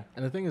fight, man.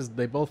 And the thing is,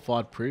 they both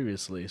fought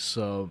previously,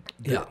 so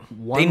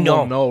one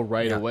will know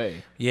right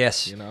away.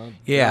 Yes. They'll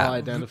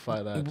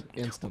identify that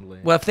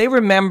instantly. Well, if they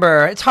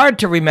remember, it's hard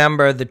to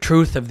remember the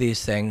truth of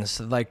these things.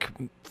 Like,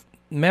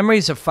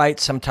 memories of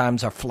fights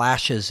sometimes are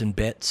flashes and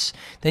bits.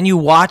 Then you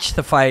watch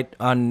the fight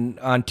on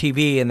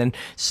TV, and then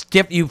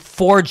you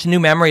forge new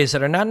memories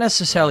that are not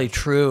necessarily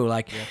true.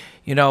 Like,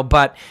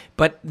 but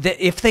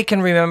if they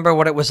can remember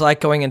what it was like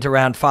going into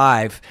round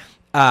 5,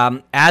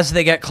 as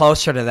they get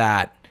closer to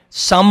that,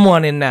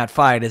 someone in that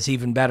fight is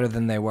even better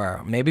than they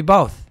were. Maybe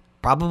both.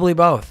 Probably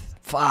both.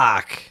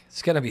 Fuck.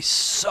 It's going to be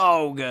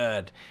so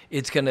good.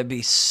 It's going to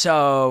be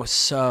so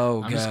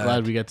good. I'm just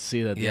glad we get to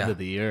see that at the end of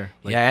the year.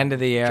 End of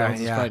the year.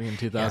 Jones is fighting in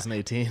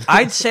 2018.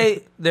 I'd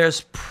say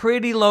there's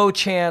pretty low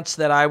chance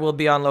that I will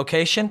be on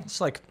location. It's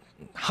like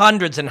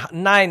hundreds and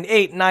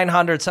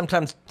 $900,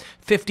 sometimes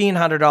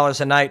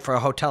 $1,500 a night for a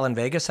hotel in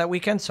Vegas that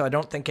weekend. So I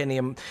don't think any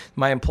of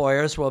my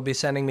employers will be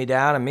sending me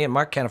down, and me and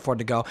Mark can't afford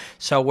to go.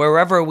 So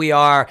wherever we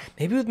are,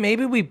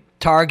 maybe we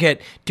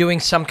target doing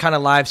some kind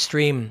of live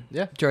stream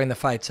during the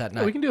fights that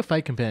night. We can do a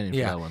fight companion for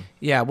that one.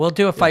 Yeah, we'll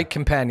do a fight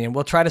companion.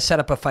 We'll try to set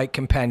up a fight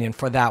companion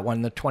for that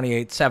one, the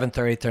 28th, 7th,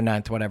 or 8th, or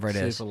 9th, whatever it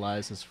is. See if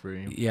Elias is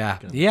free.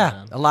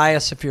 Yeah.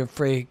 Elias, if you're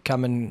free,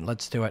 come and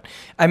let's do it.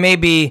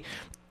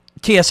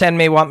 TSN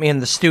may want me in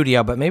the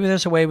studio, but maybe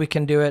there's a way we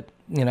can do it.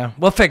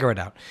 We'll figure it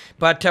out.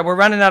 But we're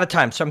running out of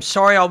time, so I'm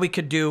sorry all we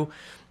could do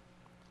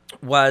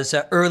was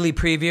early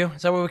preview.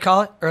 Is that what we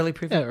call it? Early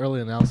preview? Yeah,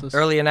 early analysis.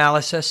 Early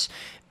analysis.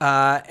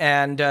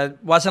 And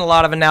wasn't a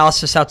lot of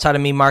analysis outside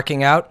of me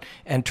marking out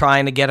and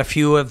trying to get a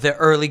few of the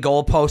early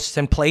goalposts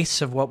in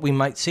place of what we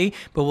might see,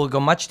 but we'll go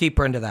much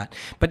deeper into that.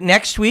 But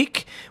next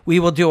week,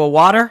 we will do a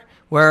water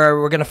where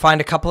we're going to find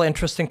a couple of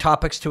interesting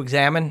topics to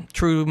examine,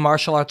 true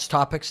martial arts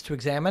topics to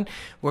examine.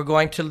 We're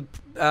going to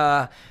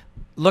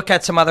look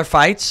at some other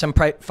fights, some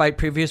fight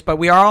previews, but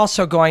we are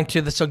also going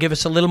to, this will give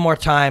us a little more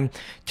time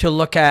to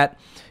look at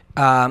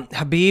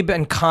Khabib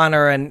and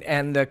Conor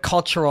and the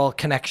cultural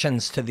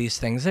connections to these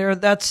things.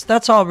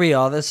 That's all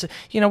real. This,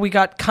 we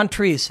got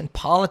countries and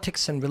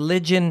politics and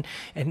religion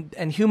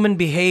and human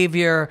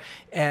behavior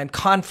and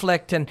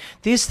conflict, and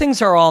these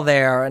things are all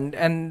there,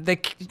 and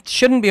they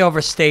shouldn't be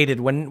overstated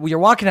when you're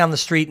walking down the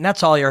street and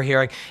that's all you're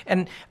hearing.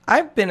 And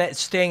I've been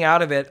staying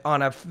out of it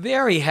on a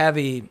very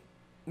heavy,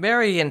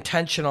 very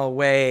intentional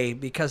way,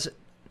 because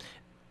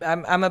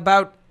I'm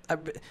about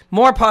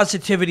more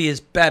positivity is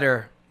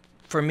better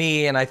for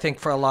me, and I think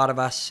for a lot of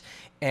us,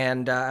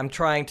 and I'm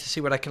trying to see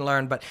what I can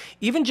learn. But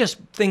even just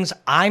things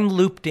I'm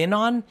looped in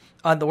on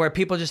where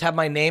people just have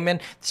my name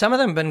in, some of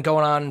them have been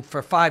going on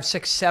for 5,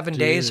 6, 7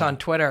 days on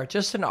Twitter.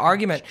 Just an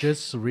argument.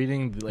 Just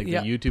reading the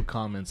YouTube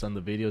comments on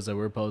the videos that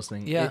we're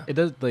posting. Yeah, it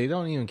does. They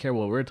don't even care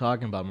what we're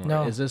talking about more.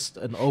 No. It's just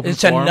an open.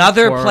 It's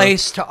another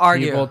place to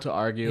argue. People to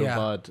argue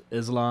about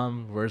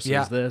Islam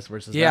versus this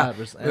versus that,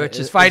 which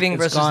is fighting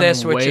versus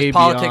this, which is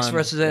politics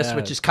versus this,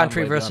 which is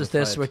country versus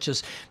this, which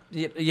is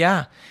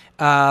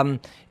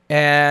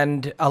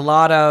and a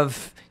lot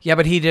of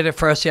but he did it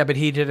first. But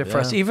he did it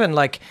first. Even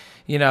like.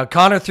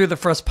 Conor threw the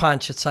first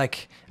punch. It's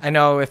like, I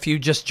know if you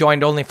just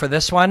joined only for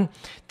this one,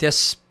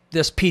 this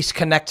piece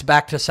connects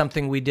back to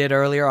something we did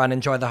earlier on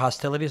Enjoy the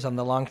Hostilities on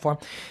the long form.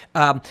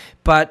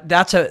 But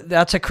that's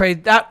a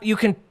crazy, that you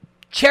can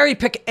cherry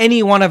pick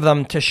any one of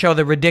them to show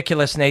the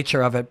ridiculous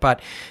nature of it.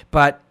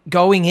 But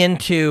going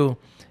into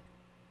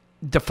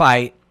the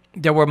fight,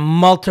 there were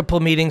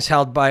multiple meetings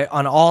held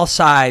on all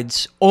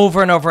sides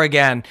over and over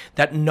again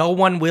that no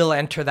one will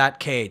enter that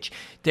cage.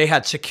 They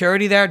had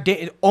security there.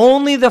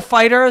 Only the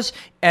fighters,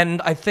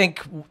 and I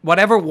think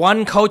whatever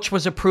one coach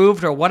was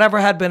approved or whatever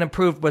had been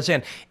approved was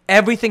in.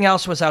 Everything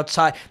else was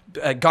outside.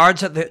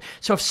 Guards at the.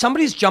 So if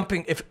somebody's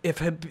jumping,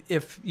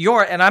 if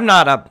you're, and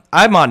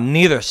I'm on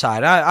neither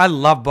side. I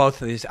love both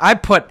of these. I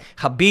put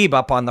Khabib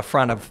up on the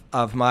front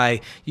of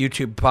my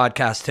YouTube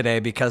podcast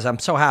today because I'm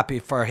so happy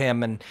for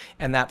him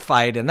and that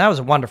fight, and that was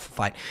a wonderful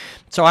fight.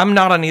 So I'm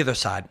not on either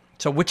side.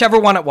 So whichever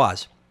one it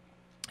was,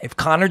 if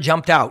Conor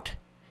jumped out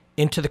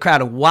into the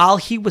crowd while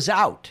he was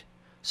out,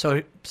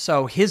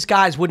 so his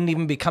guys wouldn't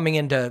even be coming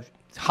in to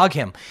hug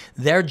him.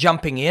 They're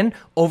jumping in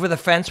over the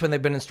fence when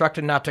they've been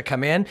instructed not to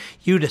come in.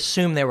 You'd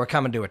assume they were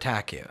coming to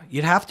attack you.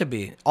 You'd have to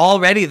be.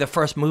 Already the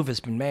first move has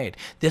been made.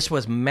 This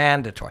was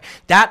mandatory.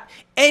 That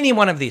any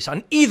one of these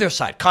on either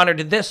side, Conor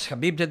did this,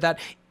 Khabib did that,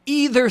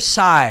 either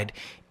side,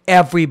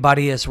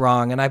 everybody is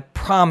wrong. And I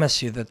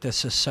promise you that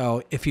this is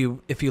so if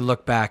you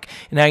look back.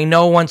 And I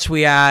know once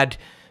we add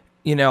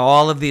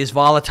all of these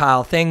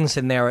volatile things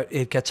in there,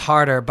 it gets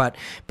harder, but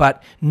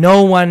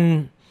no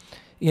one,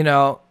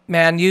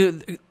 man,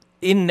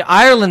 in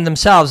Ireland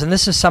themselves, and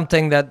this is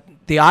something that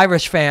the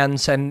Irish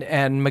fans and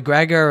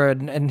McGregor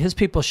and his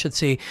people should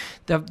see,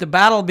 the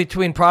battle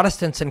between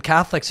Protestants and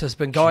Catholics has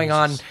been going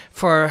on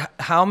for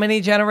how many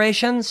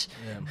generations?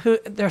 Yeah.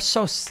 There's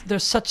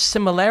such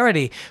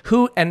similarity.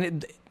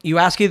 You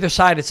ask either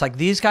side, it's like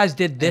these guys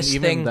did this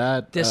thing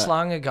this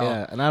long ago.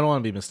 Yeah, and I don't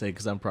want to be mistaken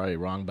because I'm probably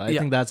wrong, but I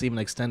think that's even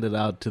extended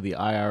out to the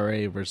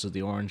IRA versus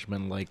the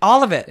Orangemen. Like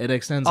all of it. It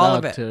extends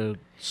out to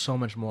so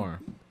much more.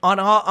 On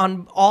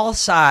all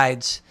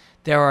sides,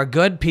 there are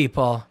good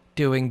people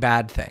doing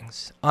bad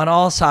things. On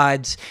all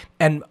sides,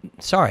 and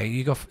sorry,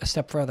 you go a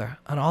step further.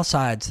 On all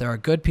sides, there are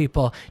good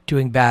people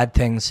doing bad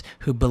things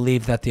who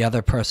believe that the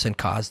other person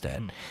caused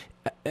it.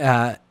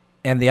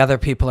 And the other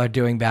people are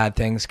doing bad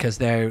things because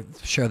they're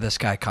sure this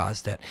guy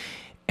caused it.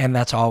 And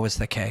that's always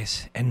the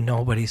case. And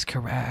nobody's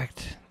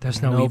correct.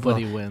 There's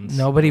nobody evil. Wins.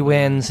 Nobody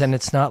wins. And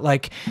it's not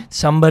like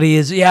somebody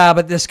is,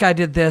 but this guy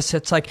did this.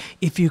 It's like,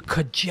 if you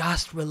could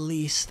just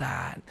release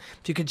that.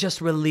 If you could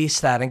just release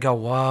that and go,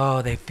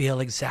 whoa, they feel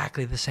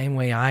exactly the same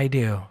way I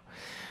do.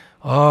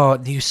 Oh,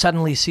 you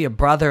suddenly see a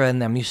brother in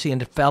them. You see a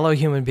fellow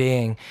human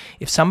being.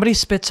 If somebody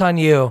spits on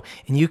you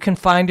and you can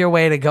find your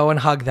way to go and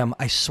hug them,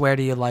 I swear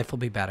to you, life will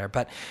be better.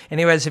 But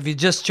anyways, if you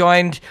just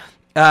joined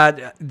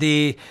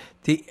the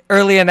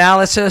early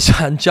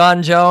analysis on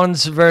John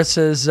Jones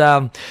versus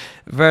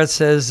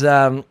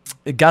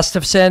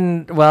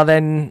Gustafsson, well,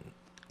 then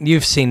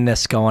you've seen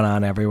this going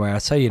on everywhere,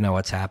 so you know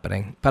what's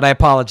happening. But I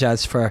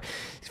apologize for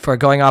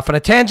going off on a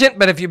tangent.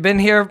 But if you've been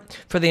here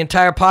for the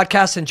entire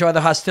podcast, Enjoy the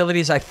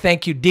Hostilities, I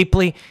thank you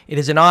deeply. It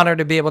is an honor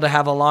to be able to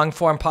have a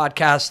long-form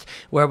podcast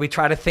where we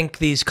try to think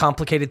these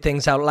complicated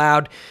things out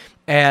loud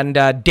and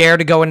dare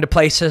to go into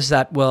places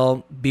that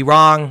will be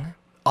wrong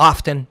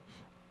often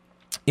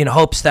in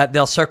hopes that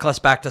they'll circle us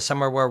back to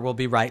somewhere where we'll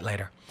be right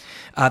later.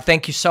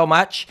 Thank you so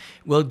much.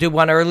 We'll do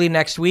one early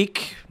next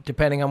week,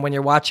 depending on when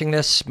you're watching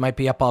this. Might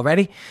be up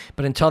already.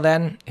 But until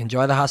then,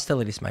 enjoy the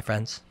hostilities, my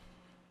friends.